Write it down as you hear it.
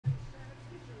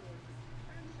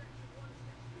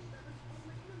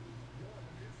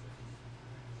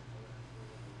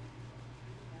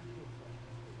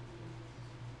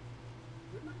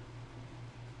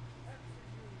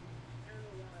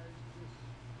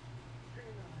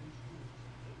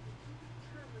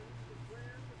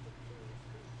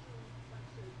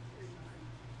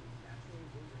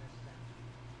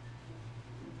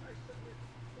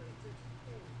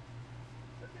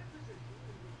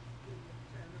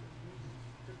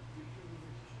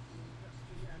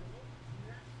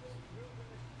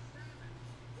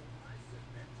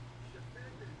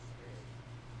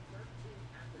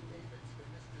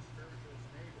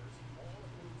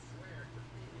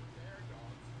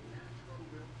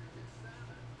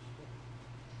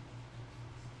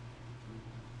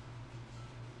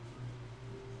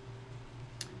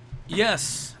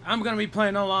Yes, I'm gonna be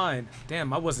playing online.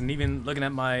 Damn, I wasn't even looking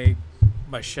at my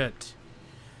shit.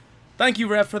 Thank you,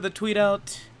 Ref, for the tweet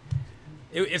out.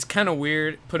 It's kind of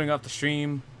weird putting up the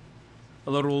stream a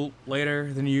little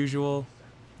later than usual.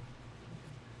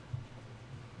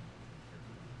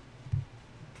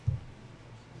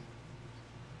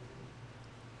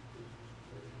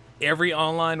 Every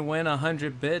online win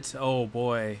 100 bits? Oh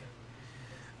boy.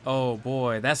 Oh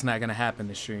boy, that's not gonna happen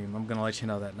this stream. I'm gonna let you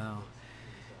know that now.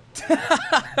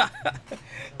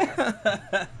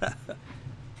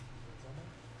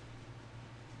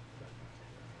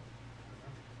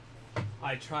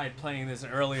 I tried playing this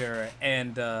earlier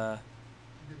and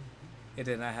it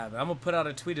did not happen. I'm gonna put out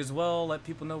a tweet as well, let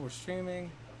people know we're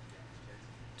streaming.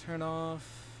 Turn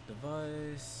off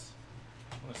device.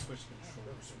 I'm gonna switch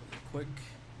controllers really quick.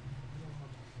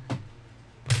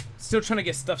 Still trying to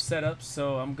get stuff set up,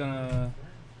 so I'm gonna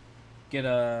get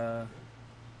a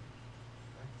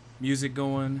music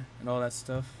going and all that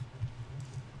stuff.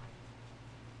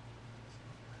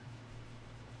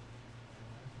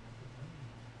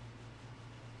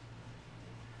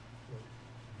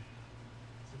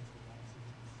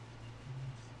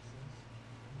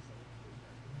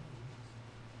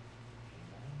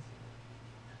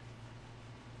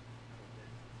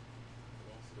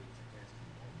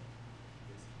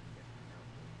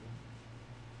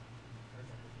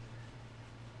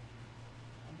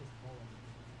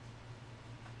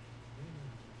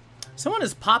 Someone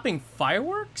is popping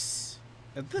fireworks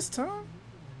at this time?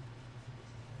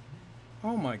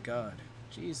 Oh my god.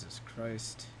 Jesus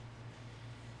Christ.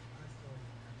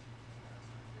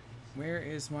 Where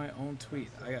is my own tweet?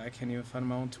 I can't even find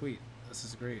my own tweet. This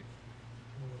is great.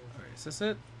 Alright, is this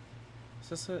it? Is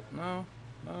this it? No?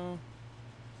 No?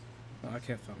 No, I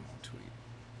can't find my own tweet.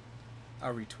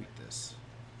 I'll retweet this.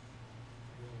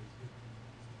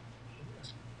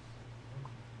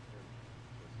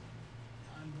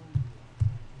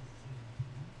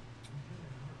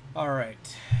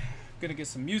 Alright, gonna get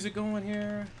some music going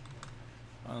here,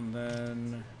 and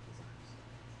then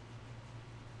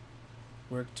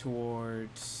work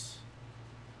towards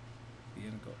the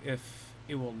end goal. If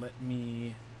it will let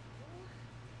me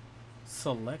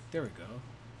select, there we go.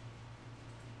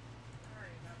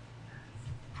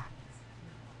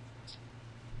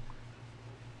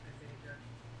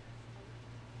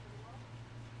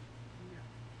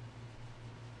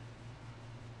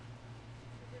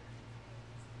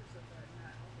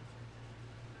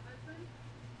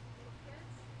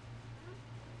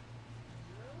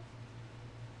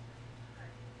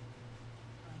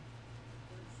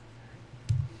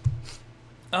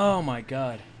 Oh my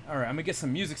god. Alright, I'm gonna get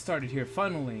some music started here,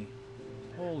 finally.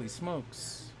 Holy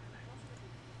smokes.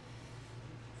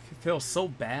 I feel so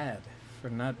bad for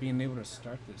not being able to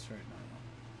start this right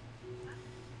now.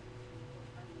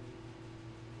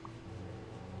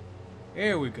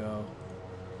 Here we go.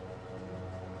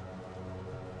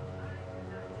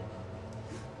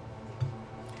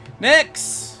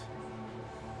 Next!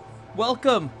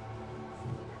 Welcome!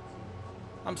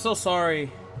 I'm so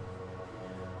sorry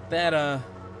that,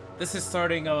 this is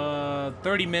starting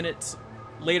 30 minutes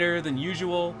later than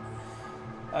usual.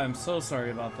 I'm so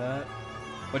sorry about that.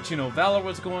 But you know, Valor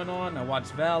was going on. I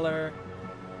watched Valor,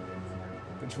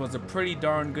 which was a pretty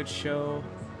darn good show.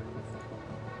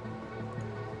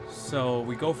 So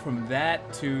we go from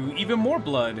that to even more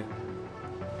blood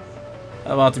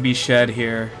about to be shed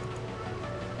here.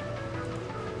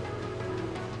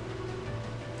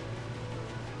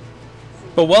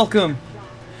 But welcome.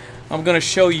 I'm gonna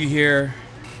show you here,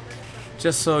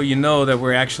 just so you know that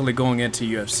we're actually going into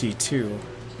UFC 2.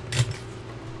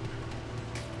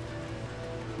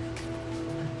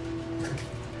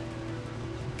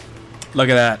 Look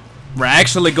at that. We're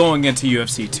actually going into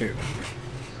UFC 2.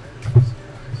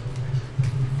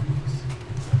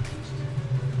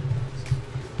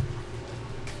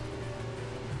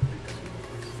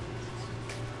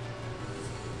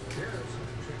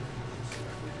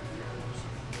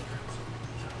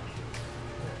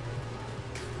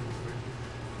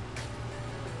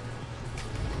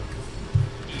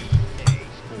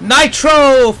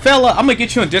 Nitro, fella! I'm gonna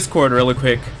get you on Discord really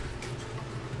quick.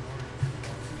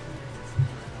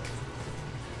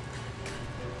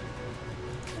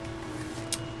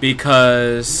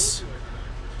 Because...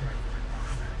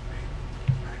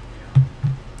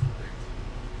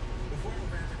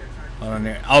 hold on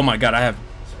there. Oh my god, I have...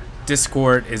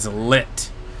 Discord is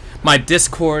lit. My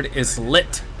Discord is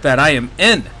lit that I am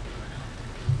in.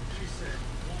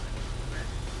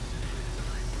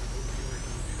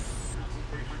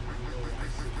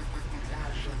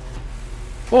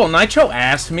 Well, Nitro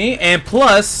asked me, and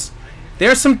plus,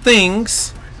 there's some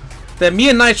things that me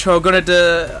and Nitro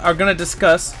are gonna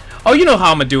discuss. Oh, you know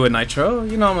how I'm gonna do it, Nitro.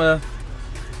 You know I'm gonna.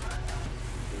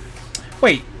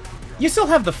 Wait, you still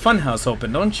have the funhouse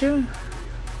open, don't you?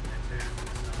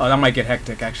 Oh, that might get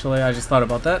hectic. Actually, I just thought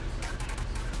about that.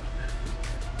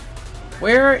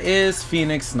 Where is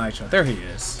Phoenix Nitro? There he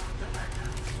is.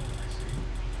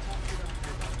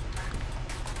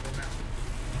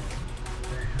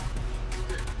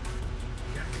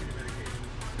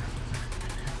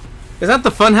 Is that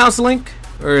the Funhouse link?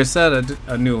 Or is that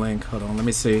a new link? Hold on, let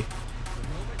me see.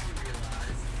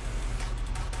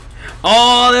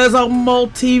 Oh, there's a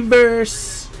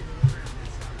multiverse.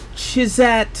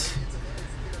 Chizat.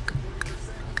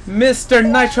 Mr.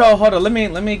 Nitro, hold on,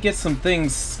 let me get some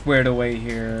things squared away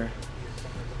here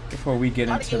before we get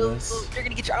into this. You're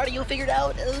gonna get your audio figured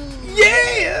out.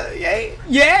 Yeah.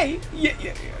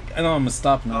 I know I'm gonna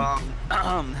stop now.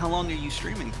 How long are you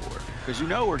streaming for? Because you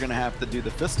know we're gonna have to do the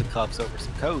fisticuffs over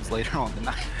some codes later on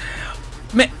tonight.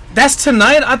 Man, that's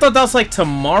tonight? I thought that was like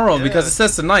tomorrow because it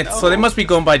says tonight, so they must be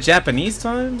going by Japanese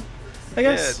time, I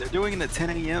guess. Yeah, they're doing it at 10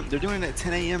 a.m. They're doing it at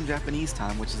 10 a.m. Japanese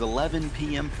time, which is 11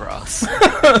 p.m. for us.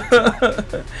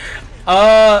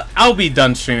 I'll be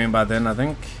done streaming by then, I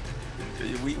think.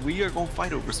 We are gonna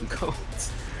fight over some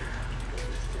codes.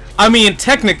 I mean,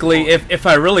 technically, if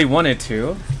I really wanted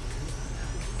to,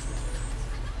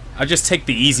 I'd just take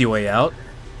the easy way out.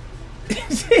 You're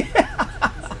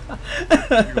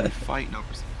gonna be fighting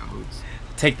over some codes.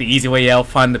 Take the easy way out,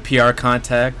 find the PR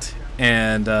contact,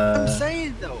 and I'm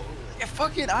saying though,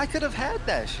 I could have had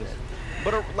that shit.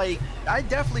 But like, I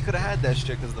definitely could have had that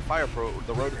shit because the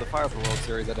Road to the Fire Pro World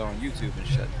series I did on YouTube and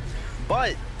shit.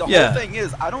 But the whole thing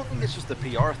is, I don't think it's just a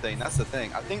PR thing. That's the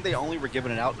thing. I think they only were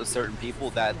giving it out to certain people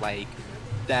that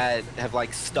have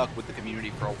like stuck with the community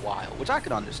for a while, which I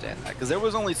could understand that because there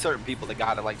was only certain people that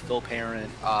got it, like Phil Parent,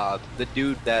 the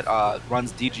dude that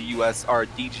runs DGUS or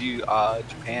DG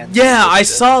Japan. Yeah, I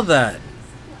saw that.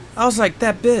 I was like,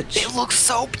 that bitch. It looks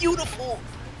so beautiful.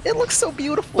 It looks so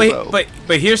beautiful. Wait, though.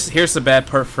 but here's the bad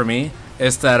part for me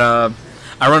is that I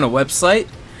run a website,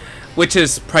 which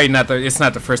is probably not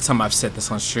the first time I've said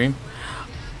this on stream.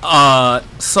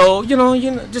 So you know,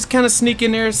 just kind of sneak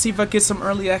in there, see if I get some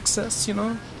early access. You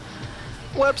know.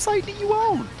 What website do you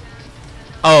own?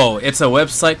 Oh, it's a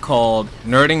website called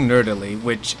Nerding Nerdily,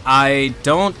 which I've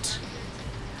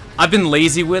been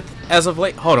lazy with as of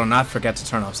late. Hold on, I forgot to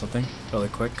turn off something really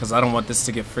quick because I don't want this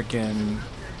to get freaking.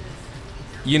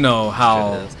 You know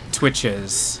how Twitch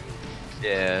is.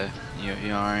 Yeah, you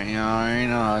already know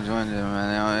how I joined it,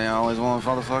 man. I always want to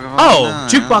motherfucker. Oh,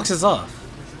 jukebox is off.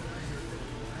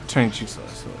 Turning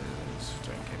jukebox off.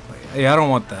 Yeah, I don't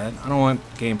want that. I don't want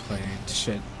gameplay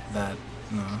shit. That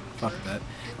no, fuck that.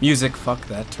 Music, fuck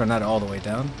that. Turn that all the way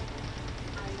down.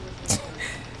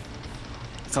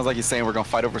 Sounds like you're saying we're gonna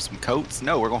fight over some coats.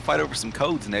 No, we're gonna fight over some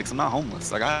codes next. I'm not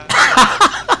homeless. Like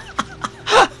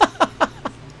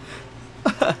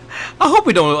I hope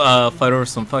we don't fight over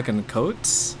some fucking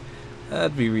coats.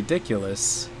 That'd be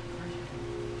ridiculous.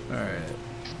 Alright.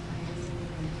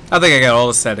 I think I got all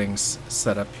the settings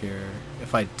set up here.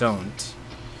 If I don't...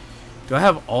 Do I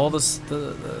have all this...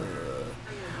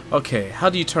 Okay, how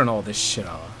do you turn all this shit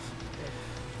off?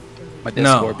 My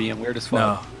Discord being weird as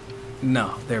fuck.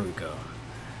 No, there we go.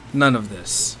 None of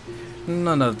this.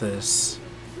 None of this.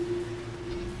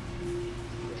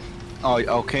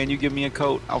 Oh, can you give me a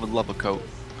coat? I would love a coat.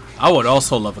 I would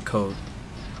also love a coat,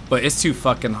 but it's too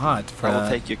fucking hot for that. I will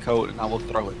take your coat and I will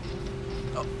throw it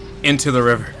into the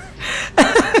river.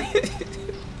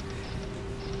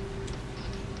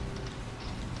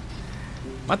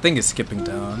 My thing is skipping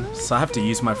down, so I have to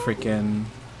use my freaking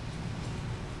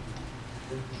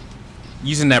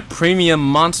using that premium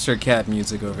Monster Cat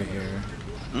music over here.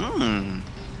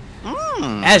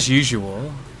 As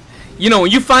usual. You know,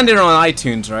 when you find it on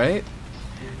iTunes, right?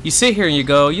 You sit here and you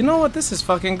go, you know what, this is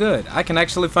fucking good. I can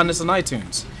actually find this on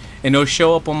iTunes. And it'll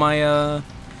show up on my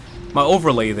my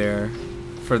overlay there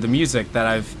for the music that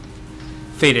I've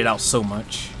faded out so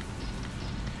much.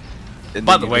 And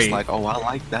by the way, just like, oh, I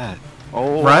like that.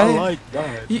 Oh, right? I like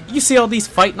that. You see all these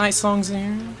Fight Night songs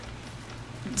in here?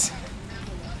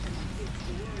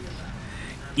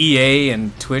 EA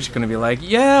and Twitch gonna be like,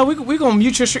 yeah, we gonna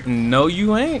mute your stream. No,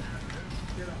 you ain't.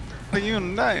 You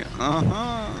and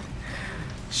I.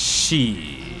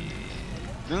 She.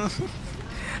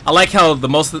 I like how the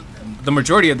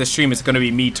majority of the stream is going to be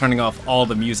me turning off all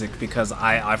the music because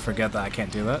I forget that I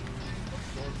can't do that.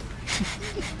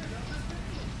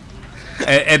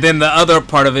 and then the other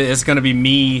part of it is going to be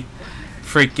me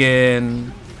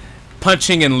freaking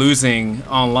punching and losing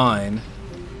online.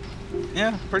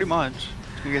 Yeah, pretty much.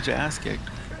 You get your ass kicked.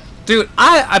 Dude,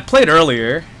 I played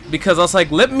earlier because I was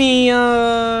like, let me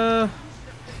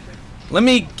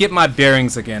get my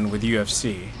bearings again with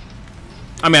UFC.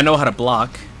 I mean, I know how to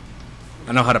block.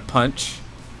 I know how to punch.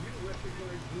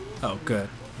 Oh, good.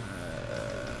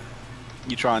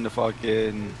 You trying to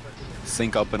fucking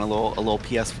sync up in a little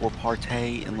PS4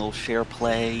 partay and a little share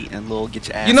play and a little get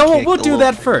your ass You know what? kicked, We'll do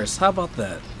that first. How about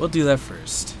that? We'll do that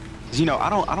first. You know, I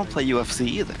don't play UFC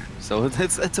either, so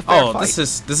it's a fair fight.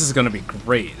 This is gonna be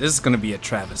great. This is gonna be a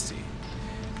travesty.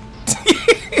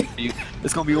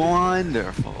 It's gonna be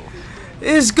wonderful.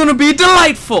 It's gonna be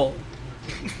delightful.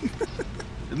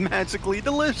 Magically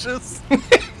delicious.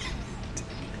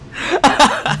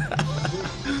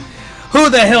 Who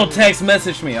the hell text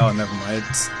messaged me? Oh, never mind.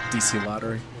 It's DC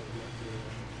Lottery.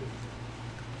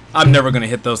 I'm never gonna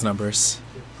hit those numbers.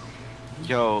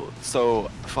 Yo,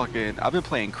 so fucking, I've been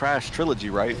playing Crash Trilogy,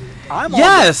 right? I'm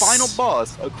Yes! on the final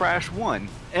boss of Crash 1,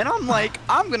 and I'm like,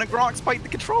 I'm gonna Gronk spike the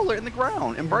controller in the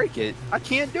ground and break it. I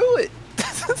can't do it.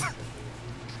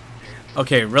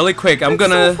 Okay, really quick, It's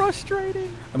so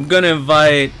frustrating. I'm gonna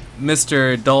invite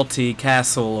Mr. Dalty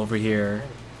Castle over here.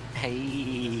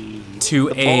 Hey, To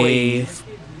the a boys.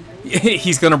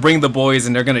 he's gonna bring the boys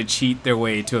and they're gonna cheat their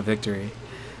way to a victory.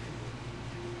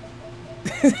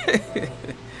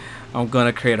 I'm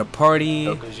gonna create a party.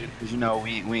 No, cause you know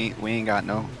we ain't got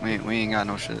no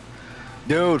shit.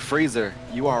 Dude, Freezer,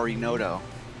 you already know though.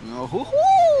 You know,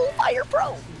 Fire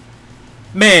Pro.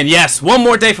 Man, yes, one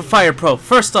more day for Fire Pro.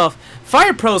 First off,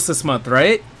 Fire Pro's this month,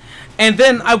 right? And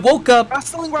then I woke up.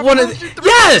 Yes,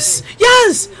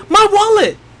 my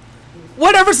wallet.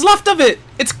 Whatever's left of it,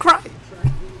 it's crying.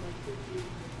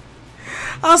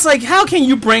 I was like, how can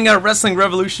you bring out Wrestling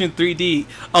Revolution 3D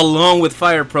along with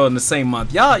Fire Pro in the same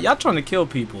month? Y'all trying to kill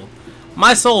people.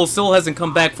 My soul still hasn't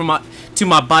come back to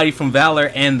my body from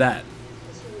Valor and that.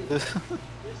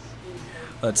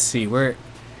 Let's see, where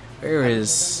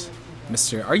is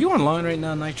Mr. Are you online right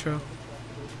now, Nitro?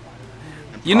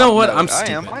 You know what? I'm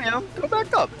stupid. I am. Go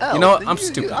back up. You know what? I'm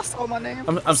stupid. I saw my name.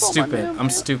 I'm stupid. I'm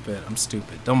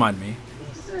stupid. Don't mind me.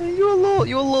 You a little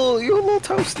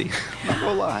toasty. Not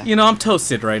gonna lie. You know, I'm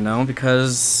toasted right now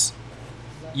because,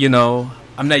 you know,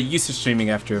 I'm not used to streaming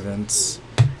after events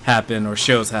happen or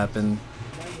shows happen.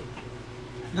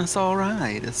 That's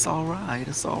alright. It's alright.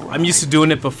 It's alright. I'm used to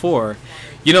doing it before.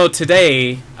 You know,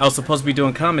 today I was supposed to be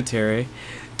doing commentary.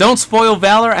 Don't spoil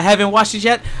Valor. I haven't watched it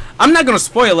yet. I'm not gonna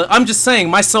spoil it. I'm just saying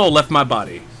my soul left my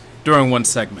body during one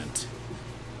segment.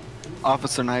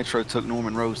 Officer Nitro took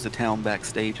Norman Rose to town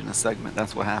backstage in a segment.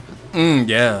 That's what happened.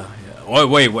 Yeah.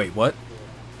 Wait, what?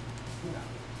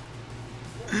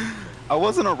 I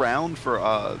wasn't around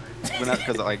for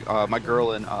because like my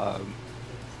girl and a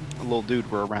little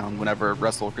dude were around whenever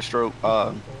Wrestle Orchestra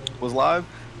was live,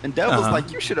 and Dev was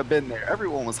like, "You should have been there.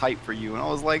 Everyone was hyped for you." And I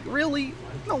was like, "Really?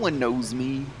 No one knows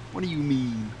me. What do you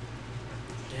mean?"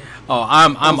 Oh,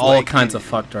 I'm all like, kinds of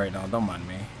fucked right now. Don't mind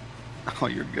me. Oh,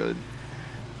 you're good.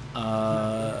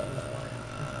 Let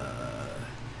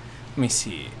me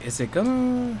see. Is it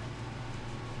gonna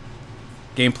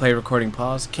gameplay recording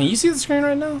pause? Can you see the screen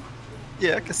right now?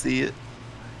 Yeah, I can see it.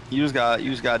 You just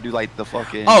gotta do like the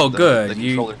fucking good. The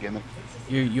controller gimmick.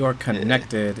 You are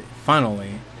connected. Yeah.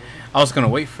 Finally. I was gonna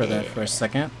wait for that for a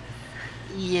second.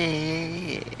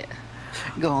 Yeah.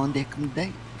 Go on, Dick.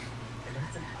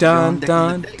 Dun.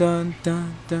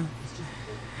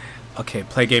 Okay,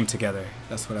 play game together.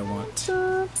 That's what I want.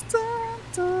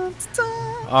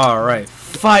 Alright,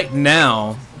 fight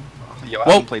now. Yo,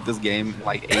 I haven't played this game in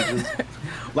like ages.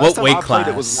 What weight class?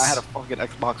 It was when I had a fucking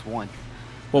Xbox One.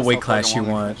 What weight class you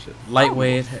want?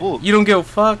 Lightweight? You don't give a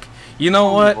fuck? You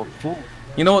know what?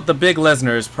 You know what? The big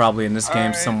Lesnar is probably in this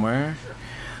game somewhere.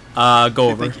 Go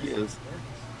over. I think he is.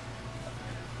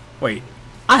 Wait,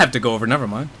 I have to go over. Never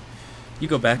mind. You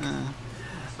go back.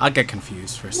 I get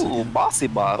confused for a second. Ooh, bossy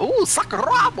boy. Ooh,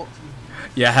 Sakuraba.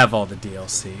 Yeah, I have all the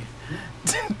DLC.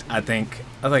 I think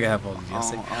I have all the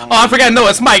DLC. Oh, I forgot. No,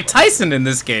 it's Mike Tyson in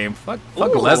this game. Fuck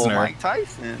Lesnar. Mike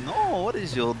Tyson. Oh, what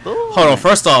is your doing? Hold on.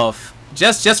 First off,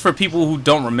 just for people who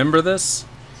don't remember this,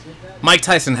 Mike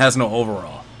Tyson has no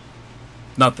overall.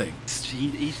 Nothing.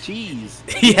 He's cheese.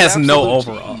 He has no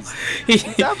overall. He's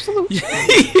absolute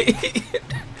cheese.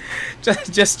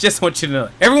 Just want you to know.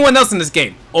 Everyone else in this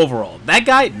game, overall. That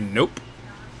guy, nope.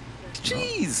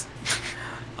 Jeez.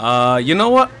 You know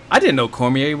what? I didn't know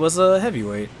Cormier was a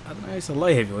heavyweight. I thought he's a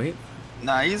light heavyweight.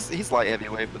 Nah, he's light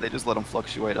heavyweight, but they just let him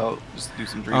fluctuate out. Just do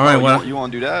some dream. All right, you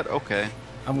want to do that? Okay.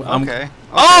 Okay.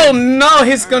 Oh no,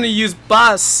 he's gonna use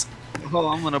boss. Oh,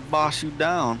 I'm gonna boss you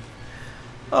down.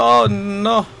 Oh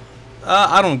no.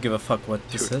 I don't give a fuck what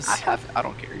this is. I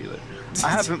don't care either. I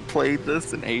haven't played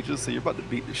this in ages, so you're about to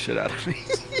beat the shit out of me.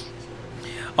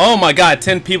 Oh my god,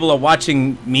 10 people are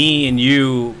watching me and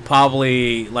you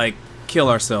probably, like, kill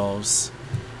ourselves.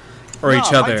 Or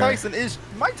each other.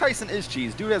 Mike Tyson is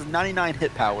cheese. Dude has 99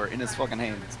 hit power in his fucking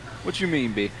hands. What you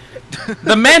mean, B?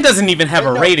 The man doesn't even have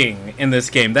a rating in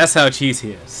this game. That's how cheese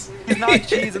he is. He's not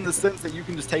cheese in the sense that you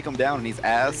can just take him down and he's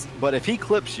ass. But if he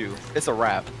clips you, it's a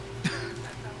wrap.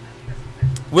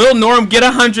 Will Norm get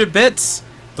 100 bits?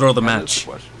 Throw the match.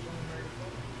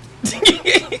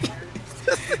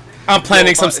 I'm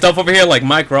planning some stuff over here like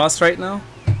Mike Ross right now.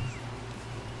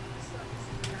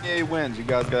 Yeah, he wins. You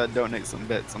guys gotta donate some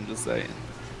bits. I'm just saying.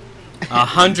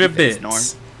 100 bits. Norm.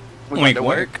 We went to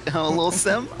work. A little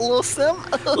sim. A little sim.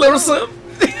 Little sim.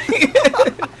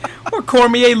 Or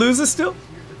Cormier loses still.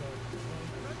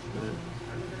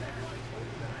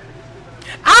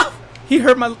 Ow! He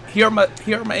hurt my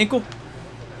ankle.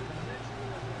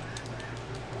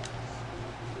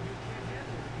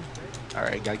 All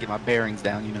right, gotta get my bearings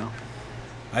down, you know.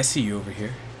 I see you over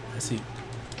here. I see you.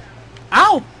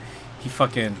 Ow! He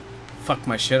fucking fucked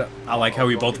my shit up. I like how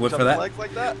we both went for that. Legs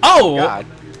like that? Oh! God.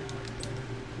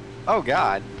 Oh,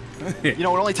 God. You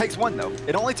know, it only takes one, though.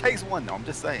 It only takes one, though. I'm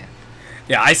just saying.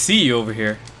 Yeah, I see you over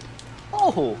here.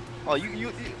 Oh! Oh,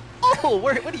 you oh,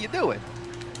 what are you doing?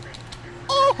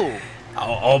 Oh!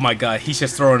 Oh my god, he's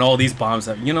just throwing all these bombs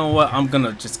at me. You know what? I'm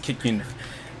gonna just kick you in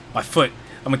my foot.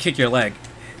 I'm gonna kick your leg.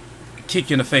 Kick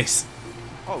you in the face.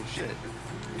 Oh, shit.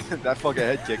 That fucking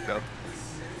head kick, though.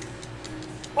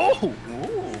 Oh!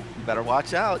 Ooh. You better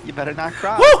watch out. You better not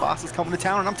cry. Woo! Boss is coming to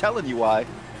town, and I'm telling you why.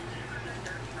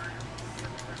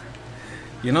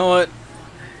 You know what?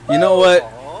 You know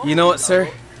what? You know what, sir?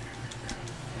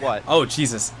 What? Oh,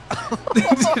 Jesus.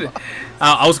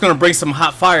 I was going to bring some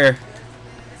hot fire.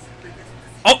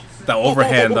 Oh, the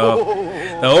overhand, though.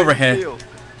 The overhand.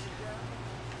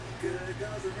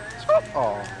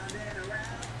 Oh.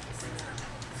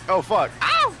 Oh, fuck.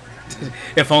 Ow!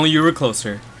 If only you were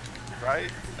closer.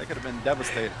 Right? That could have been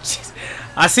devastating. Jeez.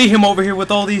 I see him over here with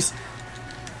all these.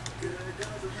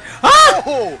 Ah!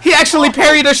 Oh! He actually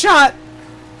parried a shot.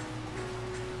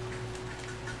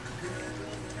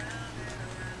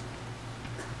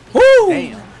 Woo!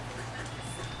 Damn.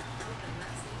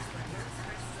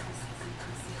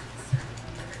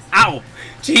 Ow!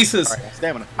 Jesus. All right,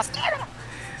 stamina. Stamina.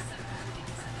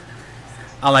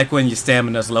 I like when your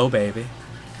stamina's low, baby.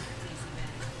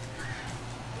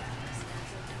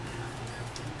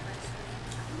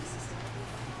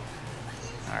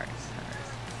 All right.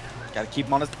 Gotta keep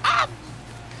him on his. Ah!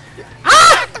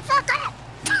 Ah! Get the fuck up!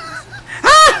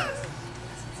 Ah!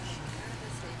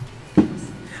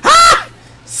 Ah!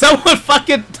 Someone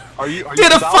fucking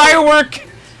did a firework!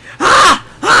 Ah!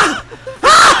 Ah!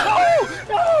 Ah!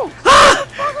 No! Ah!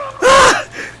 Ah!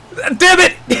 Damn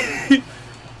it!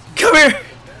 Come here!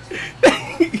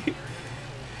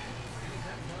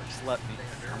 Just let me.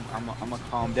 I'm gonna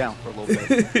calm down for a little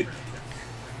bit.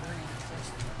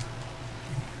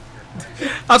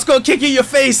 I was gonna kick you in your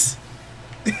face!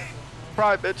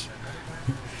 Pride, bitch.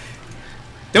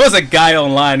 There was a guy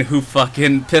online who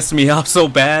fucking pissed me off so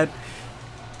bad.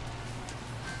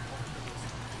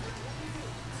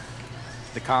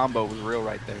 The combo was real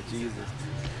right there. Jesus.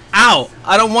 Ow!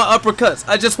 I don't want uppercuts.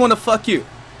 I just want to fuck you.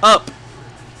 Up.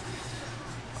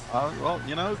 Well,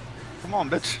 you know, come on,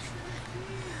 bitch.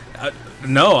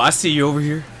 No, I see you over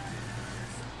here.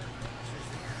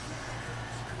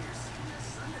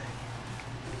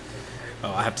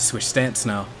 Oh, I have to switch stance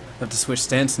now. I have to switch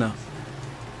stance now.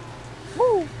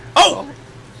 Woo! Oh!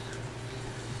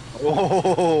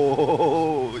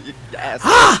 Oh! Your ass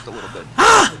Ah! a little bit.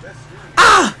 Ah!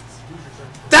 Ah!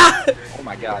 Ah! Oh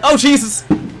my God. Oh Jesus!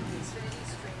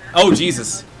 Oh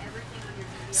Jesus!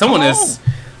 Someone is.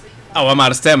 Oh, I'm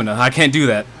out of stamina. I can't do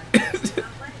that.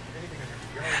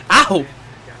 Ow!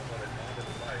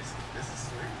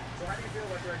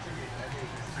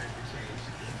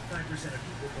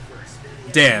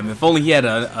 Damn! If only he had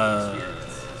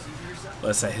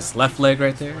let's say his left leg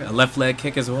right there, a left leg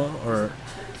kick as well, or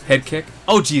head kick.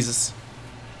 Oh Jesus!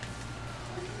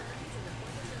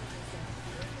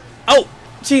 Oh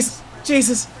Jesus!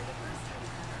 Jesus!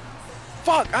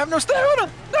 Fuck! I have no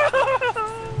stamina. No!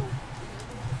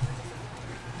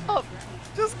 Oh,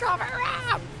 just cover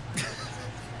up.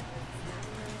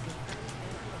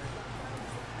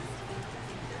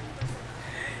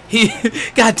 He,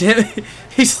 God damn it,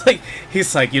 he's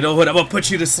like, you know what? I'm gonna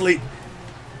put you to sleep,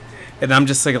 and I'm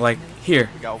just like, here,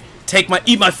 Go.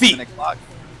 eat my feet. Wait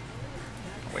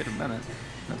a minute.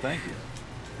 No, thank you.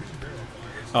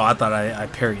 Oh, I thought I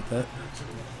parried that.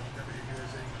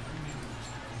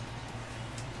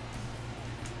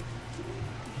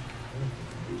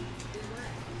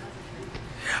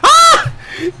 Ah!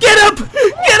 Get up!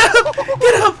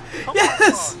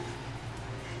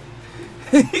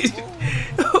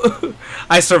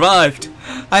 I survived.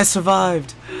 I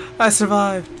survived. I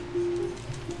survived.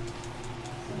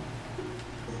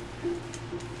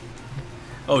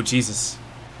 Oh, Jesus.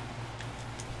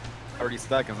 30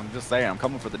 seconds. I'm just saying. I'm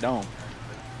coming for the dome.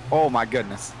 Oh, my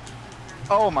goodness.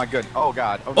 Oh, my goodness. Oh,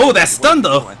 God. Oh, no, that's stun,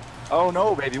 though. Oh,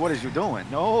 no, baby. What is you doing?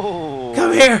 No.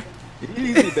 Come here.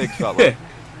 Easy, big fella.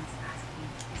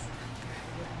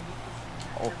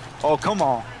 Oh, come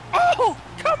on. Oh,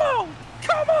 come on.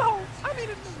 Come on. I need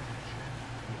a...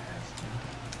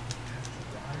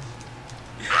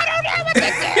 I don't know what to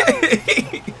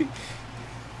do.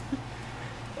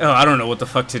 Oh, I don't know what the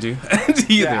fuck to do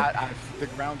either. Yeah, the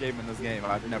ground game in this game,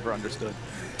 I've never understood.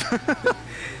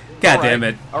 God damn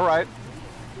it. All right.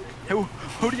 Who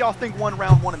do y'all think won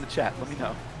round 1 in the chat? Let me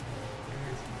know.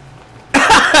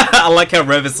 I like how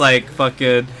Rev is like,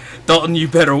 fucking, Dalton, you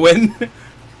better win.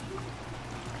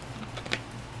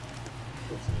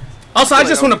 Also, I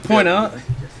just want to point out,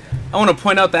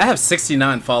 that I have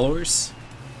 69 followers.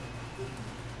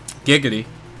 Giggity.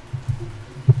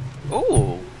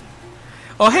 Ooh.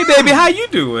 Oh, hey, baby, how you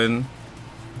doing?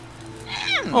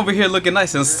 Over here looking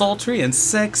nice and sultry and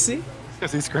sexy.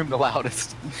 Because he screamed the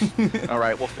loudest. All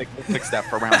right, we'll fix that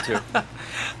for round 2.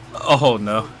 Oh,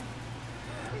 no.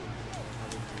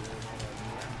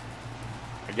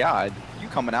 My God, you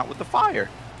coming out with the fire.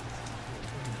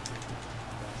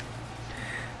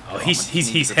 Oh,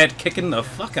 he's head kicking the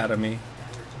fuck out of me.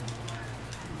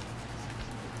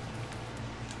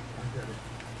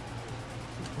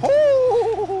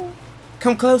 Oh!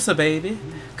 Come closer, baby.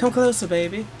 Come closer,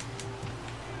 baby.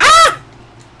 Ah!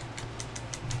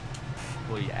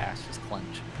 Well, your ass just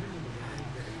clenched.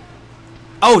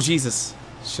 Oh, Jesus.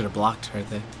 Should have blocked right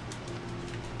there.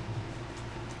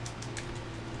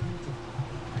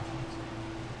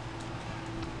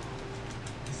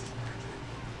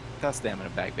 That stamina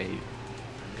back, baby.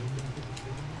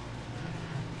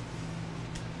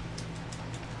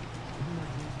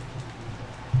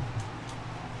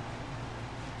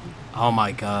 Oh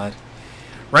my God.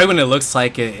 Right when it looks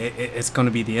like it's going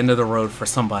to be the end of the road for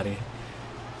somebody,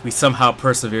 we somehow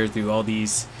persevere through all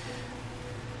these.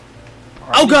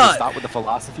 Oh God! Stop with the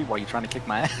philosophy while you're trying to kick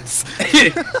my ass.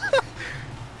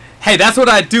 Hey, that's what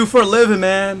I do for a living,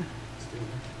 man.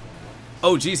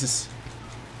 Oh Jesus.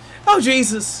 Oh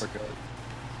Jesus.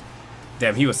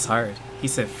 Damn, he was tired. He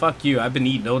said, fuck you, I've been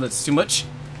eating donuts too much.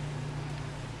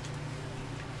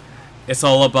 It's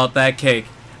all about that cake.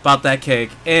 About that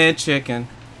cake and chicken.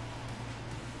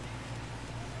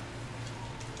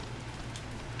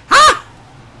 Ha!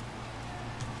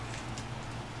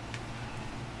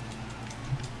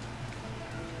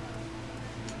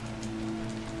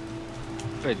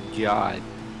 Good God.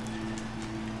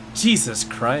 Jesus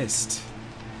Christ.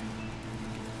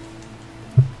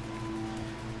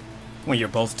 When you're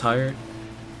both tired.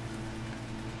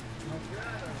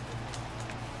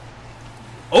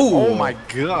 Oh! Oh my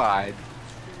God.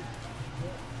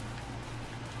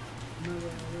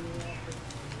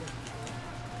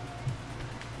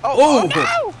 Oh,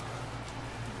 no!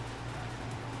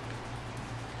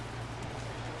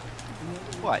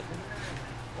 What?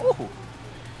 Oh.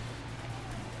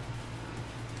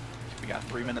 We got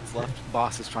 3 minutes left.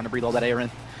 Boss is trying to breathe all that air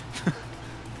in.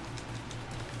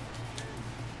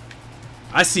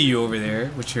 I see you over there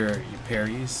with your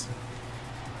parries.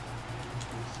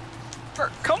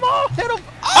 Come on, hit him!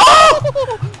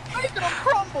 Oh! Making him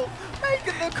crumble!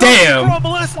 Making the damn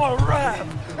crumble! It's a wrap!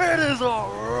 It is a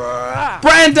wrap!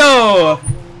 Brando!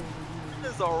 It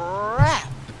is a wrap!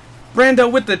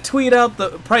 Brando with the tweet out,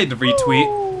 probably the retweet.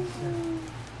 Ooh.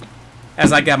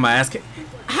 As I got my ass kicked.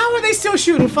 How are they still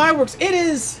shooting fireworks? It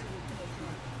is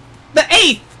the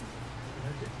 8th!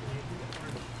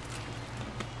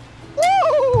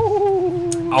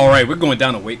 Alright, we're going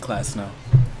down a weight class now.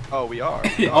 Oh, we are.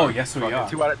 Oh, yes, we are.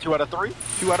 2 out of 3?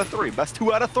 2 out of 3. That's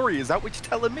 2 out of 3. Is that what you're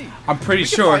telling me? I'm pretty we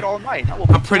sure. Can fight all night.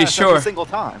 I'm pretty sure. Every single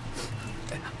time.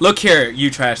 Look here,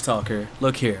 you trash talker.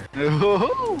 Look here.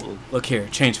 Look here,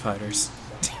 change fighters.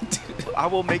 I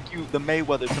will make you the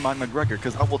Mayweather to my McGregor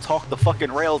because I will talk the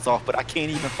fucking rails off, but I can't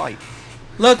even fight.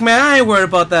 Look, man, I ain't worried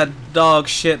about that dog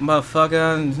shit,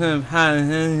 motherfucker.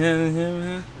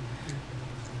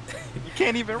 You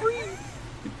can't even read.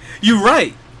 You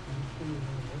right.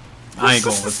 I ain't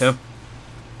going with him.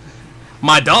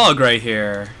 My dog right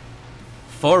here,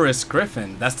 Forrest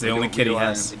Griffin. That's the only kid he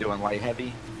has. You doing light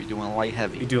heavy? You're doing light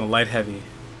heavy. You're doing light heavy.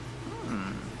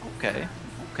 Okay.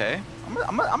 Okay.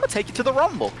 I'm gonna take you to the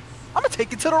Rumble. I'm gonna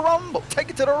take you to the Rumble. Take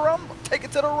it to the Rumble. Take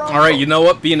it to the Rumble. All right. You know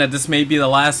what? Being that this may be the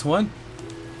last one,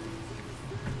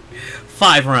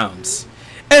 5 rounds,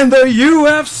 in the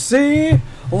UFC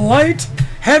light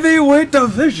heavyweight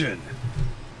division.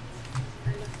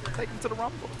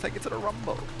 Take it to the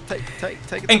Rumble. Take it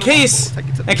to In the case, Rumble.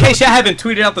 Take it to the in case y'all haven't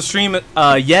tweeted out the stream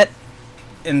yet,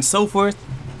 and so forth,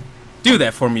 do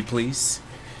that for me, please.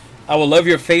 I will love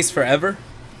your face forever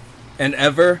and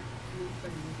ever.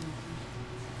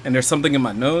 And there's something in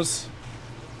my nose.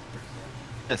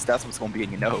 Yes, that's what's gonna be in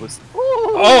your nose. Ooh.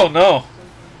 Oh no!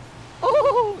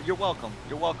 Oh, you're welcome.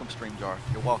 You're welcome, StreamJar.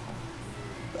 You're welcome.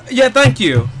 Yeah, thank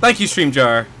you,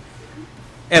 StreamJar,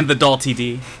 and the Doll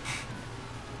TD.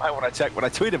 Might want to check what I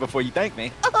tweeted before you thank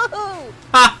me. Ha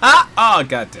ha! Oh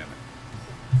god damn it!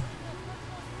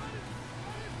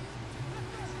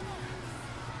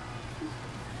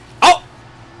 Oh!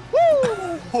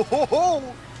 Woo! Ho, ho,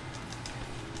 ho.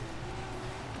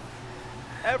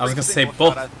 I was gonna say single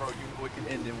both. shot I throw you would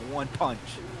end in one punch.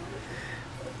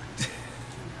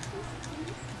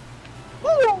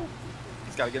 Woo!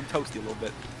 He's gotta get him toasty a little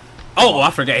bit. Oh, I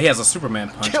forgot he has a Superman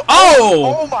punch. Oh!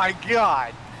 Oh! Oh my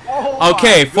god! Oh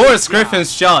Okay, my Forrest God.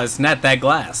 Griffin's jaw is not that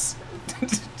glass.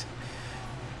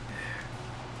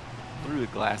 Through the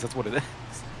glass, that's what it is.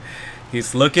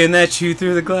 He's looking at you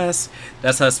through the glass.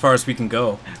 That's as far as we can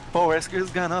go. Forrest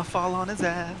is gonna fall on his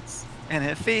ass. And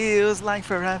it feels like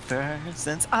forever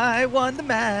since I won the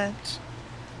match.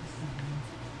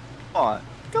 Come on.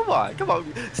 Come on. Come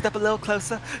on. Step a little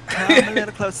closer. Come a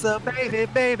little closer, baby,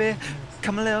 baby.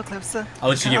 Come a little closer. I'll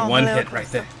let you get Come one a little hit right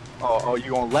closer. there. Oh,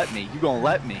 you gonna let me? You gonna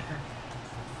let me?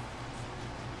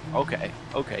 Okay,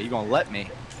 you gonna let me?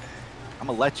 I'm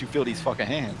gonna let you feel these fucking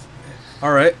hands.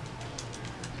 All right.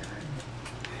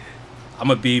 I'm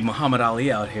gonna be Muhammad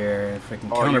Ali out here if I can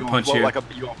counter punch you. You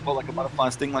gonna float like a butterfly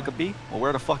and sting like a bee? Well,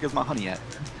 where the fuck is my honey at?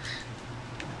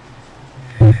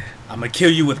 I'm gonna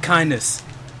kill you with kindness.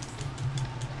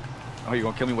 Oh, you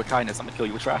gonna kill me with kindness? I'm gonna kill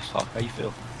you with trash talk. How you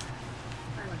feel?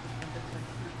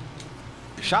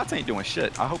 Your shots ain't doing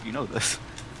shit. I hope you know this.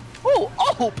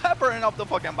 Oh, peppering up the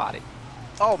fucking body.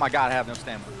 Oh my god, I have no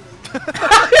stamina.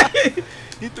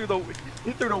 he threw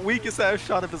the weakest ass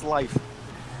shot of his life.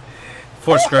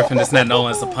 Forrest Griffin is not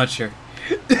known as a puncher.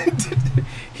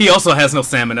 He also has no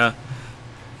stamina.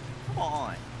 Come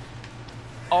on.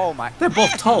 Oh my. They're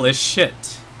both tall as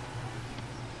shit.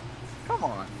 Come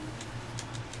on.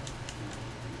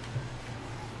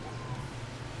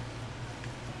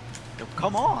 Yo,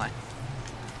 come on.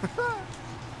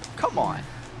 Come on.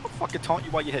 I'll fucking taunt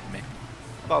you while you're hitting me.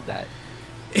 How about that?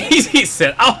 He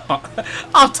said,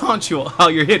 I'll taunt you while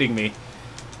you're hitting me.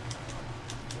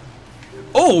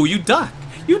 Oh, you duck.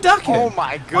 You ducking. Oh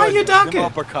my goodness. Why are you ducking?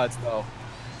 Them uppercuts though.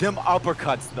 Them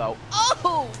uppercuts though.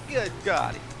 Oh, good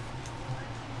God.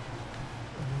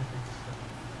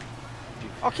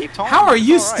 I'll keep taunting. How are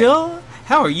you It's all right.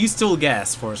 How are you still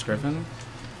gassed, Forrest Griffin?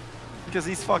 Because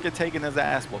he's fucking taking his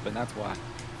ass whooping, that's why.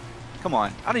 Come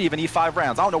on. I didn't even need 5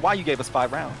 rounds. I don't know why you gave us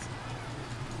 5 rounds.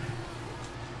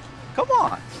 Come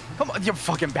on. Come on. You're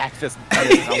fucking back fist.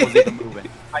 I wasn't even moving.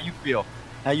 How you feel?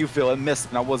 How you feel? It missed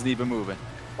and I wasn't even moving.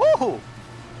 Woohoo!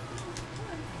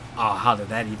 Oh, how did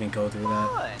that even go through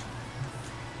that?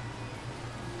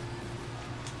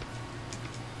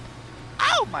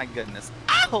 Oh my goodness.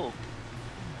 Ow!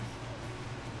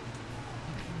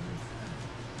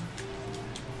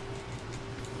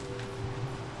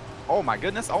 Oh my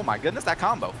goodness, that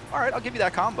combo. Alright, I'll give you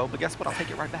that combo, but guess what? I'll take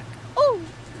it right back. Oh!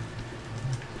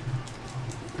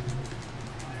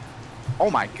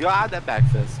 Oh my god, that back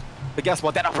fist. But guess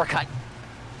what? That uppercut.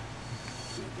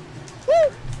 Woo!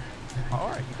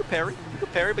 Alright, you can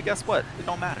parry, but guess what? It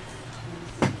don't matter.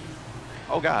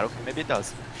 Oh god, okay, maybe it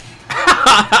does.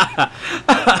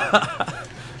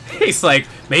 He's like,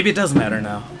 maybe it does matter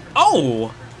now.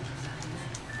 Oh!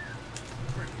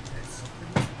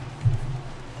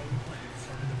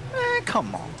 Man,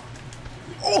 come on.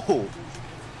 Oh!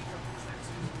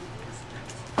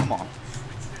 Come on.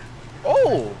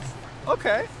 Oh!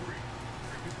 Okay.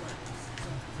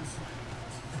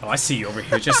 Oh, I see you over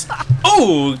here. Just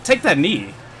oh, take that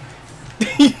knee.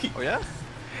 Oh yeah.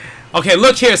 Okay,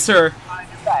 look here, sir.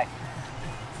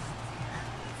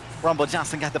 Rumble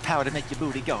Johnson got the power to make your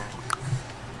booty go.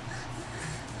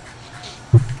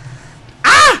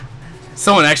 Ah!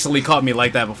 Someone actually caught me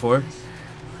like that before.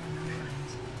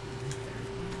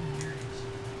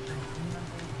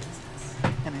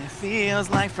 And it feels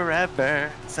like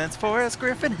forever since Forrest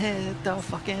Griffin hit the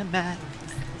fucking mat.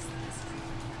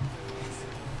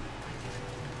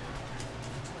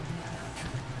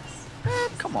 Man,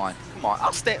 come on.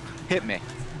 I'll stay. Hit me.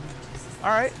 All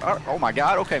right. Oh my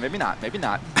God. Okay, maybe not. Maybe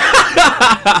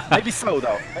so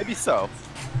though. Maybe so.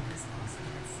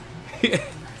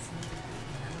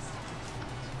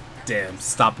 Damn,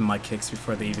 stopping my kicks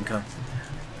before they even come.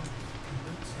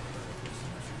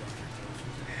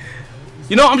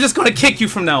 You know, I'm just gonna kick you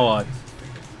from now on.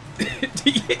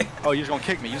 Yeah. Oh, you're just gonna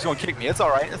kick me. You're just gonna kick me. It's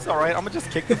alright. It's alright. I'm gonna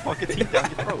just kick the fucking teeth down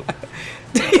your throat.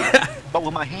 Yeah. But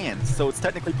with my hands, so it's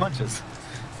technically punches.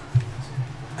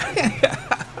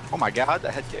 Oh my god,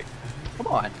 the head kick. Come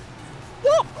on.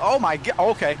 Whoop. Oh my god.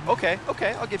 Okay, okay,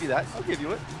 okay. I'll give you that. I'll give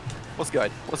you it. What's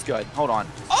good? What's good? Hold on.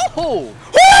 Oh!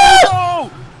 No!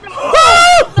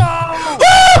 No!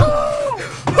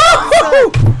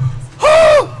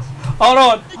 Hold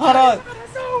on, hold on.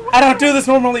 I don't do this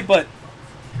normally, but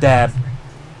dab.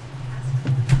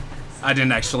 I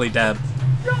didn't actually dab.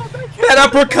 That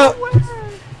uppercut.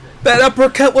 That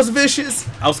uppercut was vicious.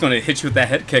 I was gonna hit you with that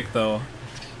head kick though.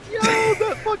 Yo,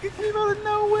 that fucking came out of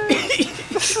nowhere.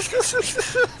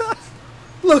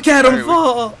 Look at him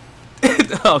fall.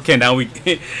 Okay, now we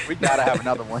gotta have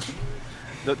another one.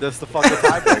 That's the fucking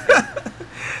tiebreaker.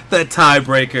 The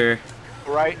tiebreaker.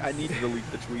 Right? I need to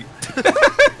delete the tweet.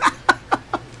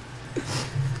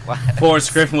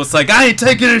 Forrest Griffin was like, I ain't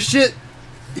taking a shit.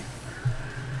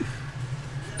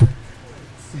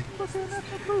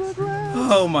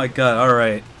 Oh my god,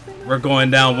 alright. We're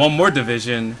going down one more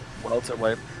division.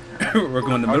 Welterweight. We're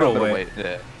going to middleweight.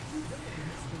 Yeah.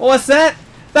 What's that?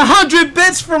 The 100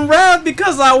 bits from Rev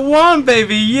because I won,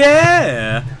 baby.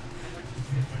 Yeah.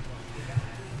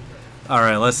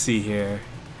 Alright, let's see here.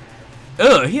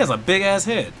 Ugh, he has a big ass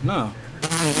head. No.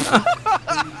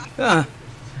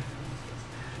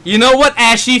 You know what?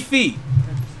 Ashy feet.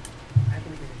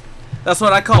 That's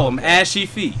what I call them. Ashy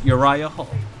feet. Uriah Hall.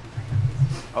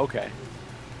 Okay.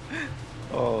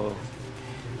 Oh.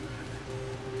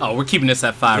 Oh, we're keeping this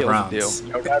at 5 rounds.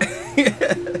 Deal.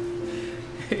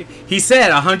 He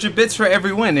said 100 bits for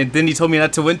every win, and then he told me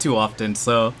not to win too often,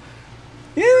 so...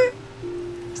 Yeah.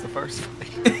 It's the first fight.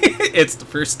 It's the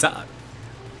first time.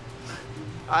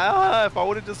 If I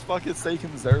would have just fucking stayed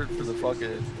conservative for the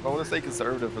fucking... If I would have stayed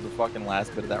conservative for the fucking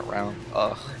last bit of that round.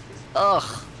 Ugh.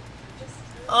 Ugh.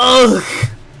 Ugh.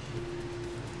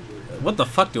 What the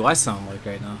fuck do I sound like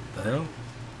right now? The hell?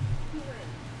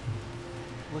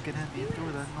 Looking at me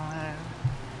through the night.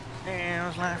 It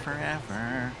was like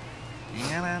forever.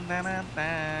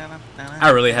 I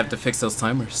really have to fix those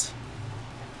timers.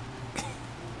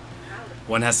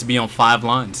 One has to be on 5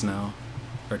 lines now.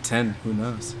 Or 10, who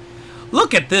knows.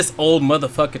 Look at this old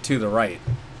motherfucker to the right.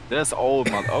 This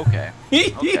old mother. Okay.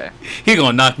 Okay. He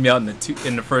gonna knock me out in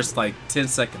the first like 10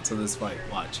 seconds of this fight.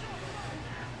 Watch.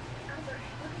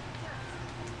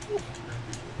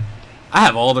 I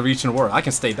have all the reach in the world. I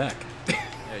can stay back. Yeah,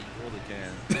 you really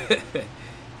can.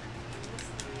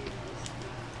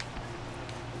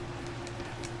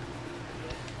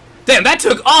 Damn, that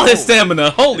took all his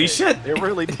stamina. Holy shit. It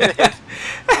really did.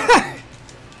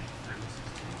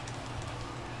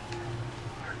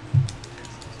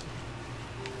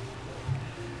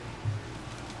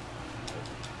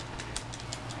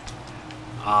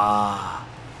 Ah.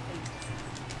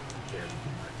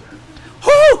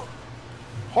 Whoo!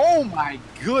 Oh my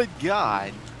good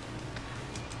god.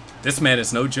 This man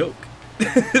is no joke.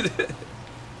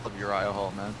 Love Uriah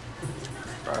Hall, man.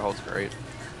 Uriah Hall's great.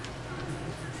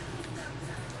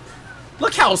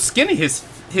 Look how skinny his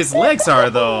legs are,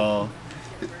 though.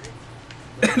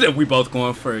 We both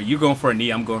going for... You going for a knee,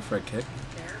 I'm going for a kick.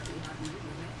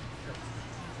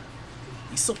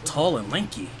 He's so tall and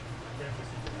lanky.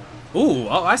 Ooh,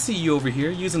 oh, I see you over here,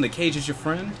 using the cage as your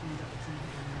friend.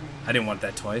 I didn't want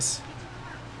that twice.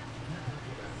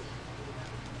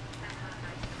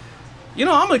 You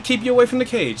know, I'm gonna keep you away from the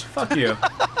cage. Fuck you.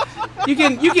 You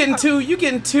getting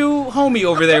too homey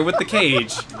over there with the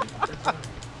cage. I'm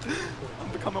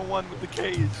becoming one with the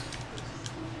cage.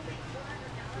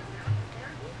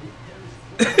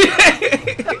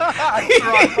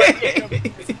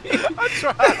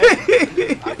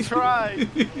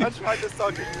 I tried to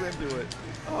suck you into it.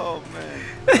 Oh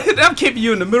man. I'm keeping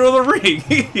you in the middle of the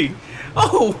ring.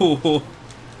 Oh.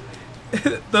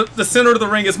 The center of the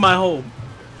ring is my home.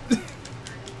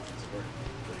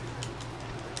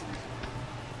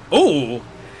 Oh,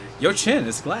 your chin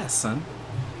is glass, son.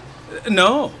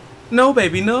 No. No,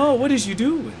 baby, no. What is you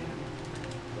doing?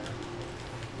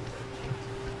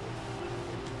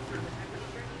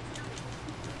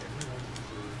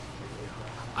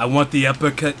 I want the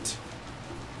uppercut.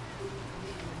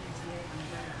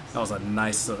 That was a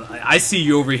nice... I see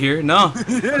you over here. No.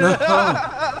 No.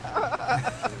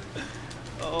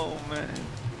 Oh, man.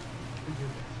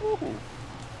 Ooh.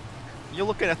 You're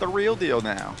looking at the real deal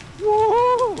now.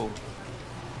 Woo!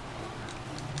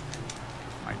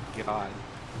 My God.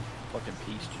 Fucking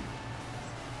pieced you.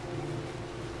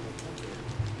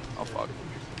 Oh, fuck.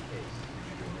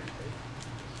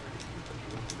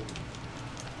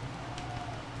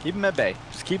 Keep him at bay.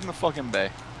 Just keep him at fucking bay.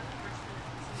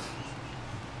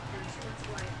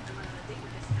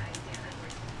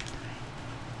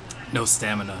 No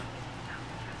stamina.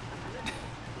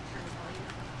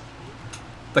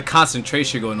 The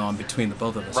concentration going on between the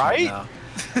both of us right now.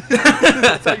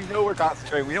 That's how you know we're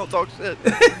concentrating. We don't talk shit.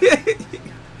 What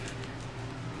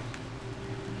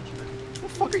the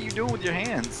fuck are you doing with your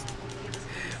hands?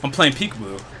 I'm playing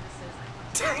peekaboo.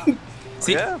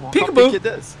 See, yeah, well, peekaboo. Kid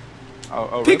this.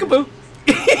 Oh, peekaboo.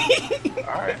 Really?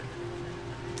 All right.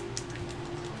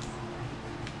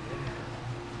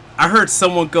 I heard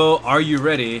someone go, "Are you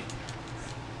ready?"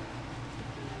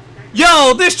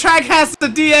 Yo, this track has the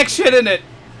DX shit in it.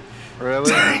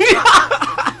 Really?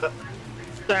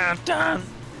 Dun, dun.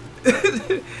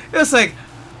 It's like,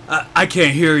 I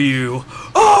can't hear you.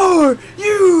 Are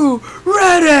you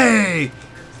ready?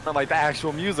 Not like the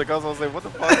actual music. I was gonna say, what the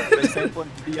fuck? Are they sampling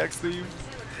the DX theme?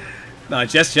 No,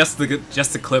 just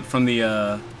the clip from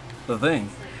the thing.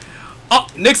 Oh,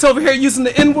 Nick's over here using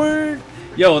the N-word.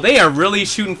 Yo, they are really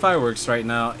shooting fireworks right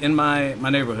now in my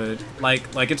neighborhood.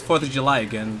 Like it's 4th of July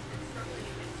again.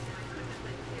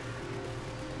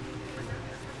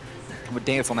 I'm gonna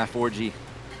dance on that 4G.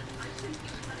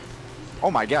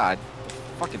 Oh my god.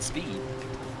 Fucking speed.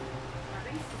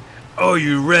 Oh,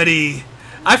 you ready?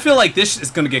 I feel like this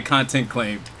is gonna get content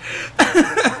claimed.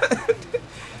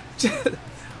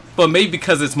 But maybe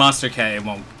because it's Monster Cat, it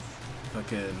won't.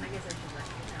 Fucking.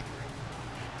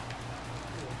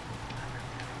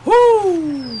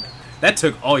 Woo! That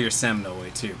took all your stamina away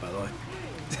too, by the way.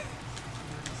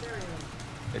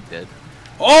 It did.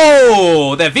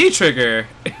 Oh, that V trigger.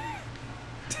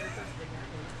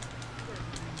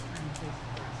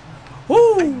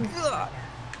 Woo!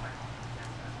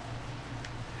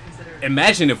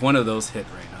 Imagine if one of those hit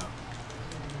right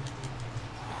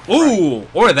now. Ooh,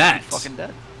 or that. Fucking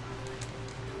dead.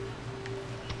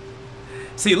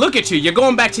 See, look at you. You're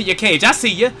going back to your cage. I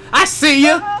see you. I see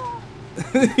you.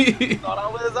 Thought I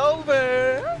was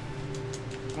over.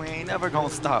 We ain't never gonna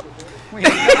stop. We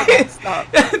ain't never gonna stop.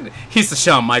 He's the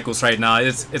Shawn Michaels right now.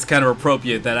 It's kind of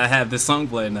appropriate that I have this song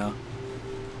playing now.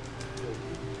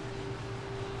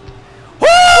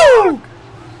 Woo!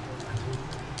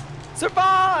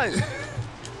 Survive!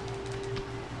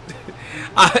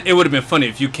 It would have been funny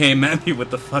if you came at me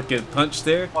with the fucking punch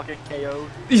there. Fucking KO.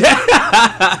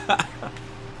 Yeah.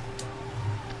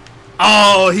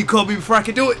 Oh, he called me before I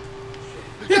could do it.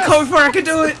 He called me before I could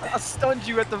do it. I stunned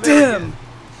you at the very end.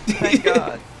 Thank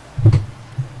God.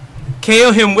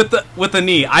 KO him with the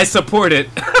knee. I support it.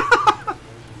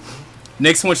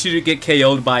 Next wants you to get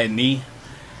KO'd by a knee.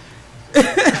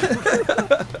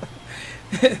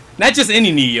 Not just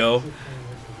any knee, yo.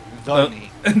 The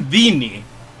knee. The knee.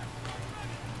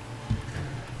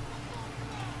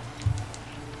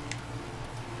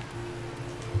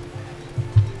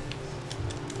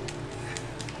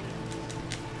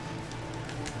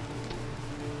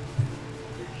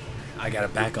 I gotta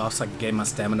back off so I can get my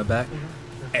stamina back,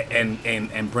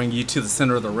 and bring you to the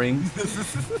center of the ring.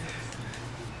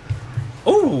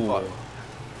 Ooh.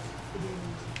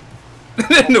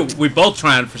 No, we both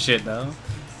trying for shit though.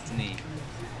 It's neat.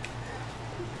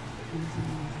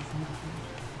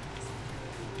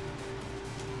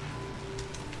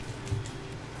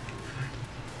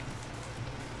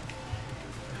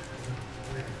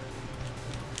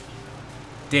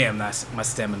 Damn, my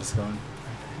stamina's gone.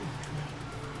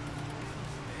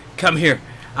 Come here.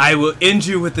 I will end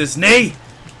you with this knee.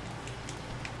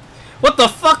 What the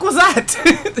fuck was that?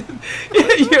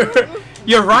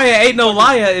 Your Raya ain't no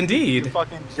liar, indeed. You're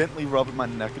fucking gently rubbing my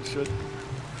neck and shit.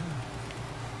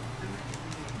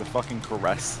 The fucking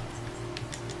caress.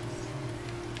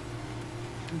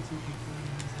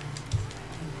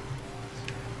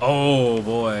 Oh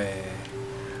boy.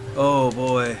 Oh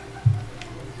boy.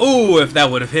 Ooh, if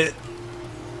that would have hit.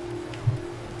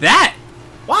 That?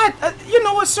 What? You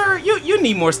know what, sir? You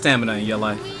need more stamina in your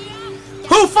life.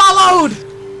 Who followed?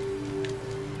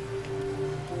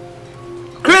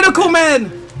 Critical Man!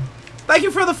 Thank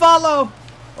you for the follow!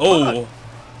 Oh.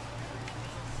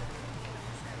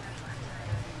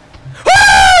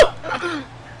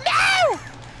 No!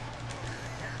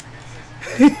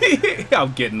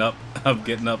 I'm getting up. I'm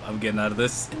getting up. I'm getting out of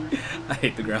this. I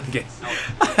hate the ground game.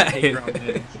 I hate ground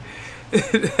game.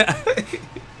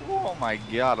 Oh my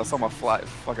god, I saw my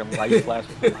fucking light flash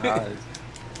before my eyes.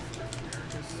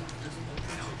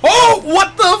 Oh,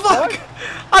 what the fuck? What?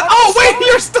 Oh, wait,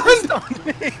 you're stunned! On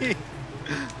me.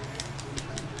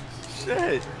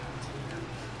 Shit.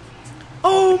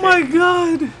 Oh my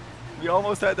god. We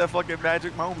almost had that fucking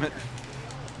magic moment.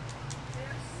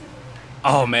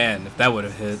 Oh man, if that would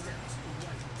have hit.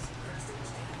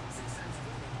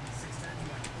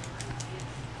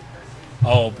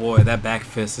 Oh boy, that back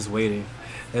fist is waiting.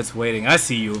 It's waiting. I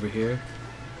see you over here.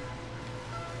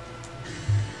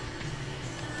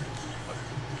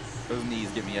 Those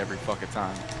knees get me every fucking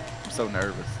time. I'm so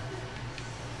nervous.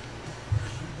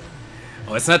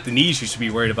 Oh, it's not the knees you should be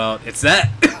worried about. It's that.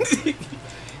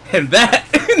 And that.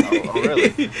 Oh,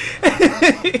 really?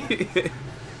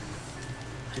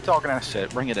 Keep talking that shit.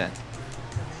 Bring it in.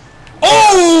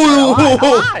 Oh!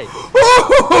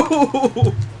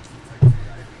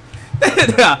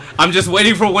 I'm just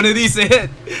waiting for one of these to hit.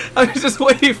 I'm just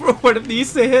waiting for one of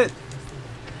these to hit.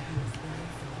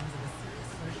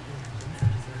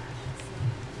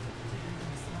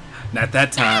 Not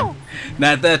that time. Ow!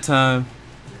 Not that time.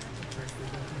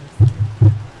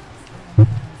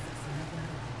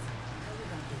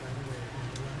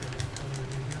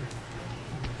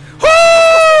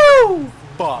 Woo!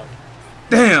 Fuck.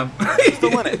 Damn. I'm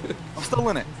still in it. I'm still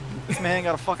in it. This man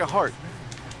got a fucking heart.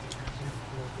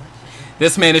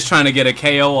 This man is trying to get a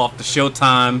KO off the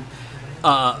Showtime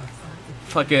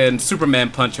fucking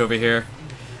Superman punch over here.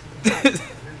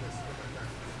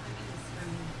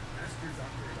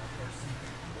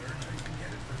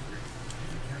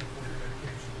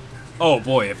 Oh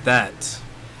boy, if that.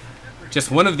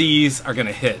 Just one of these are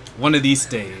gonna hit. One of these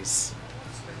days.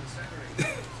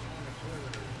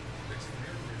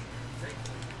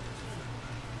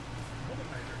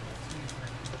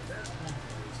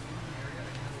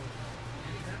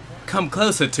 Come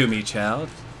closer to me, child.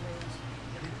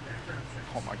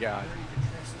 Oh my god.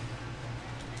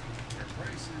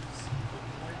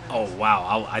 Oh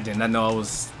wow, I did not know I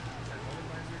was...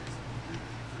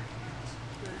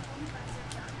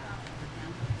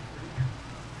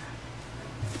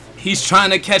 He's trying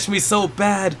to catch me so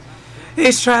bad.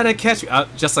 He's trying to catch me.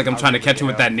 Just like I'm trying to catch him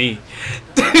with that knee.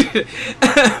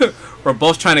 We're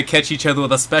both trying to catch each other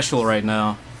with a special right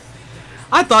now.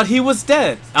 I thought he was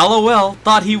dead. LOL,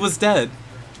 thought he was dead.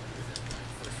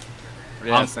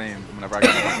 Yeah, same. Whenever I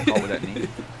got a call with that knee.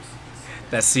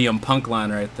 That CM Punk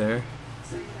line right there.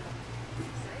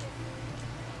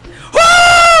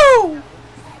 Woo!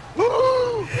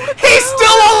 He's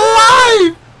still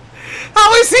alive!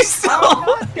 How is he still alive?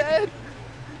 Not dead.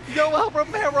 Yoel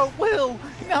Romero will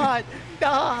not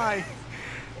die.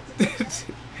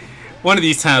 One of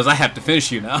these times I have to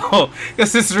finish you now.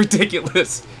 Because this is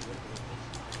ridiculous.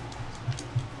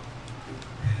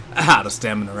 Ah, the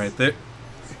stamina right there.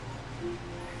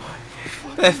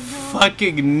 That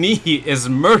fucking knee is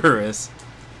murderous.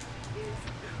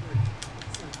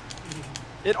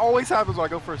 It always happens when I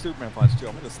go for a Superman punch too.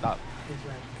 I'm gonna stop.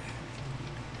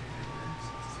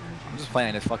 I'm just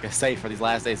playing this fucking safe for these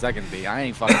last 8 seconds, B. I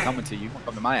ain't fucking coming to you. I'm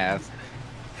coming to my ass.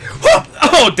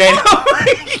 Oh damn!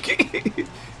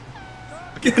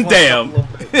 Damn.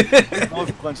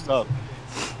 Clenched up.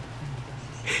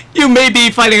 You may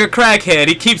be fighting a crackhead.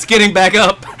 He keeps getting back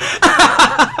up.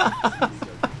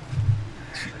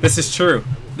 This is true.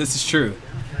 This is true.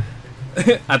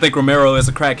 I think Romero is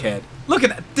a crackhead. Look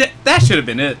at that. That should have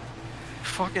been it.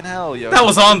 Fucking hell, yo. That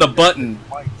was on the button.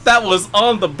 That was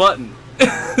on the button.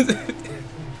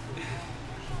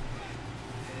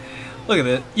 Look at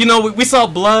it. You know, we saw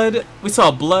blood. We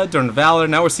saw blood during Valor.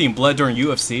 Now we're seeing blood during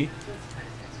UFC.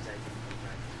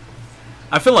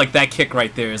 I feel like that kick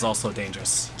right there is also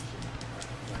dangerous.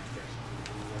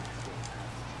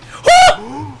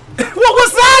 What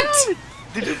was that?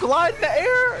 Did you glide in the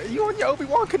air? You and your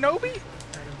Obi-Wan Kenobi?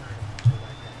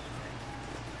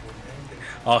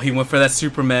 Oh, he went for that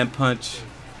Superman punch.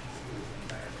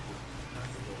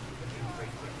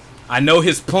 I know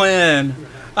his plan.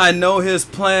 I know his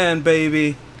plan,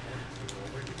 baby.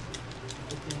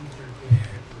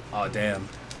 Oh, damn.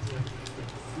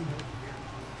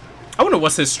 I wonder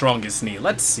what's his strongest knee.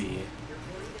 Let's see.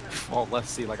 Well, let's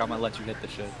see. Like, I'm gonna let you hit the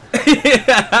shit.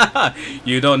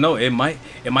 You don't know. It might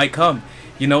come.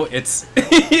 You know, it's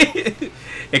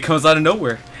it comes out of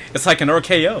nowhere. It's like an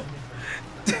RKO.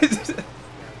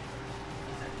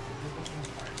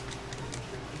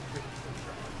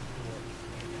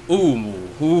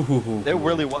 Ooh. There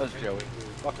really was, Joey.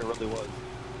 Fuck, it really was.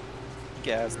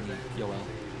 Gas me, Yoel.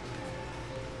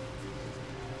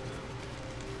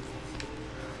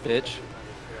 Bitch.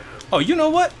 Oh, you know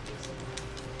what?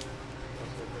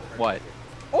 What?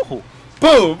 Oh!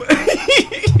 Boom! Boom.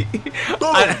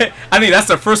 I think that's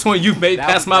the first one you've made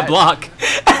past my block.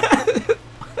 You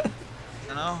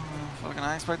know, fucking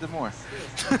I expected more.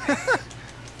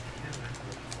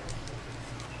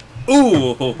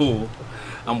 Ooh!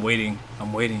 I'm waiting.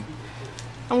 I'm waiting.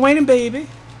 I'm waiting, baby.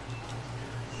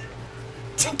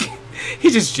 He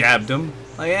just jabbed him.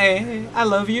 Like, hey, I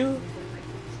love you.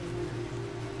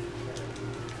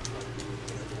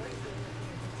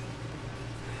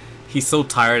 He's so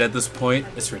tired at this point.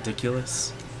 It's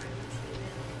ridiculous.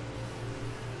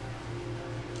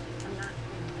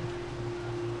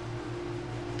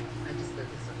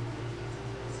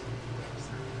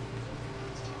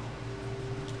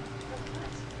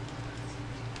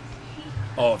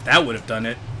 Oh, if that would have done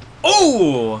it.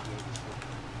 Oh!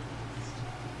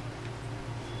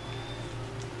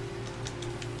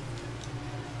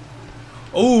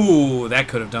 Oh, that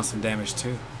could have done some damage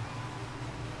too.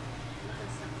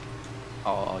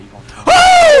 Oh, you won't.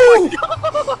 Oh!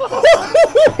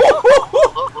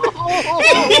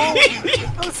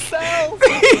 The sound.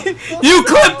 You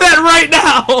clip that right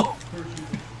now!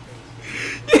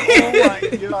 Oh my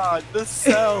god, the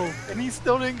cell. And he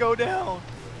still didn't go down.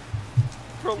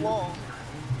 For long.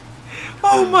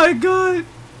 Oh my god.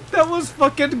 That was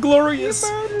fucking glorious.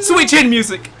 Sweet chin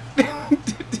music.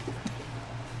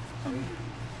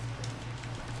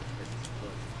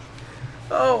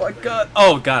 Oh my god.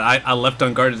 Oh god, I left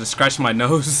unguarded to scratch my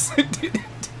nose.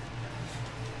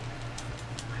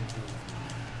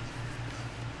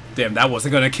 Damn, that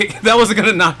wasn't gonna kick. That wasn't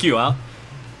gonna knock you out.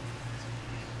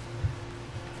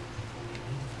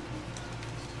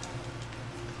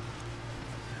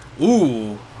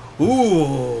 Ooh.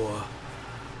 Ooh.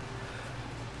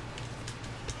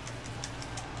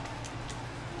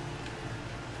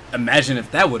 Imagine if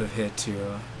that would have hit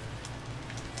you.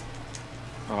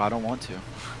 Oh, I don't want to.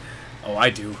 Oh,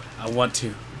 I do. I want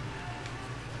to.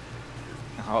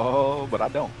 Oh, but I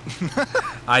don't.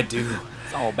 I do.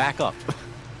 Oh, back up.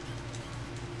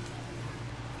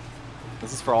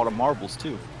 This is for all the marbles,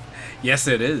 too. Yes,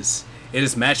 it is. It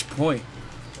is match point.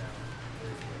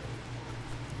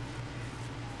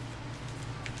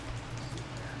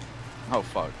 Oh,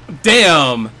 fuck.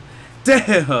 Damn!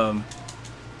 Damn!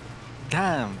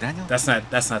 Damn, Daniel. That's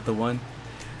not the one.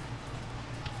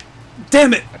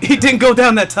 Damn it! He didn't go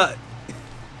down that time.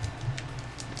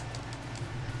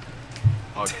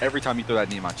 Oh, every time you throw that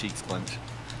knee, my cheeks clench.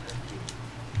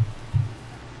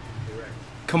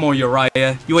 Come on,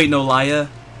 Uriah. You ain't no liar.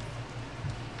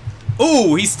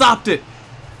 Ooh, he stopped it.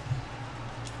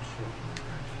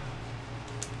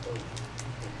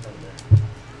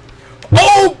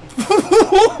 Oh!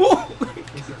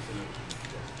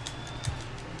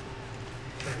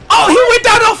 Oh, he went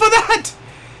down off of that.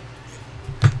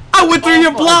 I went through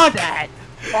your block. That.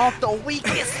 Off the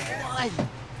weakest one.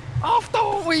 Off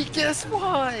the weakest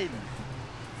one.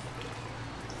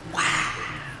 Wow.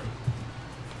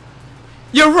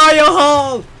 Uriah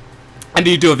Hall. I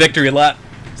need to do a victory lap.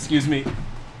 Excuse me.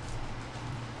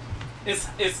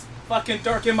 It's fucking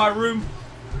dark in my room.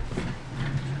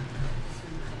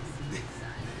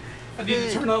 I need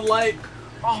to turn on light.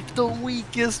 Off the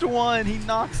weakest one. He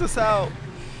knocks us out.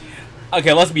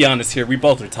 Okay, let's be honest here. We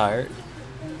both are tired.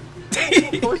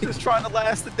 We're just trying to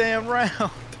last the damn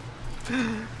round.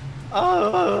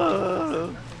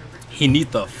 He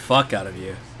need the fuck out of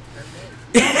you.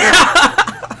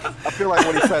 I feel like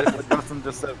what he said, what Dustin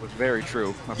just said, was very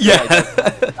true. Yeah.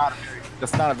 Like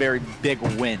that's not a very big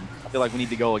win. I feel like we need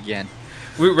to go again.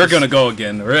 We're gonna go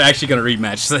again. We're actually gonna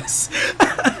rematch this.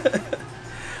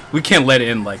 We can't let it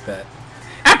end like that.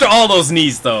 After all those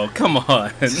knees, though, come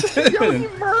on. Yo, he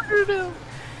murdered him.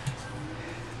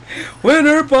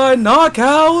 Winner by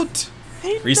knockout.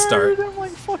 He Restart. murdered him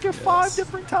like fucking 5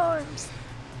 different times.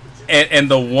 And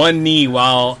the one knee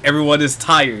while everyone is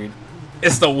tired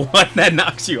is the one that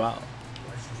knocks you out.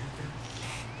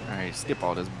 Alright, skip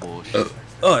all this bullshit.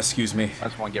 Oh, excuse me. I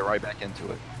just want to get right back into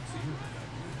it.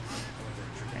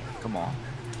 Okay, come on.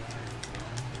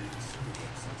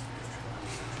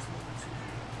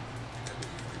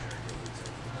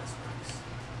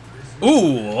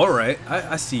 Ooh, alright.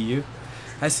 I see you.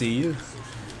 I see you.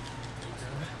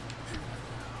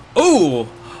 Ooh!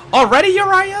 Already,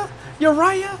 Uriah?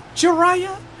 Uriah?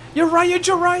 Jiraiya? Uriah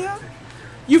Jiraiya?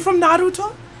 You from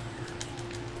Naruto?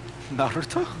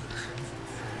 Naruto?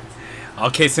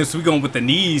 Okay, since we're going with the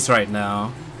knees right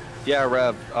now. Yeah,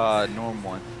 Rev, Norm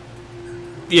won.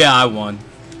 Yeah, I won.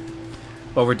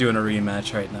 But we're doing a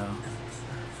rematch right now.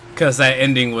 Because that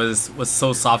ending was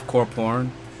so softcore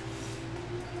porn.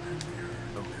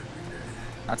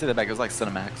 I'd say that back, it was like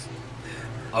Cinemax.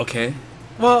 Okay.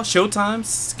 Well, Showtime,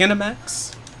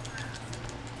 Skinemax.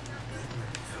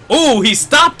 Oh, he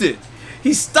stopped it!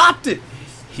 He stopped it!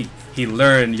 He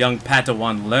learned, young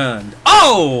Padawan learned.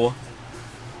 Oh!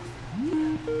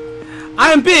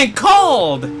 I am being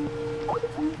called! You're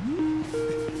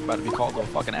about to be called a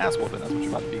fucking ass whooping, that's what you're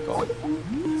about to be called.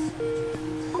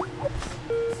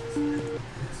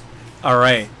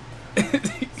 Alright.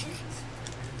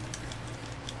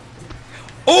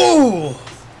 Oh!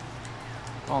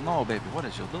 Oh no, baby, what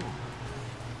did you do?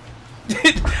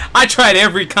 I tried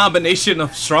every combination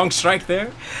of strong strike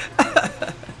there.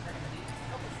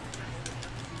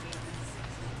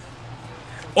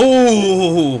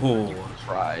 Oh! You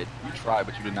tried,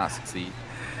 but you did not succeed.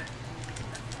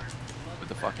 With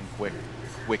the fucking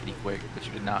quickity quick, but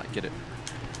you did not get it.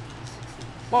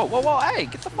 Whoa, whoa, whoa! Hey,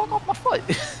 get the fuck off my foot!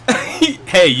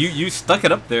 Hey, you stuck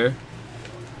it up there.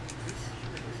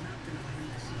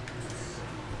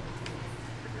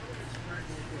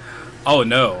 Oh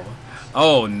no.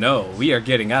 Oh no, we are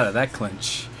getting out of that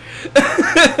clinch.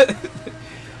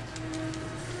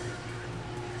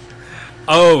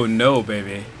 Oh no,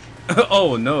 baby.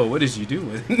 Oh no, what is you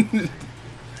doing?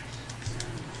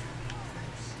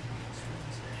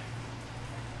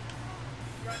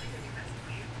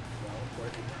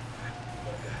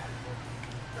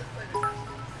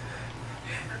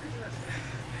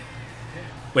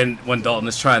 When Dalton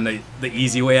is trying the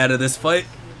easy way out of this fight.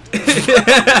 Let's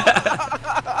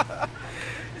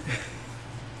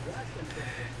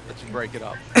break it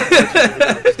up.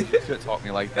 You should talk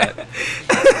me like that.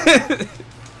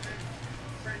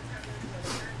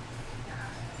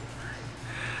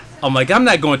 I'm like, I'm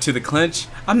not going to the clinch.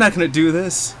 I'm not gonna do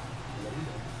this.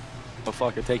 Oh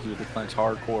fuck, I take you to the clinch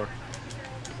hardcore.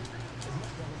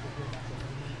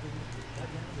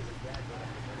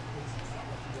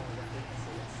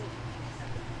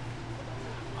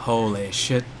 Holy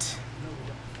shit.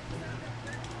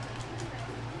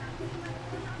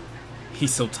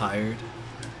 He's so tired.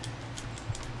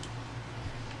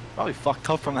 Probably fucked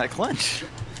up from that clinch.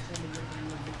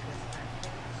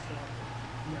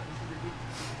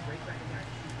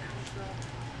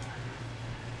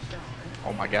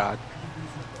 Oh my god.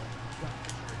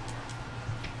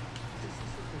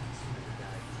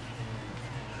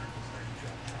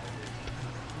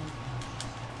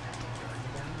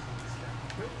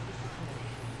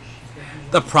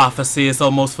 The prophecy is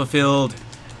almost fulfilled.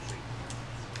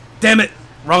 Damn it!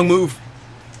 Wrong move.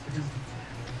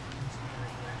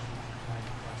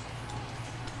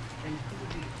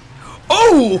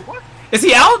 Oh! What? Is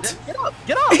he out? Get up!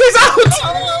 Get up! He's out!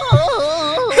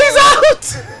 He's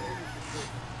out!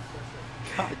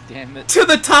 God damn it. To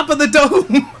the top of the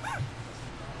dome!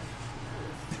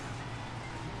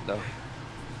 No.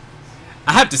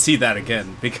 I have to see that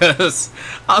again because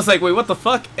I was like, wait, what the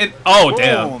fuck? And oh,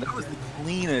 damn. That was the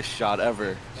cleanest shot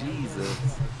ever.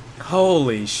 Jesus.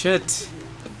 Holy shit.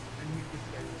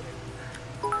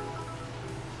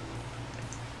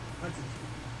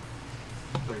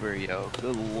 Over, yo.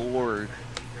 Good lord.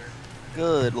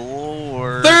 Good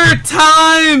lord. Third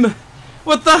time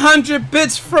with the 100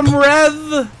 bits from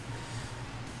Rev.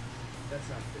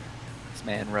 This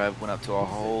man Rev went up to a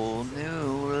whole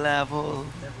new level.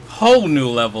 Whole new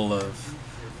level of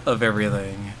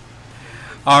everything.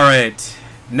 All right,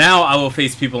 now I will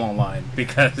face people online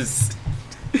because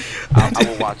I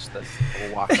will watch this. I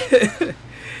will watch.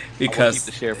 Because I will keep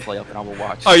the share play up and I will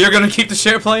watch. Oh, you're gonna keep the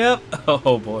share play up?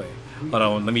 Oh boy. Hold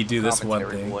on, let me do this one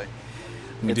thing. Boy.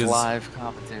 Let me It's do this. live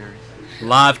commentary.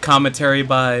 Live commentary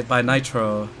by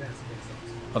Nitro.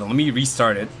 Hold on, let me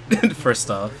restart it first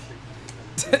off.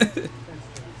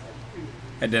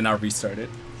 And then I'll restart it.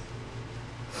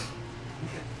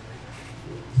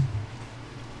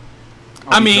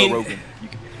 I mean, Joe Rogan.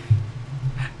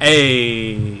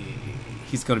 Hey,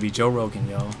 he's gonna be Joe Rogan,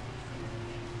 yo.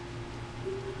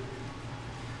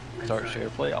 Start share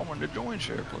play. I wanted to join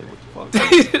share play. What the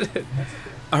fuck?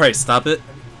 All right, stop it.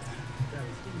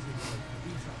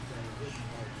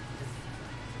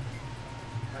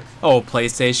 Oh,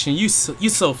 PlayStation, you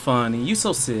so funny, you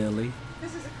so silly.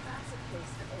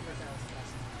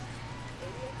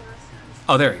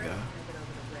 Oh, there we go.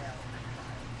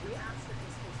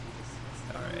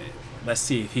 All right, let's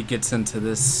see if he gets into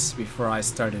this before I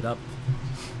start it up.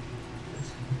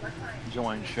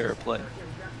 Join share play.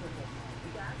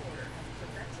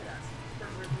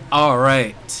 All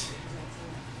right.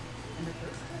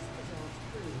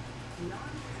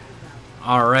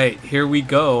 All right, here we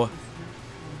go.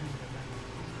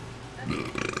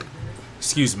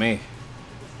 Excuse me.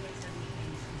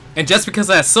 And just because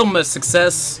I had so much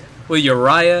success with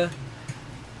Uriah,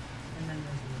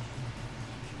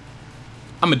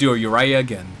 I'm gonna do a Uriah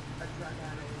again.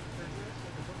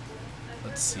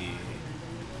 Let's see.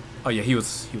 Oh yeah, he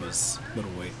was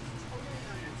middleweight.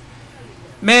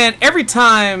 Man, every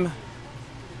time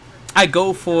I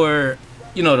go for,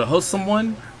 you know, to host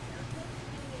someone,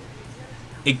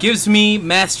 it gives me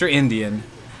Master Indian.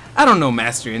 I don't know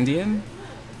Master Indian.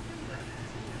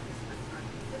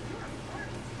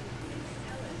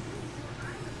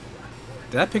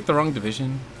 Did I pick the wrong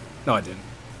division? No, I didn't.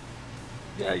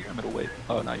 Yeah, you're middleweight.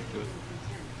 Oh, now you do it.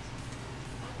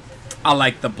 I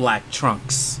like the black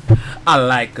trunks. I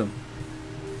like them.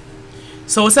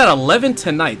 So it's at 11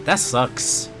 tonight. That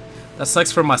sucks. That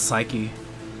sucks for my psyche.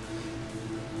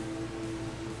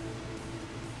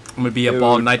 I'm gonna be up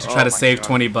all night to try to save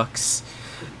 $20.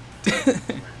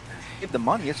 If the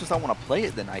money. It's just I want to play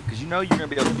it tonight because you know you're gonna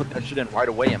be able to put that shit in right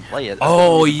away and play it.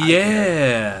 Oh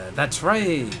yeah, that's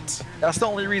right. That's the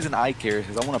only reason I care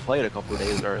because I want to play it a couple of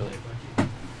days early.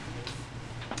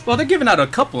 Well, they're giving out a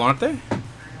couple, aren't they?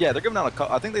 Yeah, they're giving out a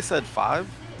couple. I think they said 5,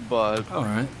 but all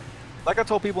right. Like I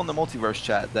told people in the multiverse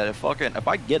chat that if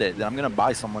I get it, then I'm gonna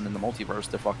buy someone in the multiverse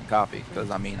to fucking copy. Because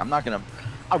I mean, I'm not gonna.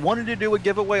 I wanted to do a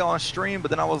giveaway on stream, but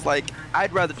then I was like,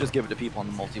 I'd rather just give it to people in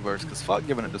the multiverse. Because fuck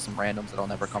giving it to some randoms that'll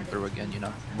never come through again, you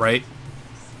know? Right.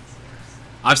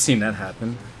 I've seen that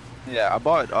happen. Yeah, I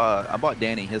bought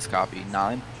Danny his copy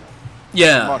 9.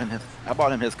 Yeah. I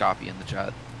bought him his copy in the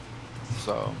chat.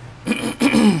 So.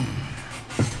 I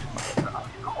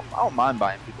don't mind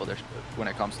buying people their when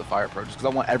it comes to Fire Pro, just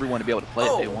because I want everyone to be able to play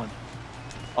it day one.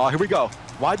 Oh, here we go.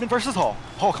 Weidman versus Hall.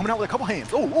 Hall coming out with a couple hands.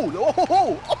 Oh,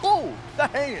 the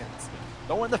hands.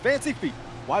 Throwing the fancy feet.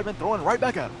 Weidman throwing right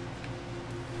back at him.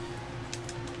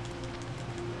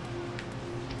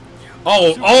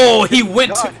 Oh, he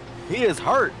went to... He is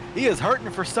hurt. He is hurting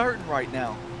for certain right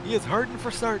now. He is hurting for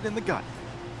certain in the gut.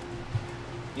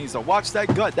 He needs to watch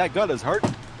that gut. That gut is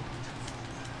hurting.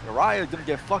 Uriah's gonna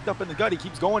get fucked up in the gut. He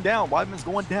keeps going down. Weidman's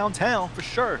going downtown for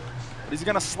sure. But he's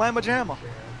gonna slam a jammer.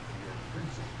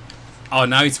 Oh,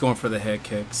 now he's going for the head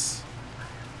kicks.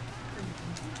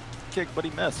 Kick, but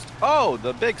he missed. Oh,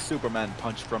 the big Superman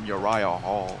punch from Uriah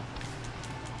Hall.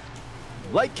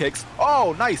 Leg kicks.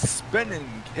 Oh, nice spinning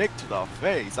kick to the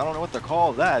face. I don't know what to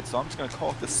call that, so I'm just gonna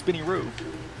call it the spinny roo.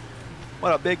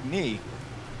 What a big knee.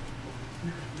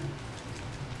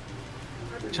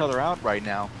 Each other out right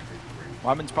now.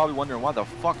 Weidman's probably wondering why the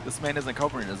fuck this man isn't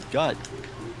covering his gut.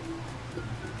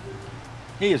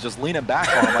 He is just leaning back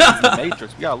on him like he's in the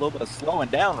Matrix. We got a little bit of slowing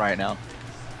down right now.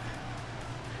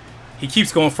 He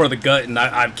keeps going for the gut, and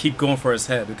I keep going for his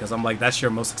head because I'm like, that's your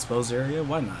most exposed area?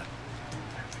 Why not?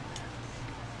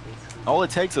 All it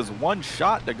takes is one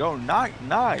shot to go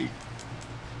night-night.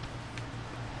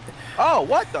 Oh,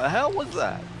 what the hell was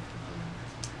that?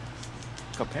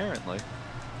 Apparently.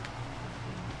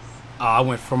 I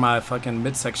went for my fucking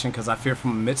midsection because I fear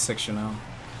from a midsection now.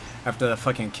 After that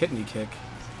fucking kidney kick.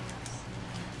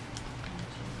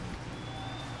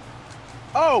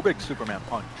 Oh, big Superman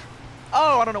punch.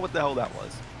 Oh, I don't know what the hell that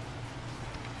was.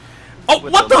 Oh,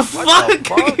 what the fuck?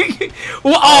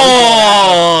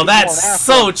 Oh, that's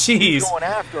so cheese.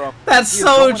 That's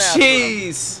so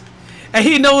cheese. And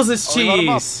he knows it's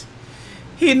cheese.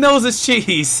 He knows it's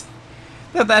cheese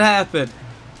that happened.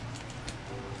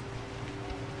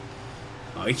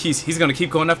 Oh, he's gonna keep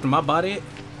going after my body.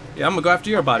 Yeah, I'm gonna go after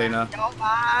your body now. Your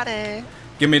body.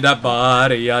 Give me that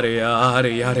body, yada yada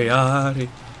yada yada.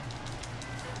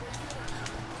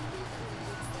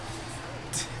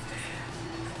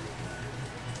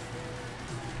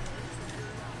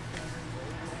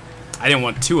 I didn't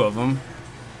want 2 of them.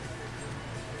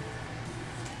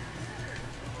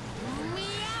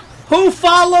 Who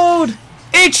followed?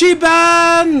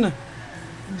 Ichiban!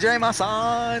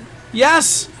 Jameson!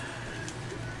 Yes!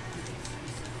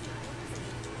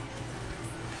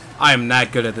 I am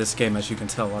not good at this game, as you can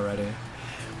tell already.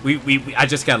 I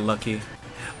just got lucky.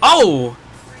 Oh!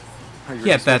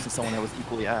 Yeah, that's someone that was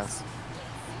equally ass.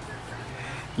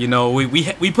 You know,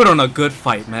 we put on a good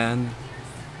fight, man.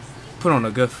 Put on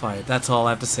a good fight. That's all I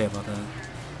have to say about that.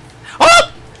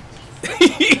 Oh!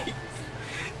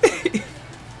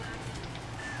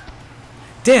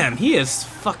 Damn, he is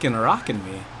fucking rocking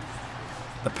me.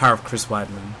 The power of Chris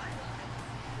Weidman.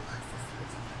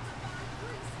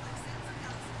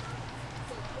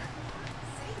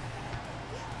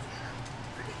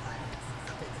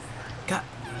 God,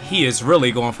 he is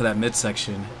really going for that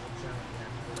midsection.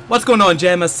 What's going on,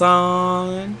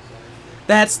 Jameson?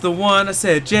 That's the one. I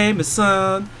said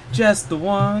Jameson, just the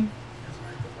one.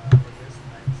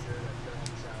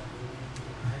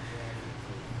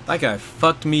 That guy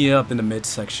fucked me up in the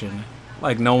midsection,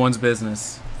 like no one's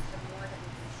business.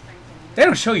 They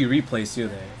don't show you replays, do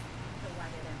they?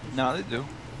 No, they do.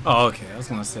 Oh, okay. I was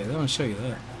gonna say they don't show you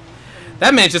that.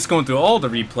 That man's just going through all the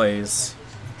replays.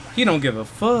 He don't give a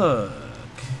fuck.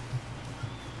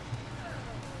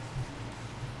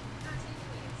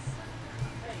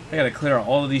 I gotta clear out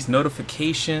all of these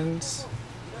notifications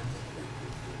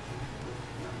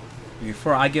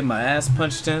before I get my ass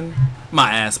punched in.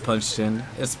 My ass punched in.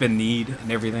 It's been kneed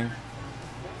and everything.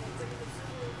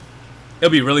 It'll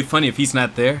be really funny if he's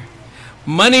not there.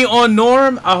 Money on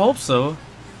Norm? I hope so.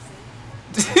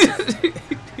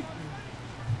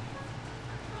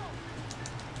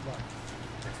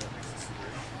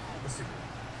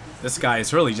 This guy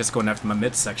is really just going after my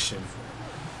midsection.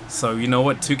 So you know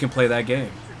what? 2 can play that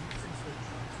game.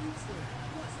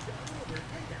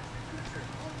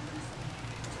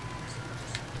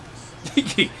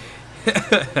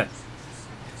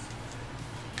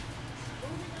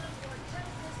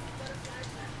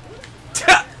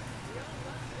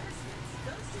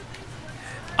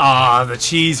 Ah, the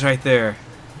cheese right there.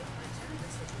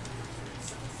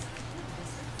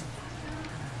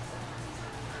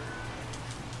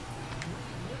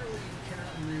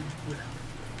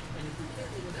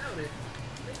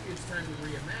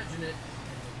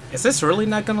 Is this really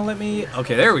not gonna let me?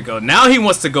 Okay, there we go. Now he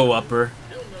wants to go upper.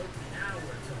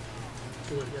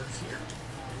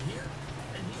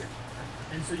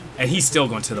 And he's still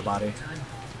going to the body.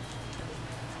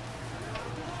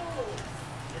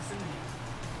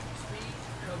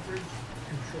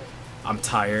 I'm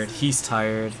tired. He's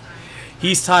tired.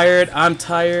 He's tired. I'm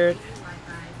tired.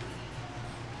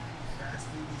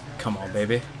 Come on,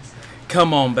 baby.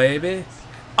 Come on, baby.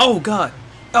 Oh, God.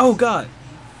 Oh, God.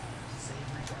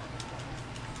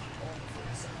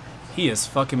 He is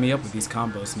fucking me up with these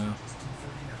combos now.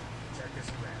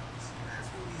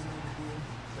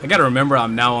 I gotta remember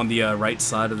I'm now on the right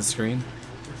side of the screen.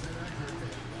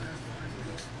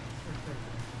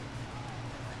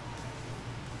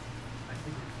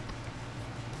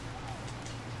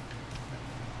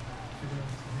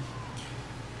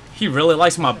 He really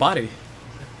likes my body.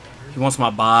 He wants my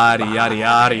body, yada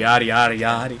yada yada yada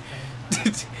yada.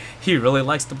 He really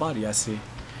likes the body, I see.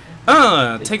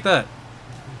 Take that.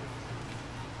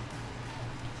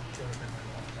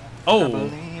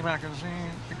 Oh.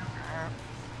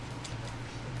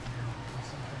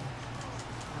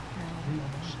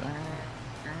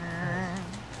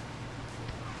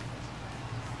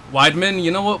 Weidman, you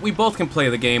know what? We both can play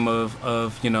the game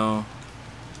of you know.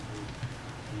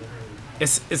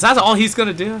 Is that all he's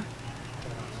gonna do?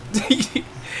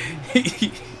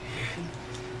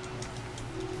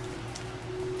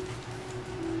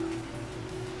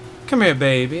 Come here,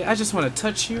 baby. I just want to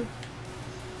touch you.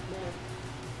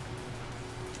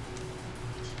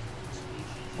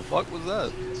 What the fuck was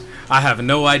that? I have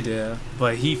no idea,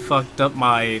 but he fucked up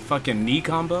my fucking knee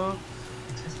combo.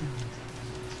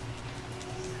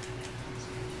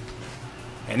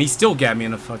 And he still got me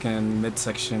in the fucking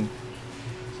midsection.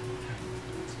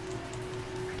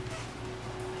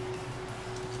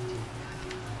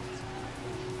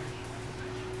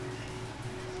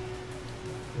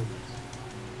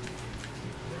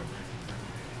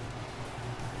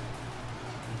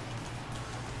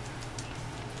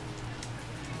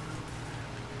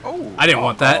 Oh, I didn't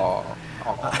want that.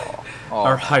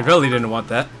 Or I really didn't want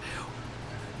that.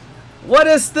 What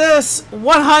is this?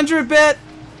 100 bit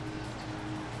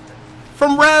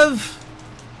from Rev.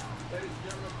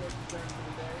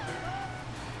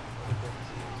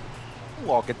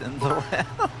 Walk it in the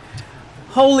round.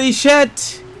 Holy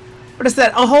shit! What is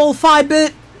that? A whole 5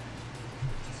 bit?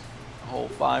 A whole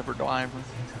 5 or driver.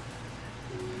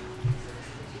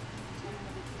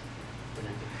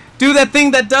 Do that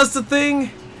thing that does the thing.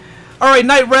 All right,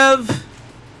 Night Rev.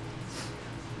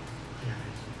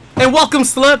 And welcome,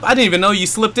 Slip. I didn't even know you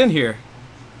slipped in here.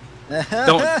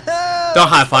 Don't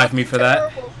high five me for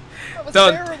that.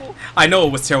 Don't. Terrible. I know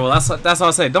it was terrible. That's what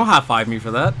I say. Don't high five me for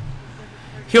that.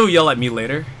 He'll yell at me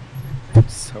later.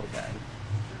 So bad.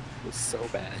 It was so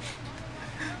bad.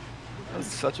 That was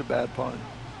such a bad pun.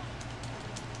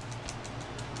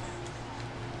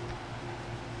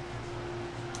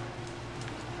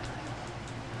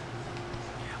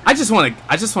 I just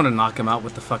want to knock him out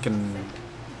with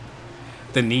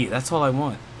the knee. That's all I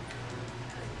want.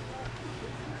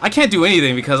 I can't do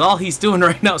anything because all he's doing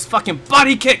right now is fucking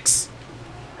body kicks.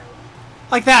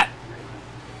 Like that.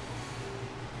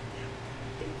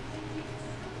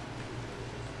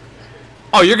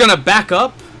 Oh, you're gonna back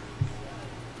up?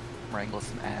 Wrangle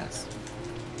some ass.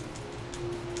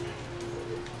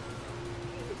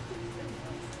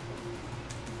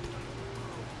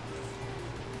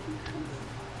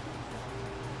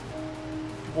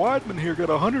 Weidman here got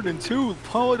 102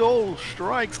 total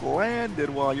strikes landed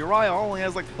while Uriah only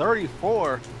has like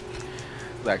 34.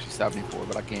 It's actually 74,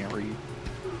 but I can't read.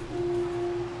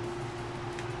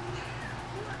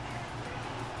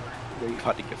 You're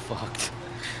about to get fucked.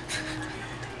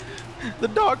 The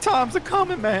dark times are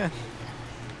coming, man.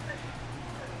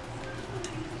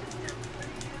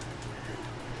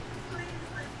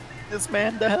 This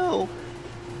man to hell.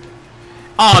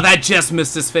 Oh, that just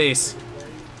missed his face.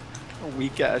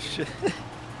 Weak ass shit.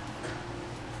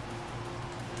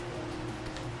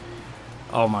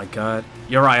 Oh my god.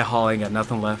 Uriah Hall ain't got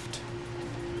nothing left.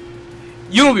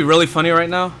 You know what would be really funny right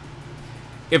now?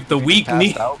 If the weak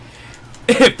knee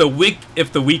if the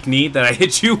weak knee that I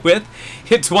hit you with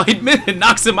hits Weidman and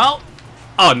knocks him out.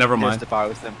 Oh, never mind. If I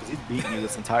was him, because he's beating you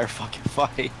this entire fucking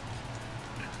fight.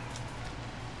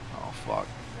 Oh fuck.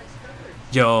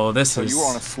 Yo, this So is... you are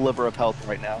on a sliver of health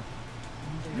right now.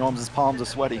 Norm's palms are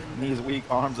sweaty, knees weak,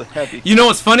 arms are heavy. You know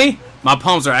what's funny? My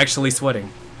palms are actually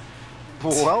sweating.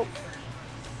 Well,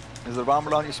 is there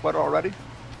vomit on your sweater already?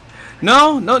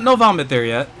 No vomit there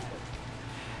yet.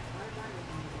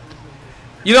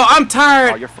 You know, I'm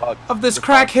tired you're fucked. of this You're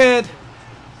crackhead.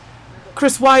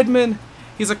 Chris Weidman.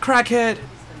 He's a crackhead.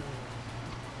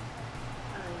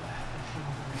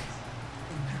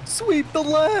 Sweep the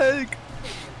leg!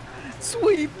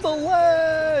 Sweep the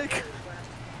leg!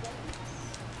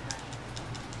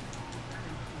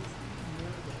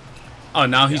 Oh,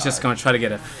 now he's just gonna try to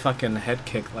get a fucking head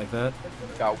kick like that.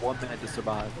 Got 1 minute to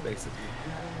survive, basically.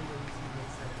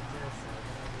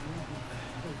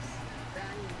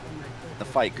 The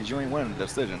fight, because you ain't winning the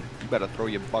decision. You better throw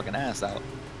your fucking ass out.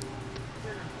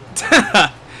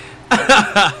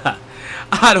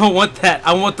 I don't want that.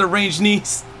 I want the range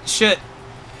knees. Shit.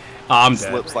 Oh, I'm dead.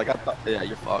 Slips like I thought. Yeah,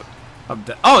 you're fucked. I'm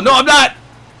dead. Oh, no, I'm not.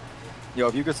 Yo,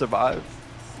 if you could survive.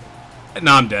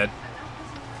 No, I'm dead.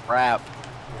 Wrap.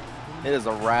 It is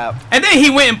a wrap. And then he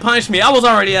went and punched me. I was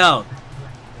already out.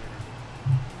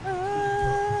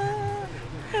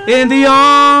 In the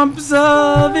arms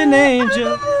of an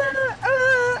angel.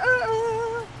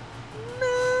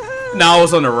 No, I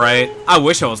was on the right. I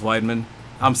wish I was Weidman.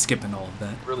 I'm skipping all of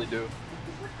that. Really do.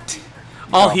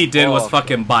 All he did was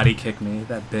fucking body kick me,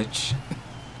 that bitch.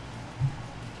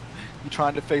 You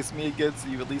trying to face me again so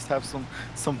you at least have some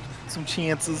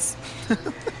chances.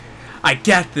 I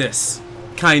get this.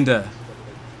 Kinda.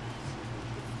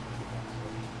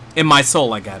 In my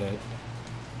soul, I got it.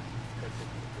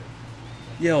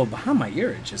 Yo, behind my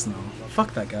ear it just now.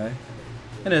 Fuck that guy.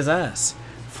 And his ass.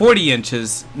 40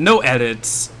 inches. No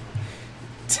edits.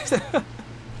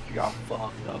 You got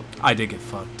fucked up. I did get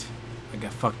fucked. I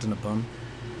got fucked in the bum.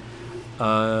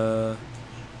 I'll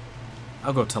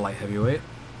go to light heavyweight.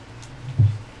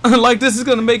 Like this is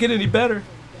gonna make it any better.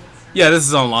 Yeah, this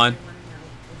is online.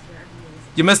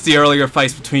 You missed the earlier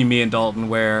fights between me and Dalton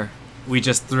where we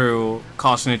just threw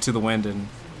caution into the wind and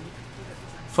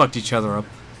fucked each other up.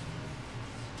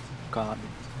 God.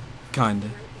 Kinda.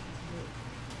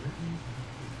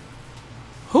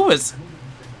 Who is...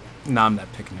 Nah, I'm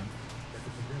not picking him.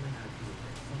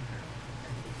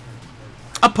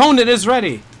 Opponent is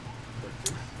ready.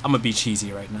 I'm gonna be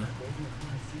cheesy right now.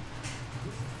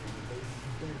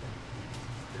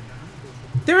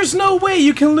 There is no way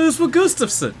you can lose with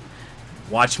Gustafsson.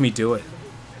 Watch me do it.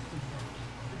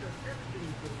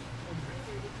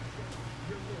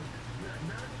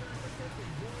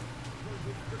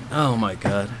 Oh my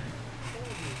god.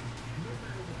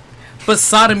 But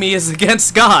sodomy is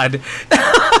against God.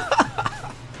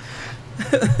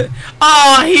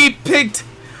 Oh, he picked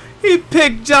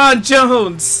John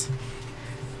Jones.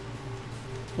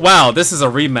 Wow, this is a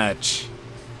rematch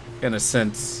in a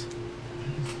sense.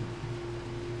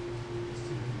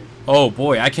 Oh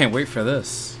boy, I can't wait for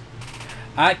this.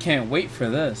 I can't wait for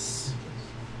this.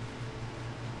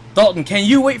 Dalton, can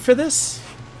you wait for this?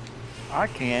 I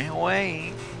can't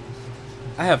wait.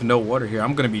 I have no water here.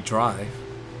 I'm gonna be dry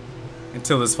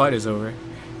until this fight is over.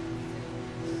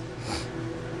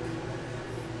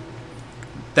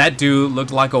 That dude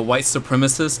looked like a white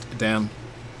supremacist. Damn.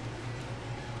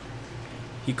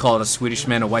 He called a Swedish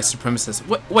man a white supremacist.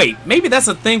 Wait, maybe that's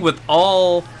a thing with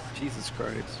all... Jesus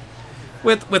Christ.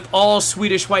 With all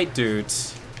Swedish white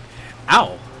dudes.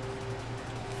 Ow.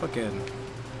 Fucking...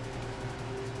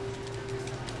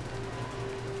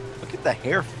 Look at the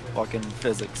hair fucking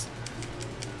physics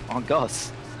on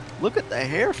Gus. Look at the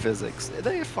hair physics.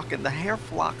 They fucking, the hair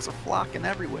flocks are flocking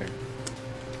everywhere.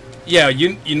 Yeah,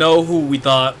 you know who we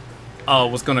thought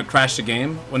was gonna crash the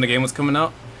game when the game was coming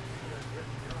out?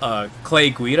 Clay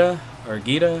Guida or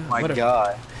Gita. My whatever.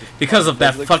 God. Because of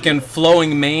that fucking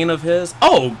flowing mane of his.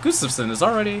 Oh, Gustafsson is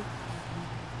already.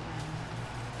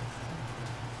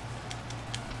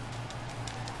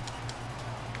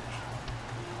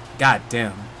 God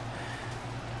damn.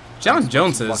 John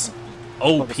Jones is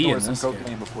OP in this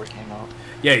game. Before it came out.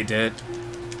 Yeah, he did.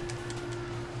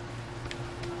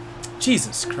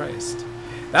 Jesus Christ.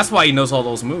 That's why he knows all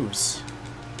those moves.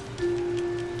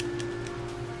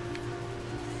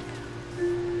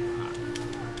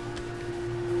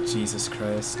 Jesus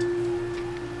Christ.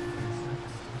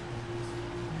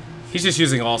 He's just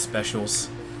using all specials.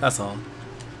 That's all.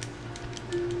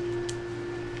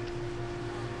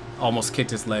 Almost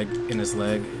kicked his leg in his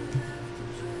leg.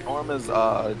 Norm is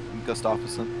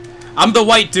Gustafsson. I'm the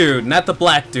white dude, not the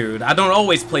black dude. I don't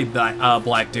always play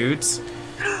black dudes.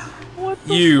 What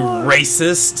the You fuck?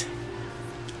 racist.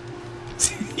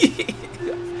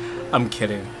 I'm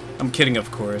kidding. I'm kidding,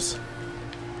 of course.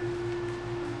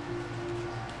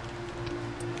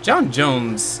 John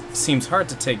Jones seems hard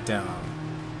to take down.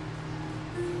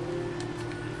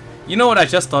 You know what I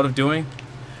just thought of doing?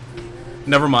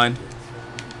 Never mind.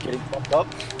 Getting fucked up.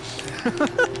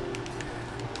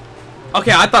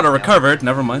 Okay, I thought I recovered.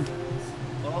 Never mind.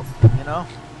 Well, you know.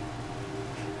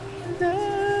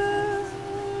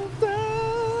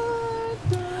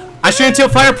 I stream until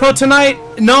Fire Pro tonight.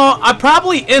 No, I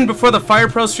probably end before the Fire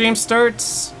Pro stream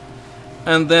starts,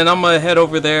 and then I'm gonna head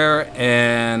over there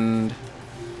and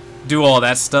do all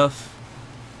that stuff.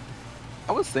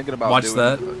 I was thinking about watch doing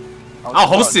that. I'll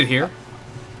host it here.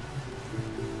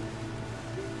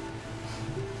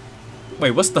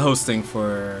 Wait, what's the hosting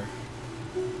for?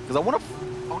 Because I want to.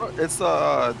 It's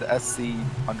the SC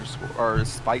underscore or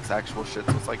Spike's actual shit.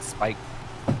 So it's like Spike.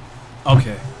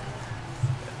 Okay.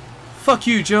 Fuck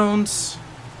you, Jones.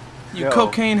 You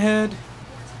cocaine head.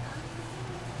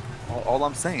 All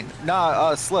I'm saying.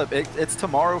 Nah, Slip. It's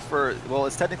tomorrow for. Well,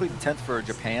 it's technically the 10th for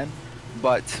Japan,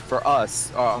 but for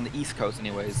us on the East Coast,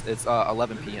 anyways, it's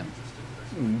 11 p.m.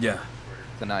 Yeah.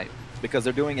 Tonight, because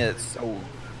they're doing it so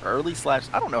early / I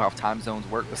don't know how time zones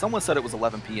work, but someone said it was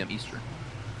 11 p.m. Eastern.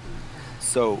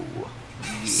 So.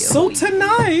 Yeah, so boy.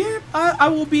 Tonight, I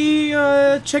will be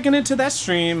checking into that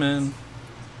stream and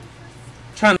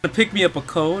trying to pick me up a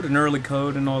code, an early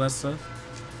code, and all that stuff.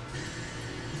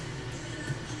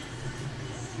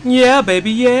 Yeah,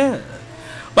 baby, yeah.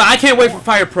 But I can't wait for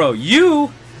Fire Pro. You're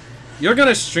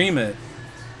gonna stream it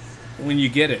when you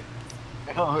get it.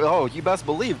 Oh, you best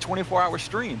believe 24-hour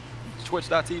stream.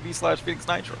 Twitch.tv/Phoenix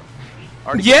Nitro.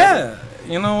 Yeah,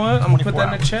 you know what? I'm gonna put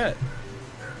that in the chat.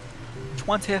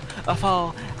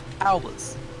 24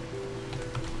 hours.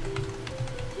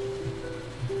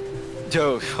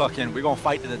 Joe, fucking, we're gonna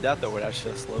fight to the death over that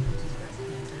shit, Slip.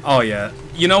 Oh yeah.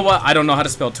 You know what? I don't know how to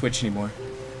spell Twitch anymore.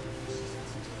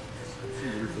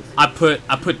 I put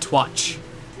Twatch.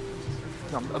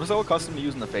 I'm so accustomed to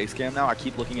using the face cam now. I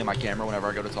keep looking at my camera whenever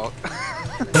I go to talk.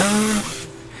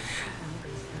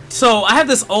 So I have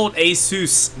this old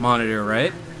ASUS monitor,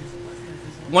 right?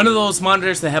 One of those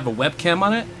monitors that have a webcam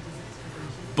on it.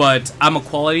 But I'm a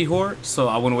quality whore, so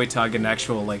I want to wait till I get an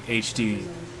actual like HD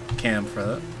cam for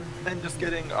that. And just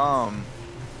getting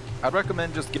I'd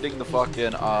recommend just getting the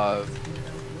fucking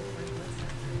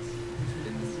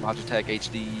Logitech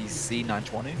HD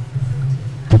C920.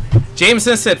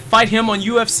 Jameson said, "Fight him on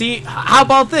UFC." How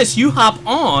about this? You hop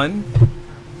on,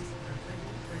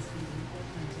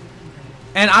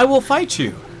 and I will fight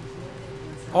you.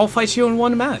 I'll fight you in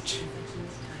one match.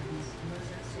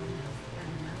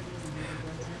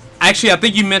 Actually, I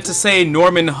think you meant to say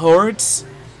Norman Hortz.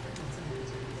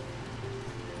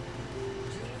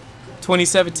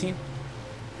 2017.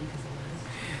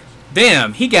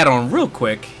 Damn, he got on real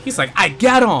quick. He's like, I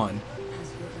got on.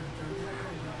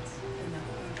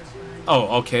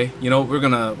 Oh, okay. You know, we're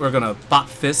gonna bop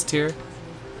fist here.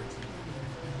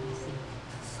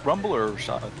 Rumble or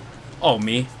shot? Oh,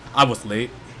 me. I was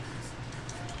late.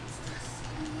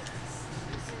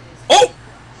 Oh!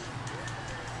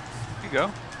 There you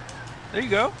go. There you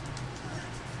go.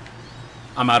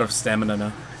 I'm out of stamina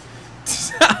now.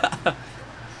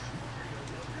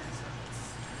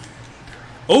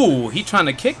 Oh, he trying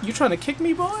to kick? You trying to kick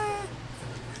me, boy?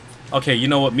 Okay, you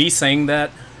know what? Me saying that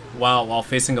while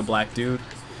facing a black dude,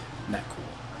 not cool.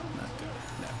 Not good.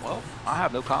 Not cool. Well, I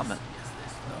have no comment.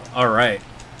 All right.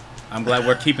 I'm glad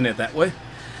we're keeping it that way.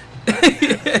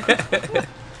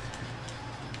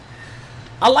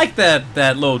 I like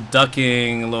that little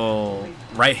ducking, little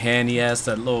right hand he has,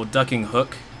 that little ducking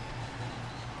hook.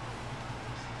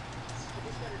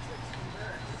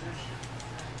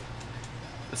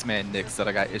 This man Nick said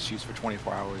I got issues for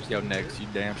 24 hours. Yo, Nick, you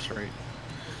damn straight.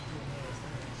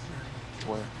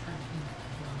 Where?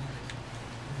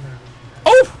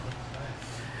 Oh!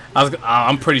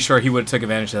 I'm pretty sure he would have took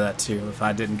advantage of that too if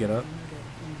I didn't get up.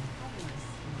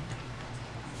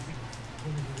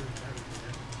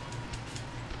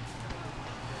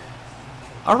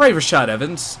 All right, Rashad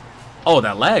Evans. Oh,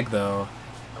 that lag though.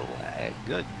 Lag.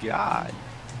 Good God.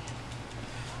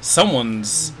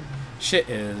 Someone's shit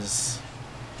is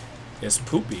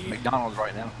poopy. McDonald's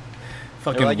right now.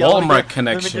 Fucking like, Walmart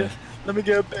connection. Let me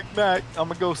get a Big Mac. I'm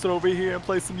gonna go sit over here and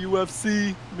play some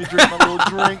UFC. Let me drink my little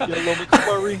drink. Get a little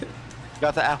McFlurry.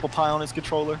 Got the apple pie on his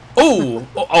controller.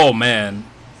 Oh man.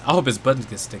 I hope his buttons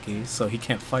get sticky so he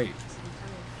can't fight.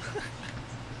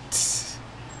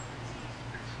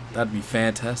 That'd be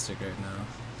fantastic right now.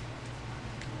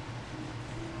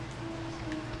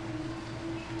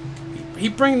 He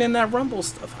bringing in that Rumble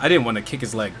stuff. I didn't want to kick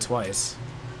his leg twice.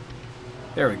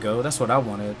 There we go. That's what I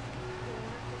wanted.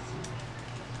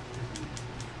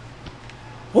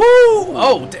 Woo!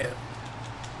 Oh, damn.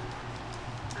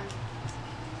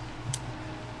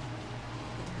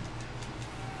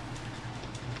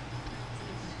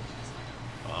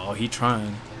 he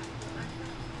trying.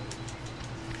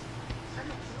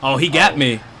 Oh, he got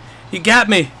me. He got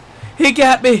me. He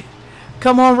got me.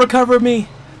 Come on, recover me.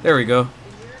 There we go.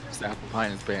 Snap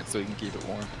behind his pants so he can keep it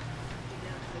warm.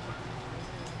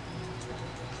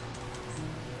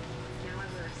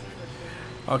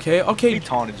 Okay, okay. He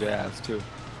taunted your ass too.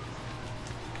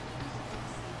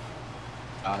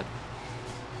 God.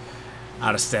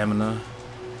 Out of stamina.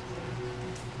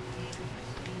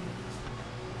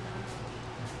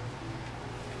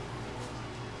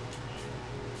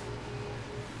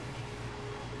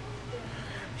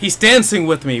 He's dancing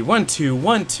with me. 1, 2,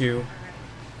 1, 2.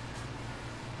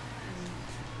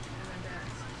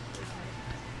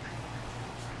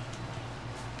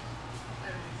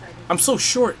 I'm so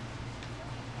short.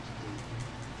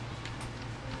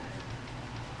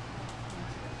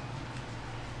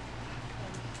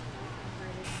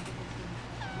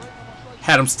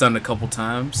 Had him stunned a couple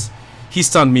times. He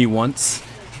stunned me once.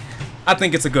 I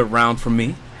think it's a good round for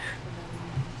me.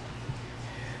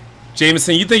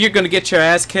 Jameson, you think you're gonna get your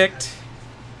ass kicked?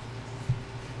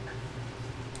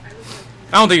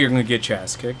 I don't think you're gonna get your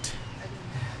ass kicked.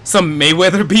 Some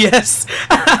Mayweather BS.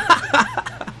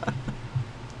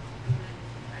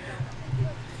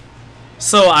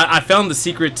 So I found the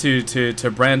secret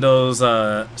to Brando's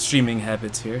streaming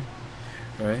habits here.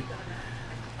 Right?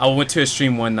 I went to a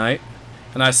stream one night,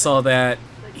 and I saw that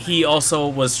he also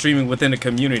was streaming within a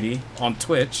community on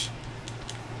Twitch.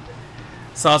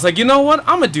 So I was like, you know what?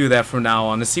 I'm gonna do that from now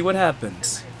on to see what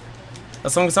happens.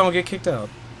 As long as I don't get kicked out.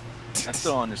 I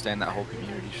still don't understand that whole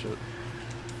community shit.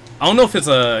 I don't know if it's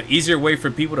a easier way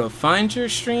for people to find your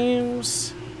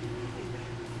streams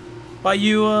by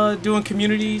you doing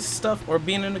community stuff or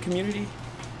being in the community.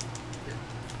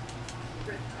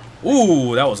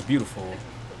 Ooh, that was beautiful.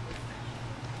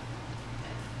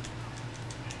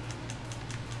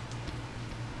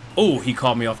 Oh, he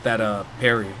caught me off that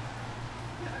parry.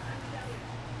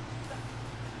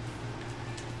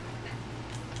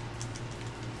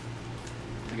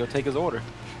 Go take his order.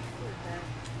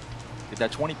 Get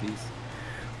that 20 piece.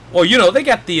 Well, you know, they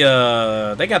got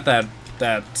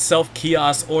that self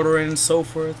kiosk ordering and so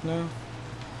forth now.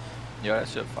 Yeah, that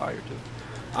shit fire too.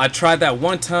 I tried that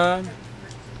one time.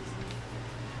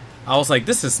 I was like,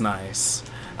 this is nice.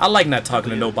 I like not talking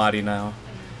to nobody now.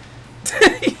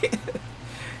 I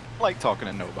like talking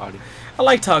to nobody. I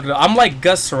like talking to... I'm like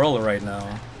Gus Sorolla right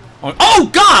now. Oh,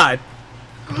 God!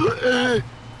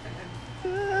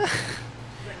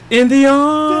 In the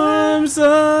arms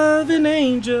of an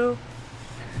angel.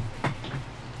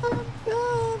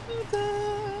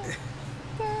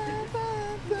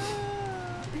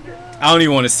 I don't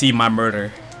even want to see my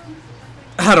murder.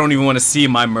 I don't even want to see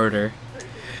my murder.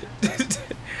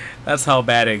 That's how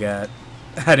bad it got.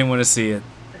 I didn't want to see it.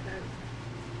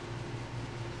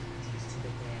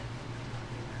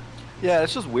 Yeah,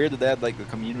 it's just weird that they had like the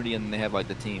community and they have like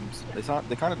the teams. They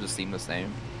kind of just seem the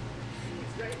same.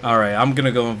 Alright, I'm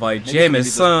gonna go invite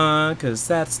Jameson, cause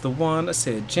that's the one. I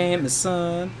said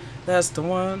Jameson, that's the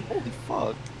one. Holy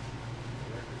fuck.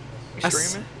 You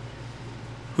streaming?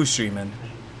 Who's streaming?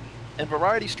 And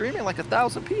Variety streaming like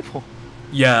 1,000 people.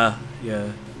 Yeah,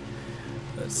 yeah.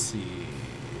 Let's see.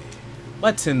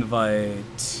 Let's invite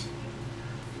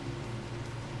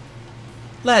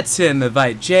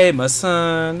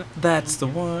Jameson. That's the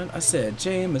one. I said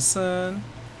Jameson.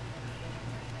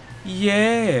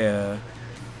 Yeah.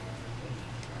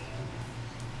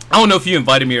 I don't know if you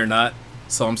invited me or not,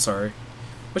 so I'm sorry.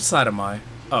 Which side am I?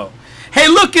 Oh. Hey,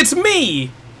 look, it's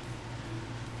me.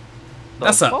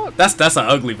 That's an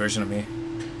ugly version of me.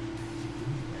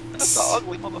 That's an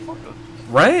ugly motherfucker.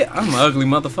 Right? I'm an ugly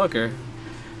motherfucker.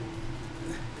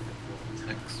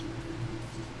 Thanks.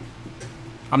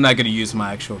 I'm not gonna use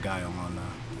my actual guy on now.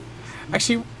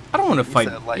 Actually, I don't want to fight.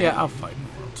 Yeah, I'll fight in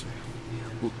the world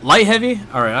too. Light heavy?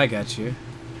 All right, I got you.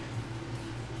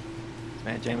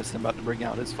 Man, Jameson about to bring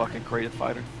out his fucking creative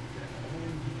fighter.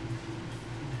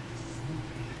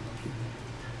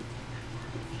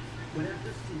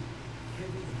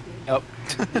 Yep.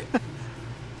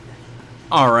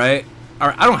 Alright.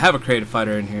 Alright, I don't have a creative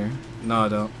fighter in here. No, I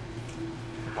don't.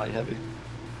 Light heavy.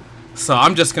 So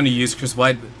I'm just gonna use Chris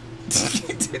White.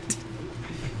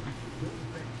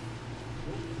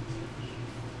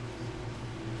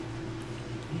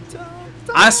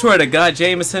 I swear to God,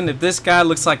 Jameson, if this guy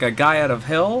looks like a guy out of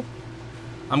hell,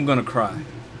 I'm gonna cry.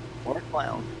 Or a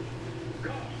clown.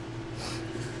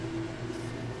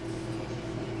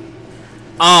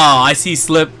 Oh, I see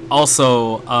Slip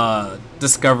also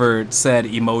discovered said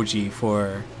emoji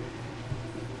for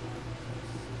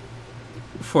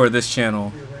this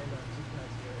channel.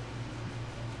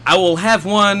 I will have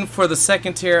one for the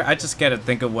second tier. I just gotta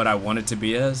think of what I want it to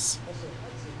be as.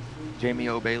 Jamie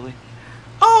O'Bailey.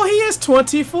 Oh, he is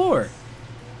 24.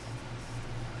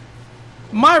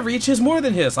 My reach is more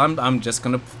than his. I'm just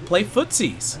gonna play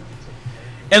footsies.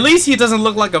 At least he doesn't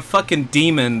look like a fucking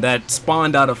demon that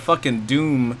spawned out of fucking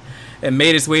Doom and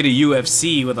made his way to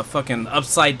UFC with a fucking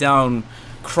upside down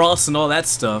cross and all that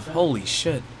stuff. Holy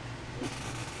shit.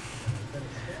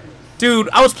 Dude,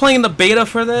 I was playing the beta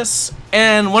for this,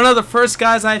 and one of the first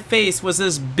guys I faced was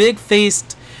this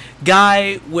big-faced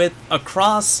guy with a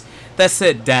cross that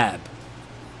said dab.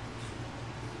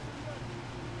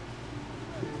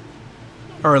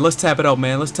 Alright, let's tap it out,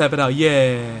 man. Let's tap it out.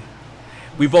 Yeah.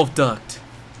 We both ducked.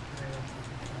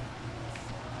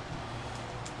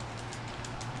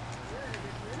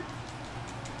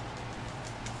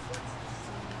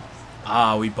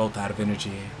 Ah, we both out of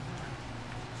energy.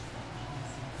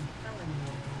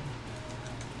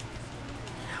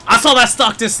 I saw that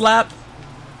Stockton slap.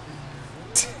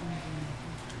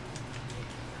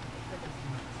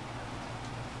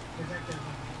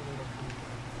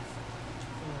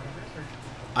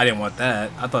 I didn't want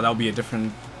that. I thought that would be a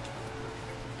different...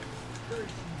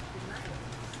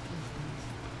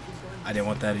 I didn't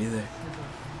want that either.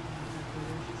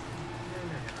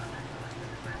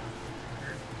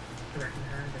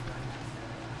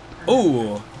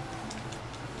 Ooh.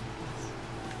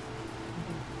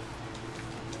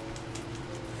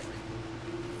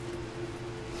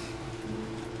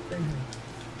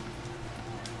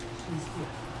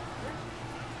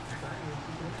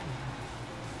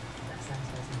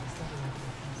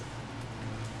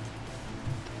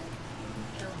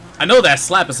 I know that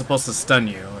slap is supposed to stun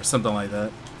you or something like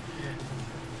that.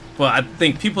 But I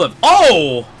think people have...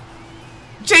 Oh!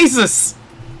 Jesus!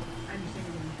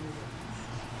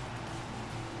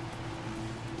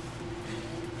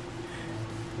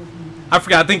 I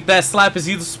forgot. I think that slap is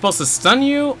either supposed to stun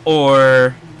you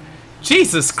or...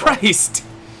 Jesus Christ!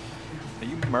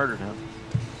 You murdered him.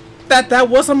 That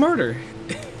was a murder.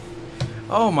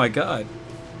 Oh my god.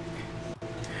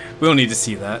 We don't need to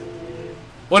see that.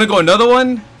 Want to go another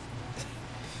one?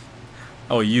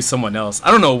 Oh, use someone else.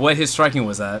 I don't know what his striking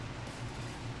was at.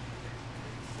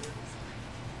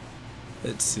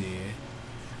 Let's see.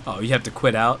 Oh, you have to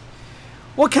quit out?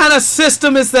 What kind of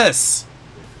system is this?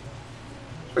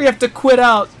 Where you have to quit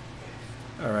out?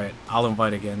 Alright, I'll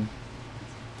invite again.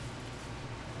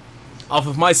 Off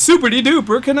of my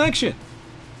super-de-duper connection.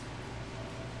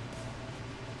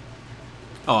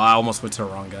 Oh, I almost went to the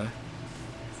wrong guy.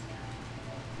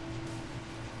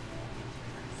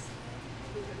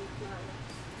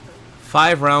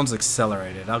 Five rounds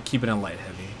accelerated. I'll keep it in light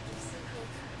heavy.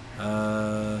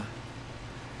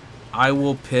 I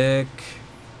will pick...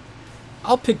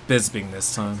 I'll pick Bisbing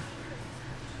this time.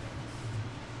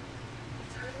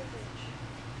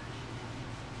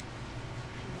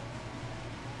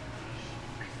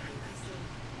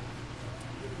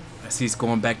 I see he's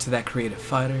going back to that creative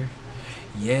fighter.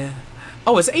 Yeah.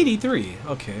 Oh, it's 83.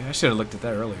 Okay, I should have looked at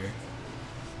that earlier.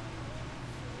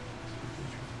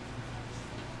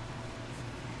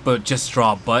 But just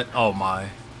draw butt. Oh my.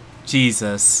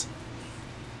 Jesus.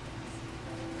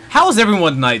 How has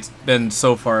everyone's night been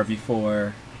so far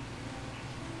before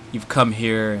you've come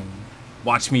here and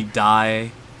watched me die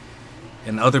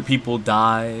and other people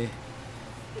die?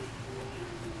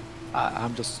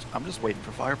 I'm just waiting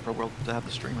for Fire Pro World to have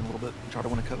the stream in a little bit and try to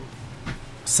win a code.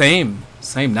 Same.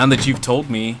 Now that you've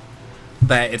told me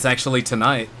that it's actually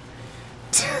tonight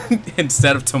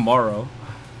instead of tomorrow.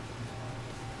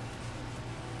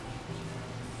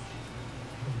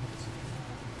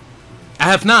 I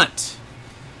have not.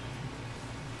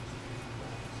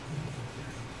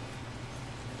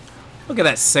 Look at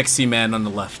that sexy man on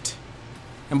the left.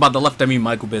 And by the left, I mean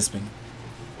Michael Bisping.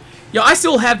 Yo, I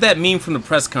still have that meme from the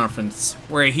press conference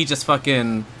where he just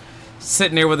fucking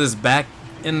sitting there with his back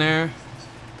in there.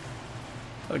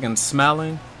 Fucking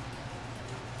smiling.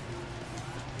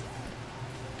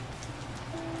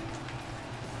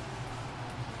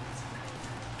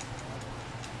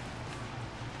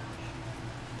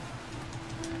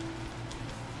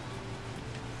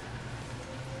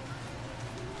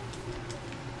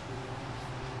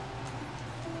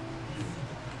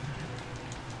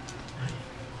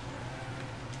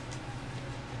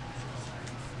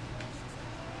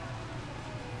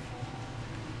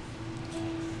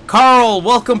 Carl,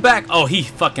 welcome back. Oh, he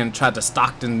fucking tried to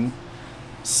Stockton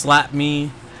slap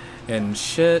me and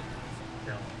shit.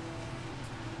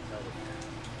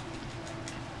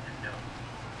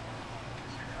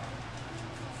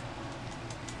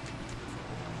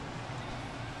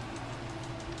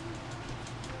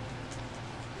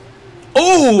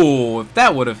 Oh, if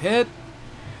that would have hit.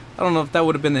 I don't know if that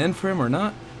would have been the end for him or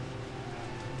not.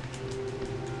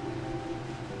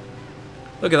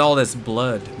 Look at all this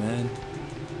blood, man.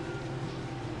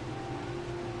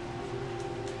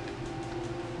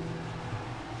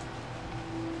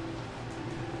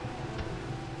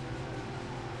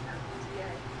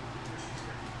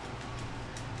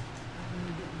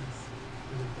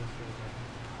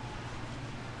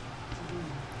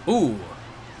 Ooh.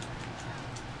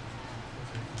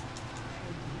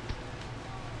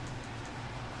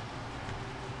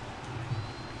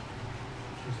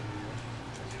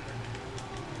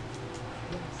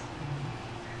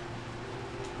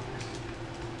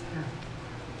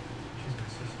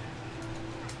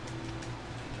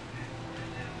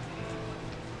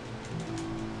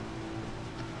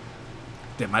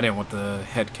 Damn, I didn't want the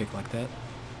head kick like that.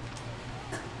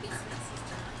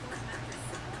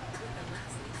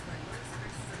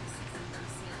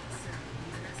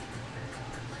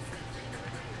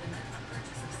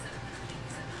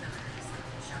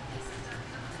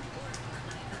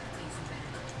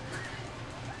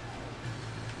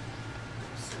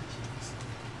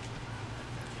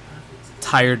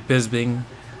 Tired Bisbing,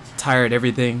 tired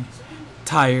everything,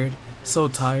 tired, so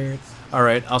tired. All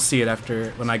right, I'll see it after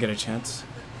when I get a chance.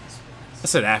 I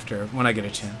said after, when I get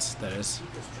a chance, that is.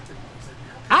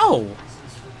 Ow!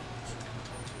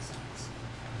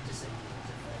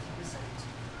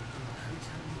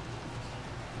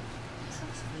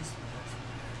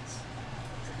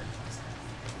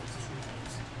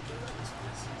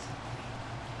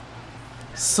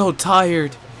 So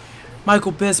tired.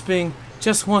 Michael Bisping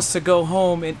just wants to go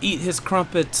home and eat his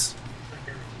crumpets.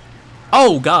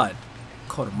 Oh, God.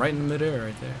 Caught him right in the midair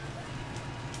right there.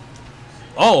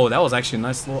 Oh, that was actually a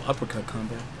nice little uppercut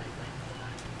combo.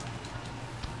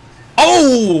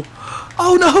 Oh!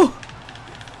 Oh, no!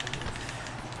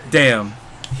 Damn.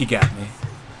 He got me.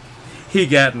 He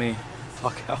got me.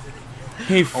 Fuck out.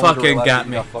 He fucking got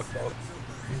me.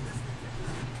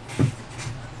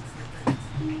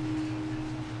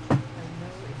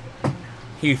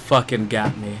 He fucking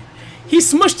got me. He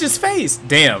smushed his face.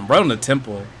 Damn, right on the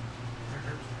temple.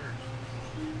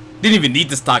 Didn't even need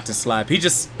the Stockton slap. He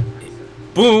just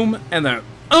boom and then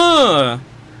oh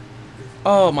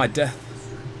my death.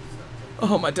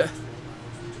 Oh my death.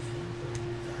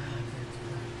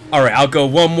 Alright, I'll go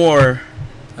one more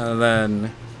and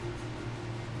then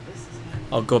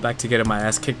I'll go back to getting my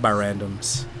ass kicked by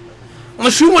randoms.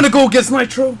 Unless you want to go against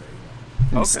Nitro.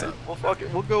 Okay, well fuck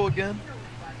it, we'll go again.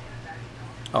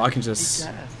 Oh, I can just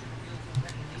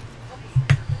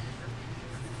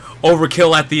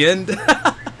overkill at the end.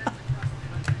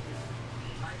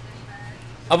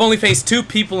 I've only faced 2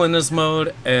 people in this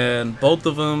mode, and both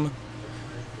of them,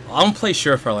 I don't play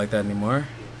Surefire like that anymore.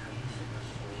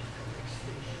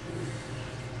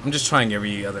 I'm just trying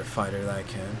every other fighter that I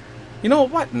can. You know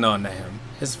what? No, not him.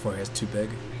 His forehead's too big.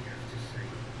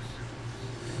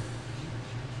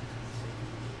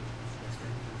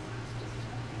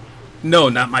 No,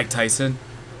 not Mike Tyson.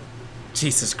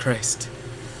 Jesus Christ.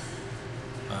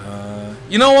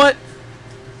 You know what?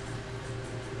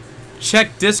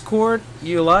 Check Discord.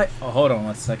 You like? Oh, hold on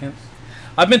 1 second.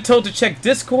 I've been told to check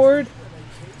Discord.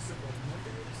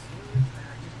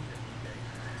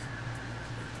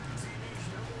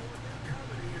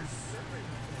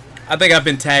 I think I've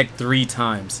been tagged 3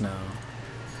 times now.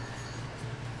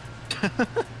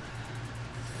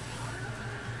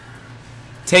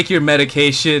 Take your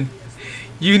medication.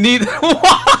 You need.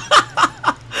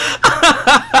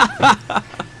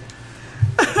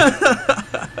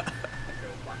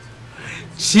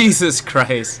 Jesus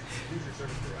Christ.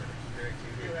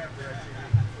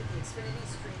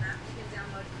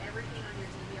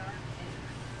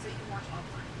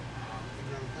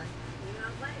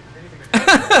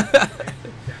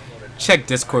 Check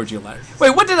Discord, you lie. Wait,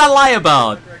 what did I lie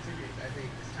about?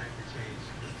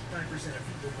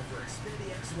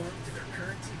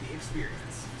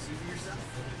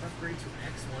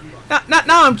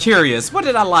 Now I'm curious. What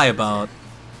did I lie about?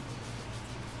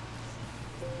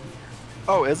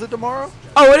 Oh, is it tomorrow?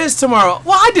 Oh, it is tomorrow.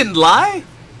 Well, I didn't lie.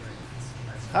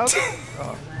 How?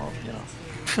 Oh, well, you know.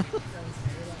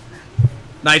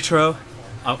 Nitro,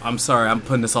 I'm sorry. I'm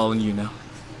putting this all on you now.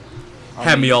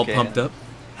 Had me all pumped up.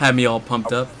 Had me all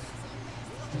pumped up.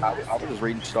 I was just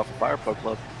reading shit off of Fire Pro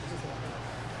Club.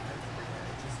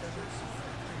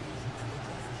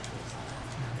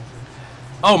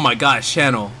 Oh my gosh,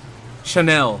 Chanel.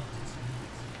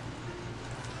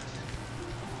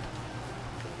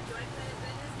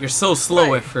 You're so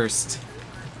slow at first.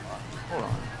 Hold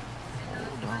on.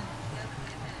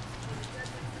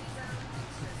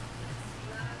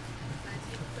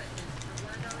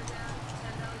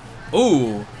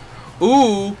 Ooh.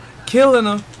 Ooh. Killing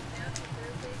him.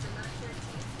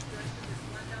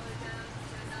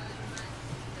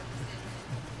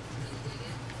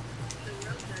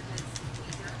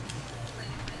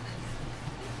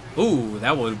 Ooh,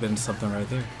 that would have been something right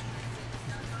there.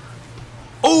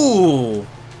 Ooh!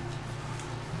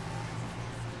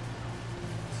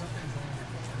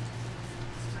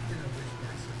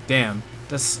 Damn.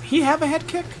 Does he have a head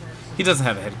kick? He doesn't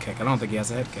have a head kick. I don't think he has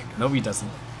a head kick. No, he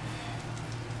doesn't.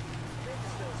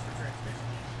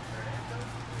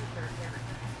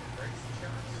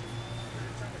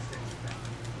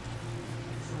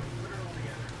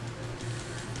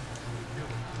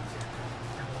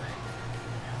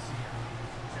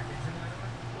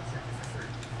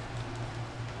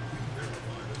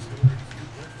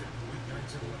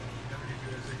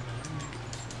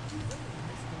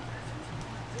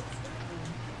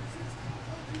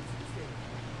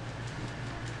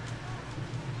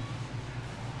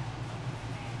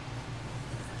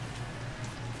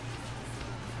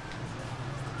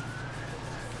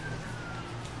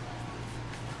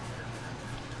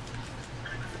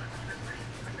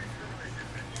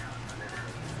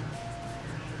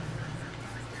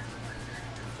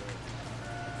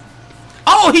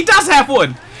 Oh, he does have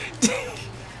one!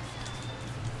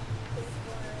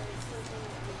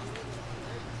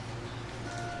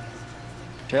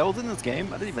 Tails in this game?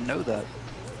 I didn't even know that.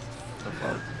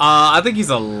 I think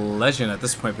he's a legend at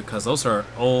this point because those are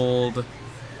old.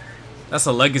 That's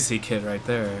a legacy kid right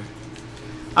there.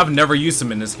 I've never used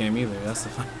him in this game either. That's the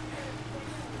fun.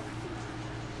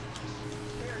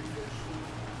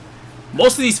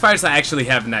 Most of these fighters I actually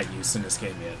have not used in this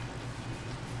game yet.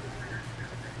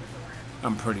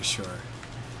 I'm pretty sure.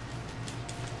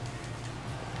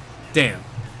 Damn.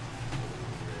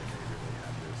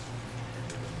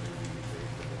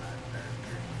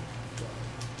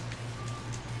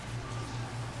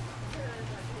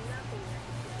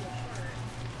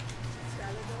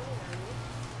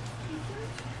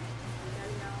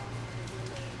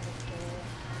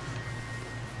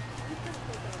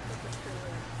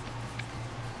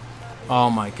 Oh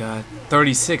my god.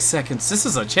 36 seconds. This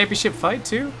is a championship fight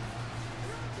too?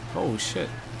 Oh shit.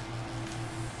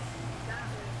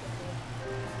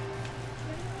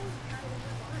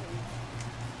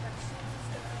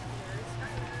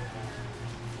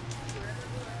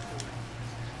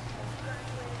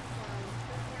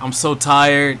 I'm so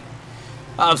tired.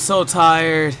 I'm so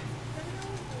tired.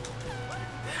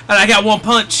 And I got one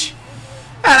punch.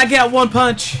 And I got one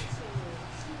punch.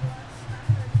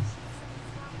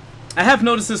 I have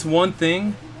noticed this one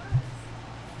thing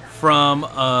from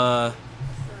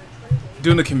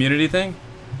doing the community thing.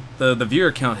 The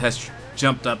viewer count has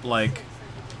jumped up like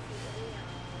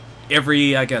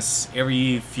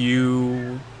every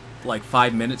few, like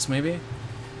 5 minutes maybe.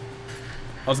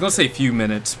 I was gonna say few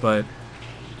minutes, but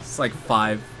it's like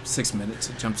 5-6 minutes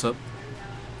it jumps up.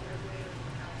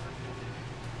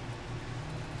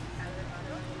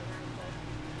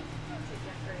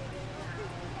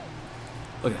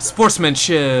 Look at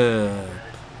sportsmanship.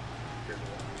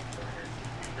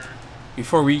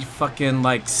 Before we fucking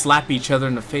like slap each other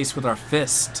in the face with our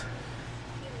fist.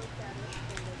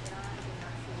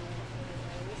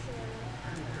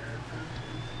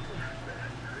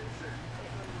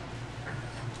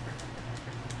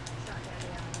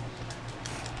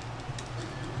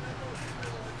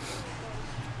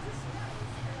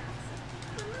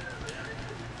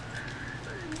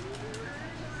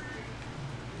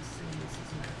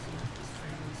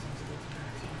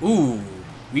 Ooh,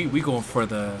 we going for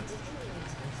the.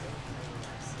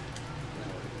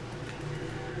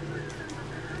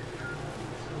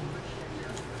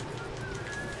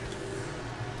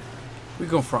 We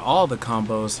going for all the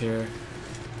combos here.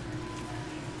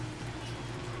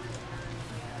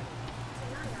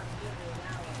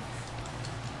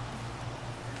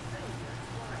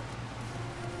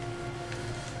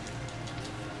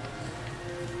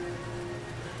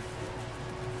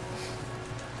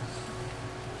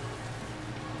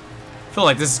 I feel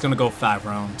like this is gonna go 5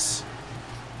 rounds.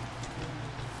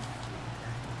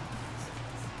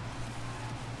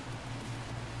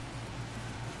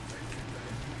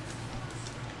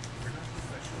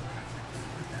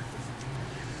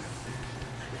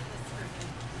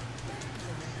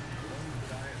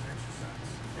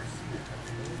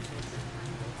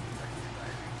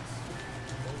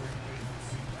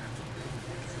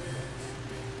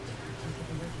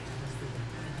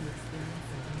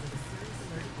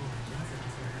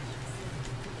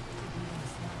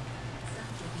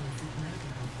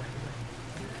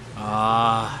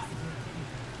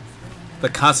 The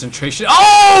concentration.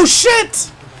 Oh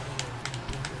shit!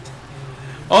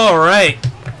 All right.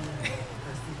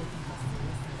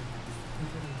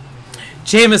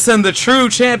 Jameson, the true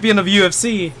champion of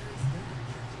UFC.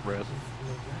 Rip.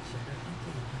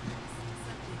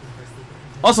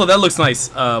 Also, that looks nice,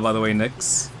 by the way,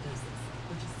 Nix.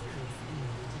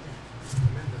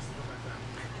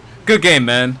 Good game,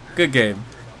 man. Good game.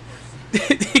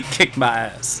 He kicked my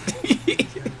ass.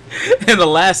 In the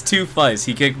last 2 fights,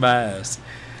 he kicked my ass.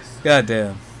 God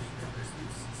damn.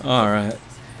 Alright.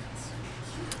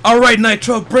 Alright,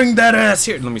 Nitro, bring that ass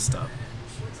here. Let me stop.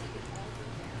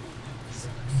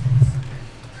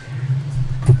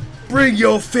 Bring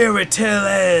your fairy tale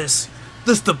ass.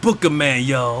 This the Booker Man,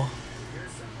 y'all.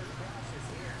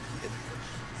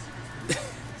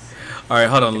 Alright,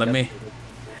 hold on, let me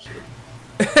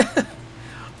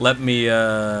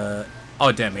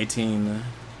oh damn, 18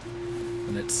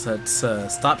 minutes. Let's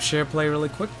stop share play really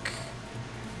quick.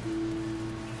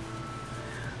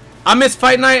 I missed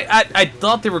Fight Night. I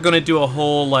thought they were gonna do a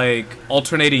whole like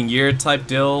alternating year type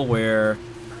deal where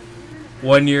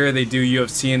one year they do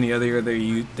UFC and the other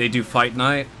year they do Fight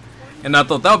Night, and I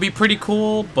thought that would be pretty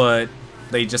cool, but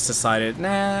they just decided,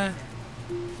 nah.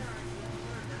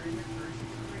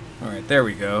 Alright, there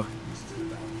we go.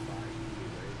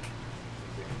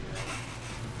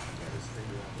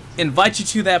 Invite you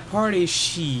to that party,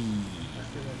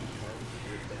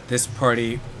 This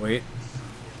party, wait.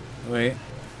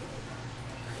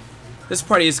 This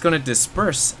party is gonna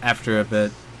disperse after a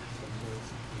bit.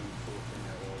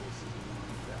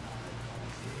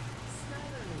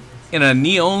 In a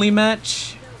knee-only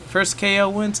match, first KO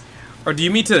wins? Or do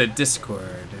you mean to the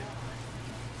Discord?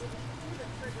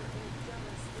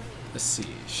 Let's see.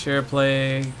 Share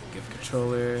play, give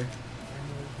controller.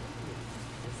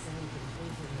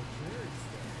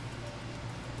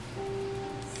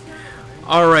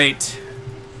 Alright.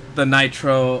 The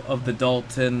Nitro of the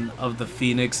Dalton, of the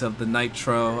Phoenix, of the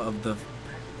Nitro, of the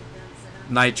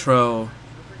Nitro,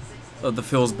 of the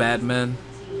Feels Batman.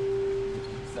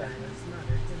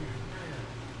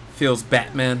 Feels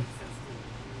Batman.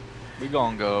 We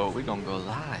gonna go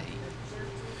live.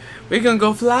 We gonna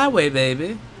go flyway,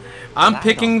 baby. I'm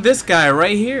picking this guy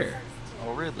right here.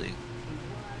 Oh, really?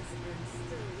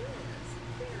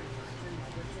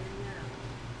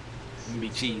 Be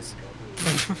cheese.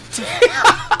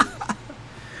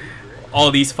 All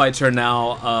these fights are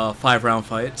now 5-round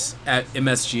fights at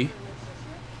MSG.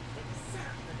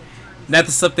 Not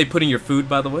the stuff they put in your food,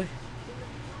 by the way.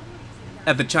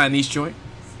 At the Chinese joint.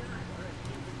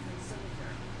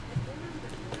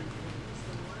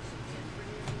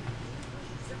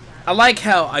 I like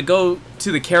how I go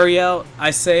to the carryout,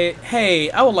 I say, hey,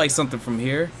 I would like something from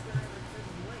here.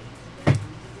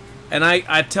 And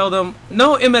I tell them,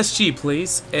 no MSG,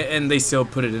 please. And they still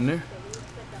put it in there.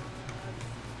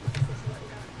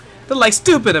 They're like,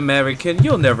 stupid American,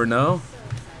 you'll never know.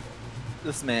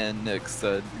 This man, Nick,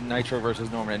 said Nitro versus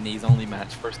Norman and knees only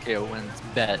match. First KO wins.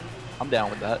 Bet. I'm down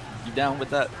with that. You down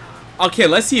with that? Okay,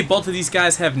 let's see if both of these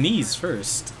guys have knees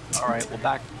first. Alright, we're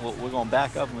going to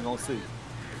back up and we're going to see.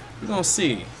 We're going to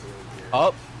see.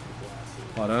 Up.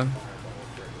 Hold on.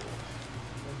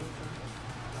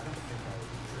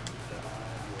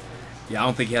 Yeah, I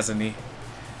don't think he has a knee.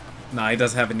 Nah, he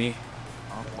doesn't have a knee.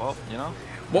 Oh, well, you know.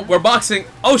 Well, we're boxing.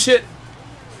 Oh shit!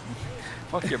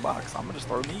 Fuck your box. I'm gonna just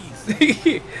throw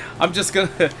knees. I'm just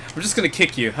gonna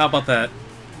kick you. How about that?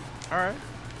 All right.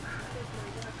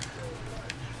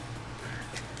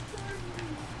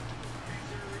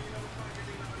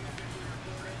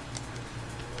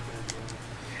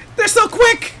 They're so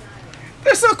quick.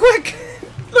 They're so quick.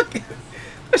 Look,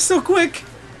 they're so quick.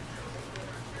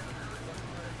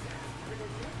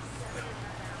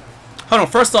 Hold on,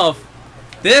 first off,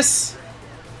 this...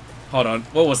 Hold on,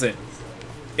 what was it?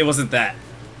 It wasn't that.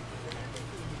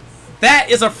 That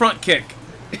is a front kick.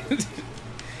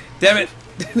 Damn it.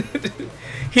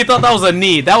 He thought that was a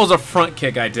knee. That was a front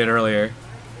kick I did earlier.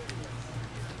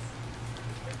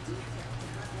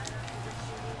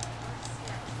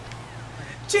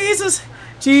 Jesus.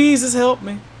 Jesus, help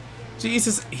me.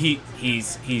 Jesus.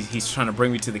 He's trying to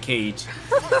bring me to the cage.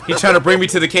 He's trying to bring me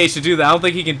to the cage to do that. I don't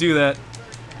think he can do that.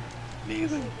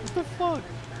 Neither. What the fuck?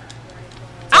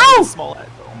 Ow! Small.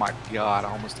 Oh my god! I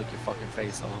almost took your fucking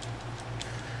face off.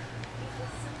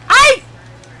 Aye!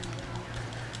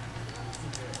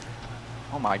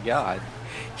 Oh my god!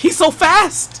 He's so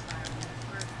fast.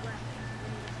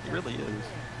 He really is.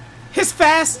 His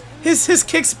fast. His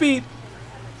kick speed.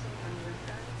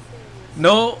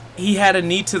 No, he had a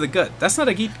knee to the gut. That's not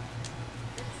a knee.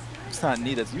 It's not a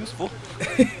knee that's useful.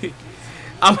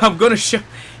 I'm gonna show.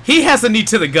 He has a knee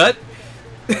to the gut.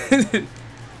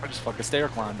 I just fucking stair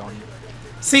climbed on you.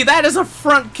 See, that is a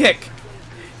front kick.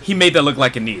 He made that look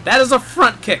like a knee. That is a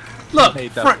front kick. Look,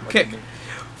 front kick.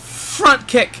 Front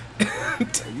kick.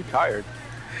 Are you tired?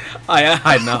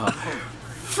 I know.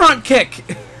 Front kick.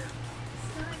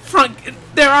 Front.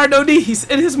 There are no knees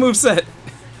in his moveset.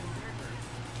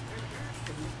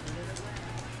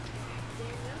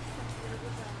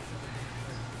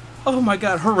 Oh my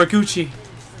God, Horiguchi.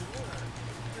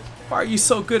 Why are you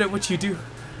so good at what you do?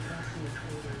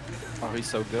 Oh, he's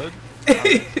so good?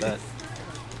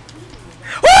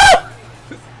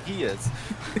 He is.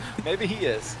 Maybe he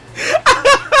is.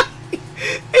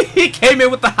 He came in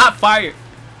with the hot fire.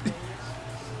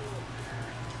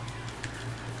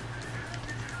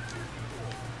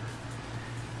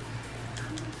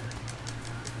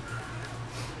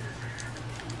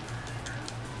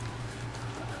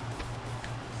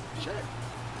 Shit.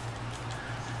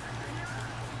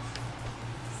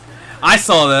 I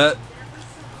saw that.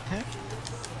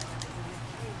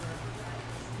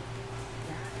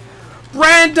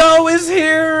 Brando is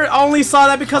here! I only saw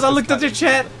that because I looked at the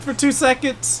chat for 2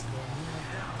 seconds.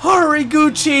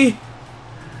 Horiguchi!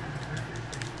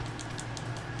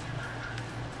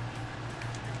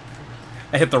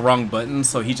 I hit the wrong button,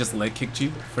 so he just leg kicked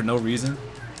you for no reason.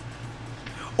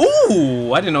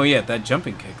 Ooh! I didn't know he had that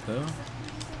jumping kick, though.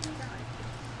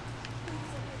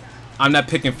 I'm not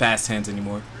picking fast hands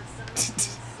anymore.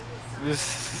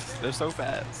 They're so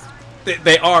fast.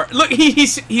 They are. Look,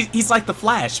 he's like the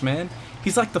Flash, man.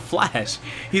 He's like the Flash.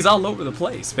 He's all over the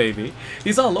place, baby.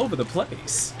 He's all over the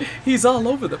place. He's all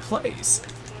over the place.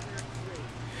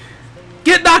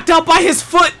 Get knocked out by his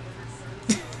foot.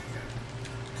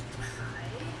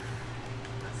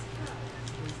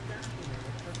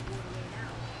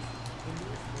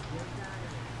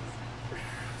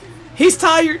 He's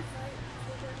tired.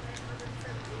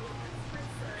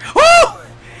 Oh!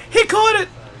 He caught it.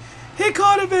 He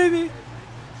caught it, baby.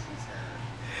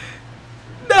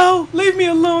 No, leave me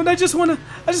alone. I just wanna live.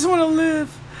 I just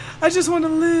wanna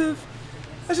live.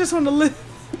 I just wanna live.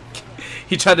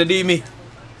 He tried to knee me.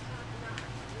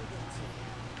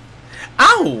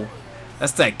 Ow!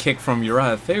 That's that kick from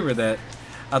Uriah Faber that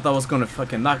I thought was gonna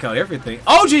fucking knock out everything.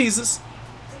 Oh Jesus!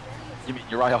 You mean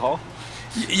Uriah Hall?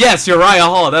 Yes, Uriah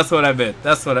Hall. That's what I meant.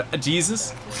 That's what I.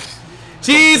 Jesus.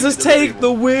 Jesus, take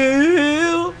the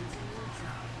wheel.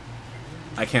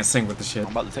 I can't sing with the shit.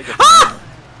 I'm about to take it. Ah!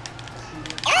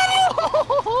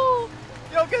 Oh!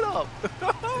 Yo, get up!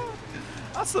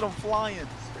 I said I'm flying.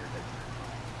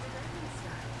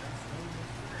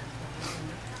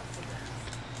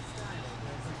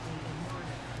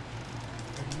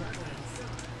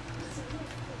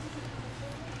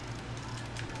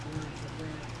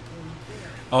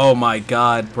 Oh my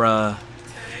God, bruh.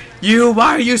 Why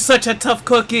are you such a tough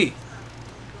cookie?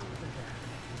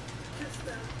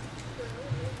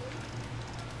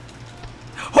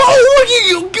 Oh,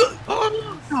 you good?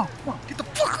 Oh, no, get the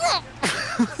fuck up!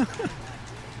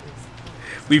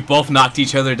 We've both knocked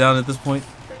each other down at this point.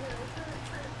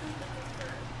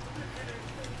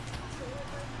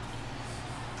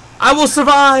 I will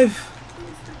survive.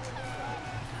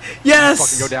 Yes. You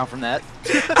fucking go down from that.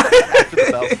 After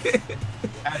the bell.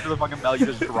 After the fucking bell, you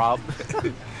just drop.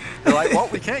 They're like, well,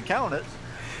 we can't count it.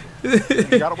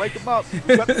 You gotta wake them up.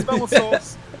 We got the smelling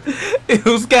sauce.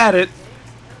 Who's got it?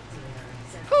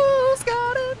 Who's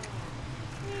got it?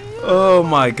 Oh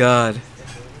my God.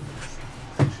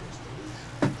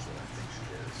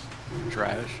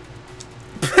 Trash.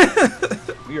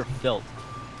 We are filth.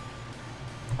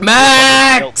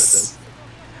 Max!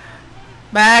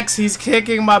 Max, he's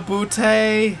kicking my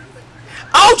bootay.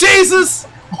 Oh, Jesus!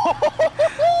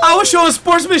 I was showing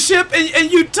sportsmanship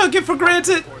and you took it for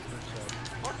granted.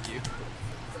 Fuck you.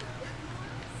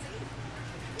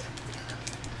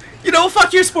 You know,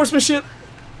 fuck your sportsmanship.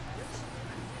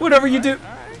 Whatever you do.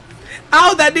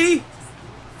 Ow, that knee.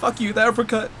 Fuck you, that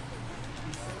uppercut.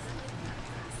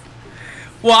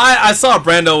 Well, I saw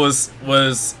Brando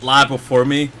was live before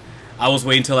me. I was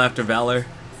waiting till after Valor.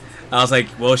 I was like,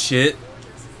 well, shit.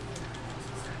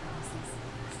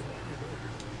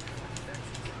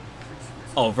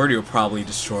 Oh, Verdi will probably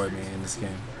destroy me in this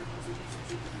game.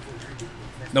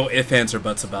 No ifs, ands, or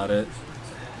buts about it.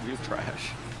 You're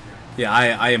trash. Yeah,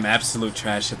 I am absolute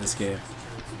trash at this game.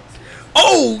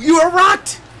 Oh, you are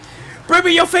rocked! Bring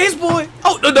me your face, boy!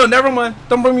 Oh, no, never mind.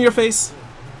 Don't bring me your face.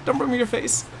 Don't bring me your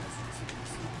face.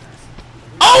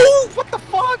 Oh! What the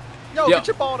fuck? Yo, get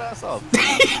your bald ass up.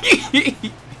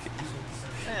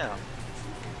 Damn.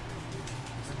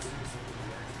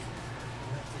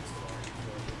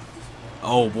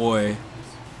 Oh boy.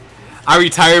 I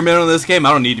retirement on this game?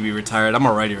 I don't need to be retired. I'm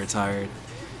already retired.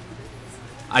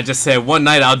 I just said one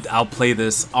night I'll play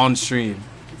this on stream.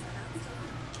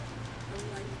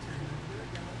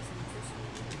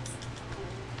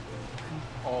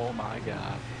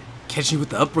 Catch you with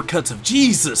the uppercuts of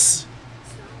Jesus.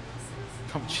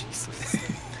 Oh, Jesus.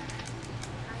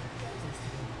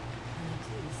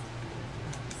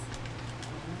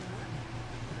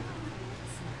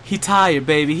 He tired,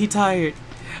 baby. He tired.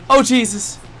 Oh,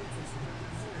 Jesus.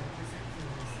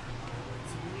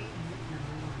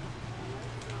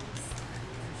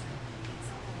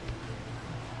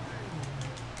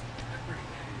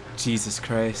 Jesus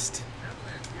Christ.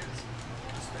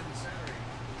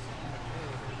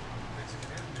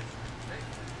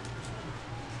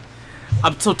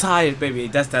 I'm so tired, baby.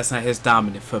 That's not his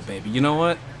dominant foot, baby. You know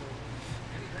what?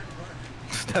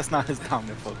 That's not his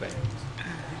dominant foot, baby.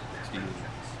 Jeez.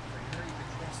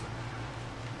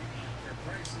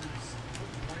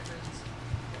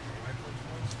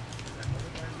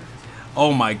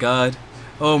 Oh my God.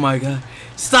 Oh my God.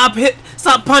 Stop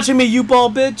punching me, you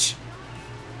bald bitch.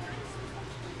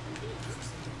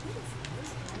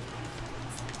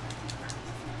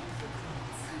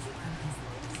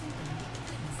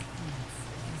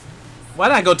 Why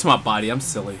did I go to my body? I'm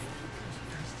silly.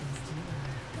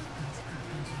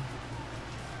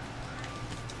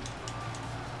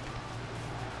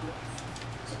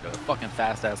 Fucking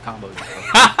fast ass combos.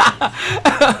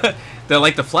 They're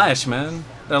like the Flash, man.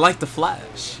 They're like the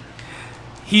Flash.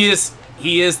 He is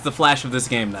the Flash of this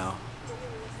game now.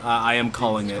 I am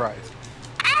calling it. Christ.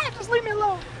 Ah, just leave me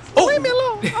alone. Oh. Leave me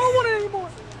alone. I don't want it anymore.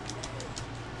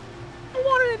 I don't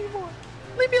want it anymore.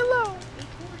 Leave me alone.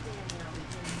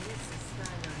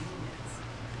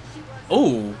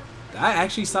 Oh, I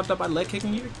actually stopped up by leg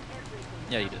kicking you?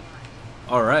 Yeah, you did.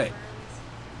 All right.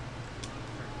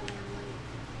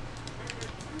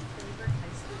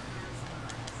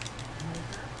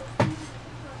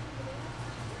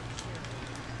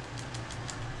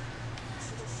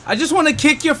 I just want to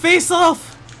kick your face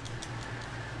off.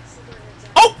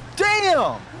 Oh,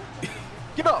 damn!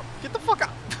 Get up. Get the fuck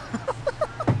out.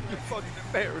 You're fucking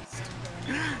embarrassed.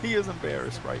 He is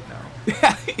embarrassed right now.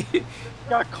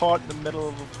 Got caught in the middle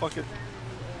of a fucking...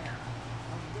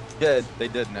 Yeah, they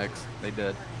did, Nex. They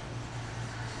did.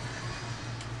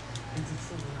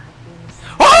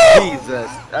 Oh!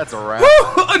 Jesus, that's a wrap.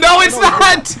 No, it's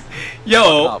not!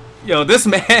 Yo, this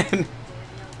man...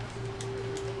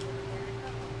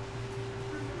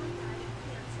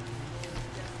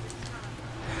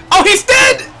 Oh, he's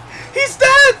dead! He's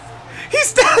dead!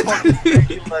 He's dead!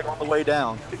 He's like on the way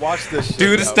down. Watch this shit.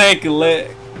 Dude, his stanky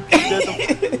leg.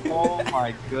 Oh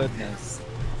my goodness.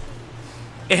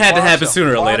 It had to happen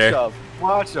sooner or later.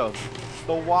 Watch him.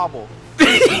 The wobble.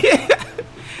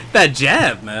 That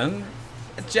jab, man.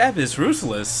 That jab is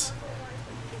ruthless.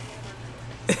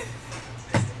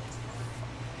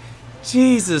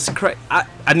 Jesus Christ.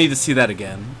 I need to see that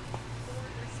again.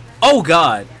 Oh,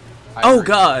 God. Oh,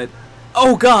 God.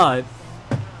 Oh, God.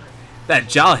 That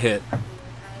jaw hit.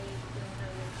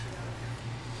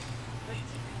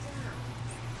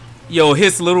 Yo,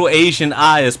 his little Asian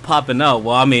eye is popping out.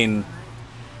 Well, I mean,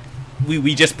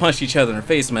 we just punched each other in the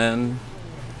face, man.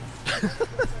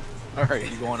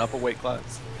 Alright, you going up a weight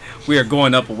class? We are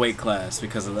going up a weight class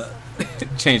because of that.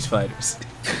 Change fighters.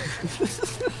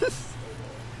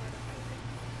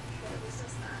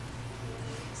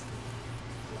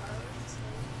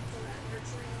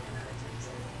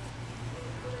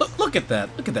 Look at that.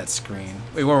 Look at that screen.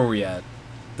 Wait, where were we at?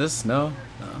 This? No?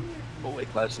 No. What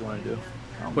weight class do you want to do?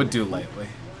 We'll do lightweight.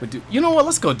 You know what?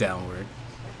 Let's go downward.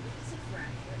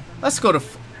 Let's go to...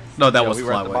 No, that was we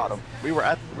were at the flyweight. bottom. We were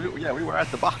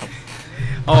at the bottom.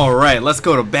 All right, let's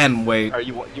go to bantamweight. Are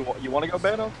you want to go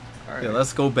bantam? All right. Yeah,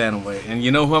 let's go bantamweight. And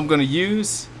you know who I'm gonna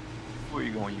use? Who are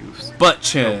you going to use? Butt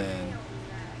chin.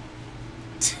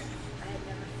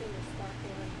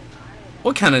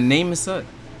 What kind of name is that?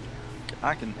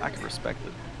 I can respect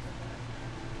it.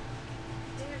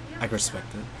 I can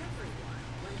respect it.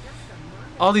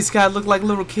 All these guys look like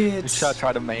little kids.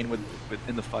 Try to main with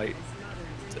in the fight.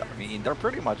 I mean, they're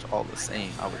pretty much all the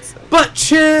same, I would say. Butt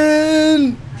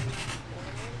chin.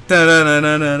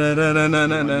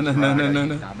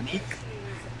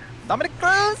 Dominic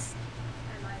Cruz.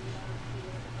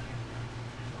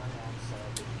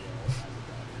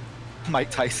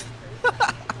 Mike Tyson.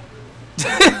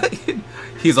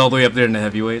 He's all the way up there in the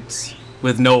heavyweights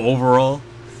with no overall.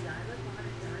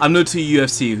 I'm new to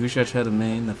UFC. Who should I try to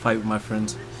main to fight with my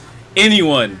friends?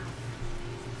 Anyone.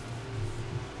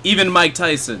 Even Mike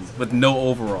Tyson with no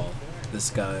overall.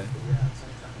 This guy.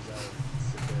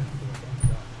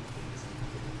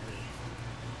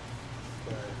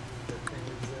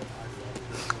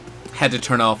 Had to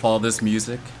turn off all this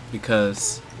music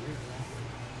because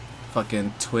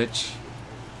fucking Twitch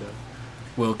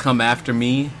will come after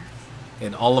me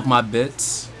and all of my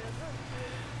bits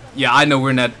Yeah, I know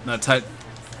we're not tight.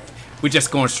 We're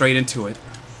just going straight into it.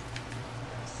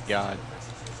 God.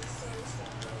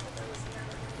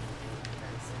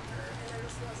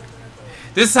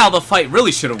 This is how the fight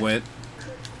really should have went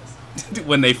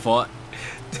when they fought.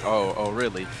 Oh,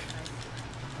 really?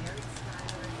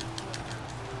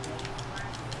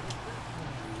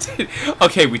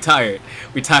 Okay, we tired.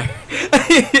 We tired.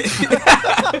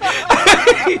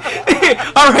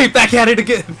 All right, back at it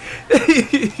again.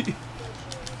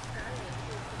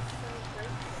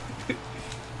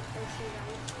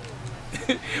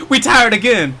 We tired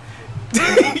again.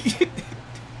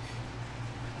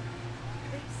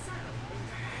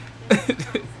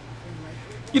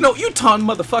 You know, you taunt,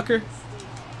 motherfucker.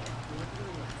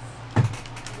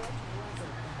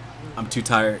 I'm too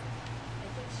tired.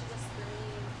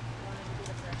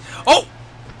 Oh!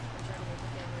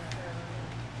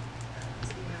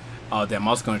 Oh, damn,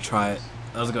 I was gonna try it.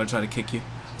 I was gonna try to kick you.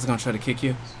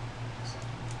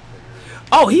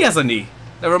 Oh, he has a knee.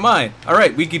 Never mind.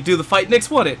 Alright, we could do the fight Nick's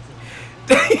wanted.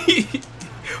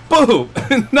 Boom!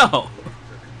 No.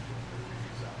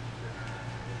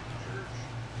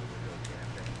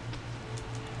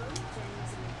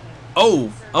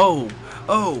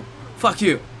 Oh, fuck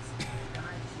you.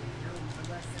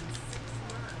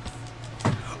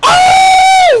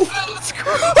 Oh!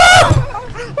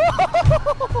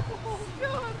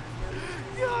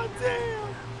 God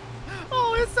damn.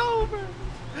 Oh, it's over.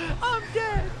 I'm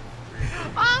dead.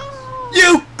 Oh.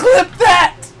 You clip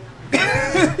that!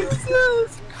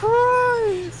 Jesus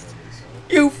Christ.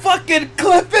 You fucking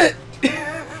clip it!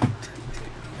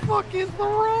 Fucking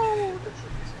thrown.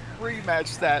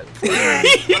 Rematch that.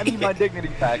 I need my dignity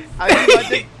back. I need my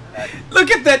dignity back. Look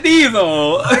at that knee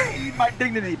though. I need my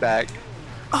dignity back.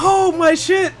 Oh my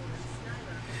shit.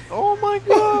 Oh my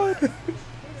god.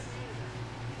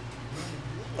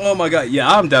 Oh my god. Yeah,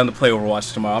 I'm down to play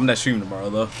Overwatch tomorrow. I'm not streaming tomorrow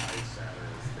though.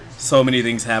 So many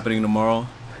things happening tomorrow.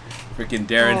 Freaking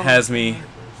Darren has me.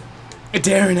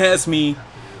 Darren has me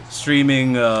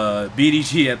streaming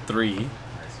BDG at 3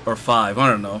 or 5. I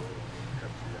don't know.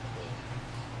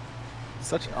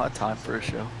 Such an odd time for a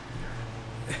show.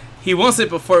 He wants it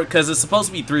before, because it's supposed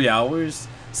to be 3 hours,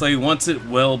 so he wants it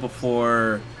well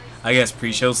before, I guess,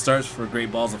 pre-show starts for Great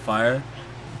Balls of Fire.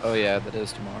 Oh yeah, that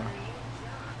is tomorrow.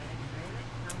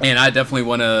 And I definitely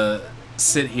want to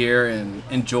sit here and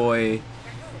enjoy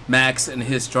Max and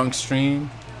his drunk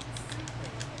stream.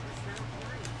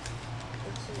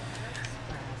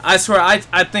 I swear,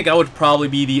 I think I would probably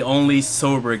be the only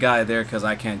sober guy there because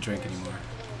I can't drink anymore.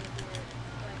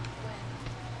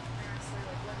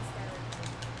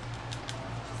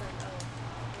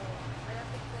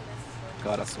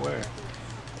 God, I swear.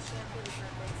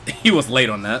 He was late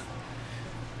on that.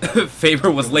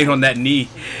 Faber was late on that knee.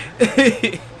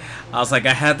 I was like,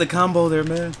 I had the combo there,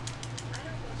 man.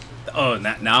 Oh,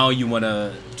 now you want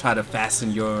to try to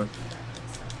fasten your...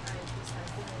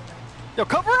 Yo,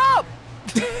 cover up!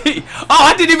 Oh,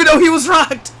 I didn't even know he was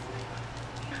rocked!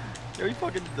 Yo, he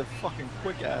fucking did the fucking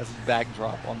quick-ass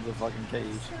backdrop on the fucking cage.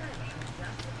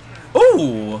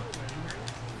 Ooh!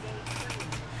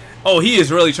 Oh, he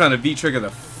is really trying to V-trigger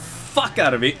the fuck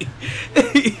out of me.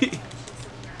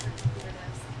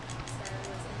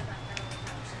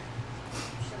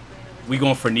 We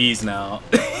going for knees now.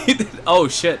 Oh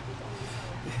shit.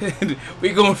 We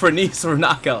going for knees or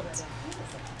knockouts.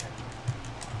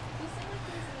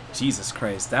 Jesus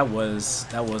Christ, that was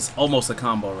almost a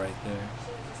combo right there.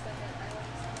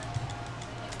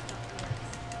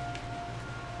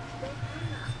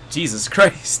 Jesus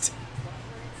Christ.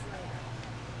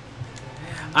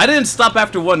 I didn't stop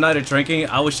after one night of drinking.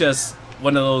 I was just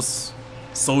one of those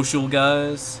social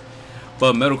guys.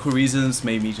 But medical reasons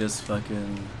made me just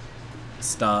fucking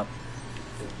stop.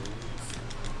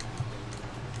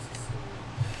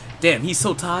 Damn, he's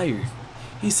so tired.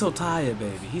 He's so tired,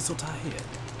 baby. He's so tired.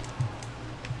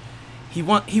 He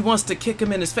wants to kick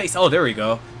him in his face. Oh, there we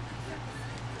go.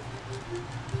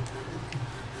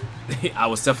 I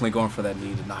was definitely going for that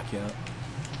knee to knock you out.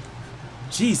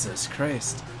 Jesus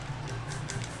Christ.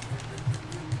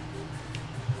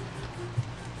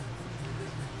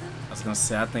 I was gonna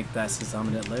say, I think that's his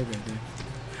dominant leg right there.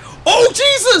 Oh,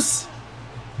 Jesus!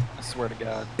 I swear to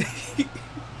God.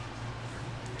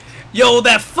 Yo,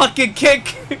 that fucking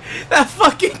kick! That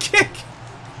fucking kick!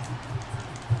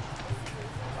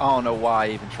 I don't know why I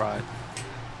even tried.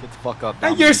 Get the fuck up.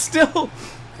 And you're still...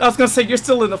 I was gonna say, you're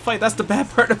still in the fight. That's the bad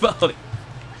part about it.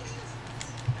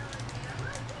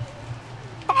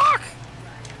 Fuck!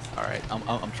 Alright, I'm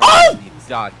trying Oh! to...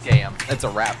 God damn. It's a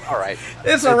wrap. Alright.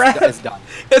 It's a wrap. It's done.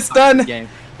 It's done. Game.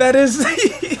 That is...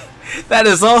 that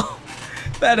is all.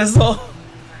 That is all.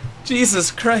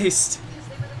 Jesus Christ.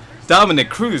 Dominic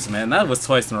Cruz, man. That was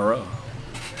twice in a row.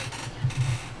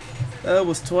 That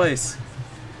was twice.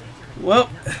 Well,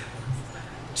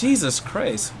 Jesus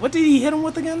Christ. What did he hit him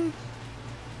with again?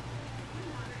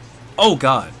 Oh,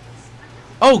 God.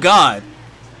 Oh, God.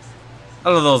 I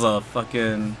don't know, those are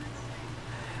fucking...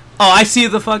 Oh, I see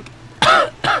the fuck...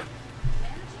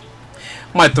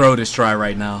 My throat is dry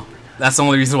right now. That's the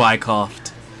only reason why I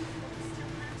coughed.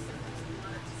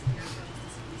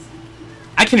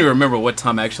 I can't even remember what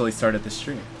time I actually started the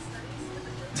stream.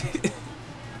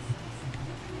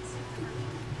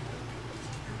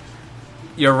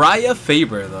 Uriah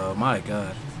Faber, though. My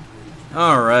God.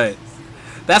 Alright.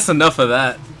 That's enough of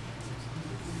that.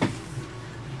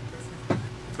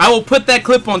 I will put that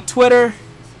clip on Twitter.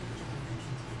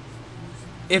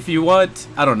 If you want.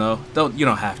 I don't know. You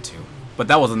don't have to. But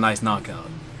that was a nice knockout.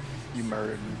 You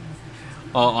murdered me.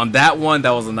 On that one,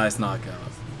 that was a nice knockout.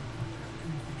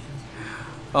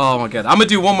 Oh my God. I'm gonna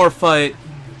do one more fight.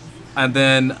 And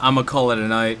then I'm gonna call it a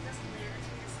night.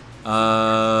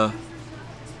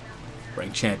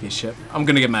 Rank championship. I'm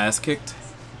gonna get my ass kicked.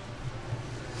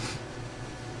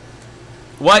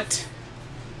 What?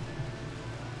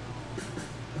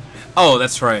 Oh,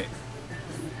 that's right.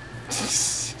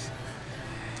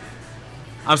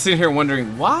 I'm sitting here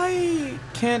wondering, why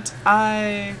can't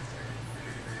I...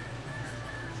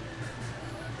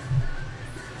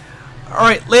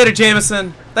 Alright, later,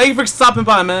 Jameson. Thank you for stopping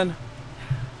by, man.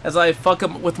 As I fuck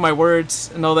up with my words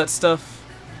and all that stuff.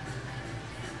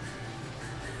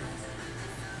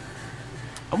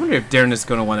 I wonder if Darren is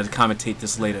going to want to commentate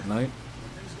this late at night.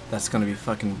 That's going to be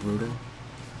fucking brutal.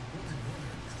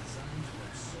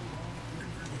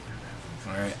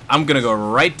 Alright, I'm going to go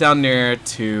right down there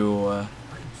to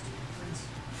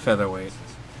featherweight.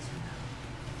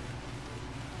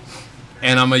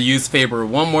 And I'm going to use Faber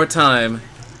one more time.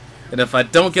 And if I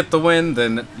don't get the win,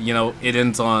 then, you know, it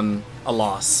ends on a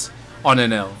loss. On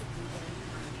an L.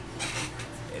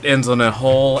 It ends on a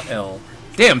whole L.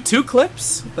 Damn, 2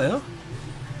 clips? What the hell?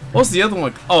 What was the other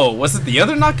one? Oh, was it the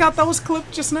other knockout that was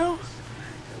clipped just now?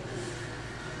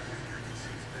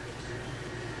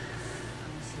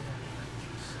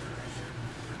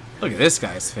 Look at this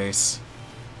guy's face.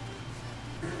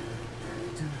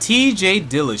 TJ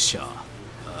Dillashaw.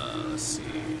 Let's see.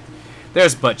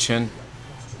 There's Butt Chin.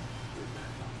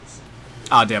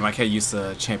 Oh damn, I can't use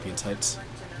the champion types.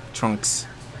 Trunks.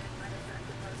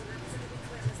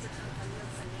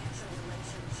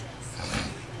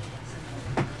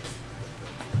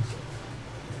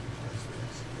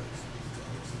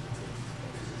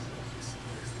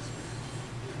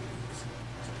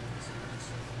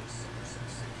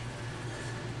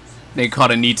 They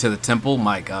caught a knee to the temple?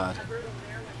 My God.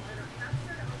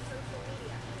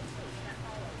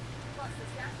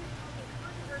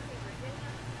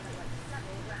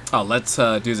 Oh, let's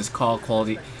do this call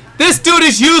quality. This dude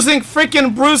is using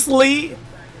freaking Bruce Lee.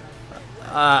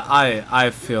 I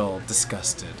feel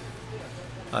disgusted.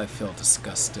 I feel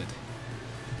disgusted.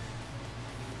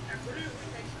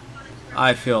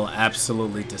 I feel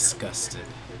absolutely disgusted.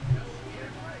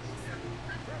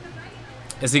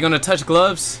 Is he gonna touch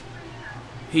gloves?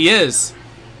 He is.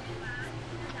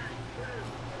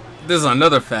 This is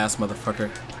another fast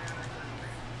motherfucker.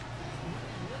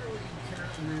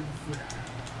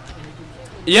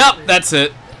 Yep, that's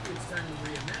it.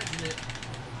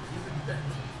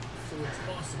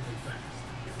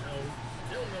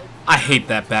 I hate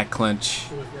that back clinch.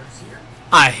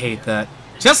 I hate that.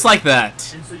 Just like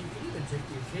that.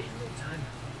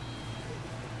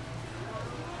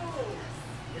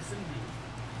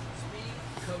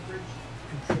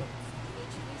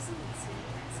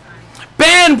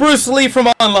 Ban Bruce Lee from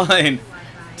online.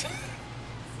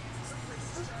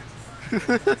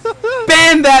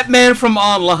 Ban that man from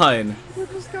online. We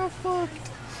just got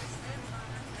fucked.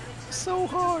 So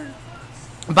hard.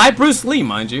 By Bruce Lee,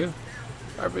 mind you.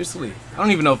 By Bruce Lee. I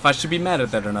don't even know if I should be mad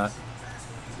at that or not.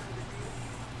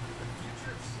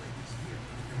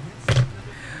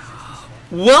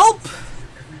 Welp.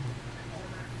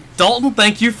 Dalton,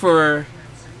 thank you for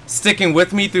sticking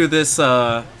with me through this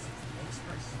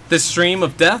this stream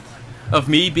of death. Of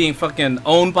me being fucking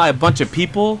owned by a bunch of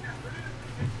people.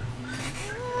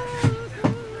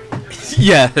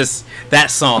 Yes,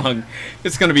 that song.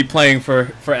 It's gonna be playing for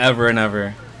forever and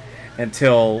ever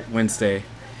until Wednesday,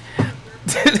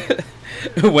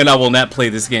 when I will not play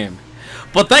this game.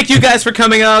 But thank you guys for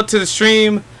coming out to the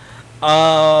stream.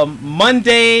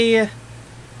 Monday.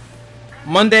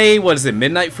 What is it?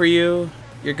 Midnight for you?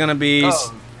 You're gonna be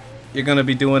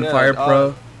doing Fire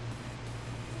Pro.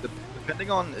 The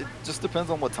it just depends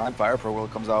on what time Fire Pro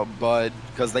World comes out, but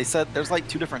because they said there's like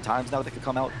 2 different times now that could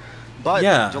come out. But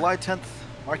yeah, July 10th,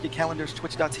 mark your calendars,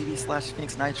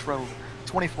 twitch.tv/Phoenix Nitro,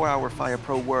 24-hour Fire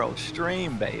Pro World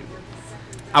stream, baby.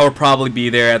 I would probably be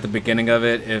there at the beginning of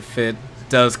it if it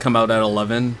does come out at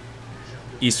 11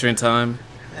 Eastern time.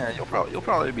 Yeah, you'll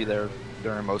probably be there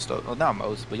during most of, well, not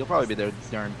most, but you'll probably be there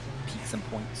during peaks and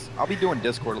points. I'll be doing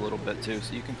Discord a little bit too,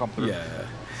 so you can come through. Yeah.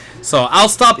 So I'll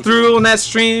stop through on that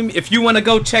stream. If you want to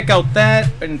go check out that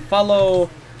and follow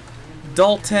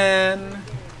Dalton.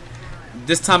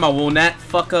 This time I will not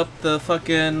fuck up the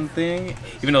fucking thing,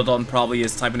 even though Dalton probably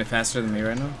is typing it faster than me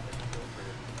right now.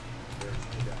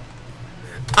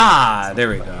 Ah, there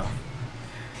we go.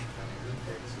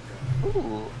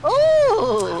 Ooh.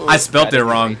 Oh! I spelled it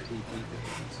wrong.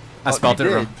 I spelled it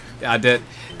wrong. Yeah, I did.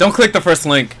 Don't click the first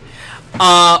link.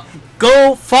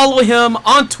 Go follow him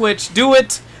on Twitch. Do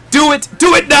it. Do it.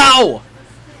 Do it now!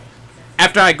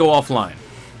 After I go offline.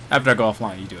 After I go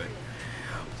offline, you do it.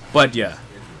 But yeah.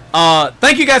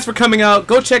 Thank you guys for coming out.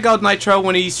 Go check out Nitro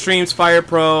when he streams Fire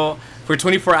Pro for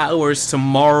 24 hours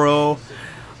tomorrow.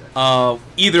 Either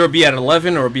it'll be at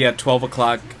 11 or it'll be at 12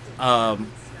 o'clock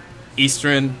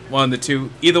Eastern, one of the two.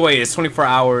 Either way, it's 24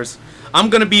 hours. I'm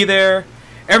going to be there.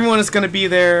 Everyone is going to be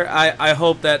there. I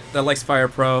hope that likes Fire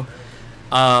Pro.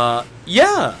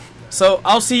 Yeah. So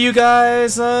I'll see you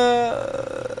guys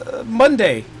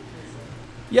Monday.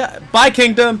 Yeah. Bye,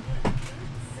 Kingdom.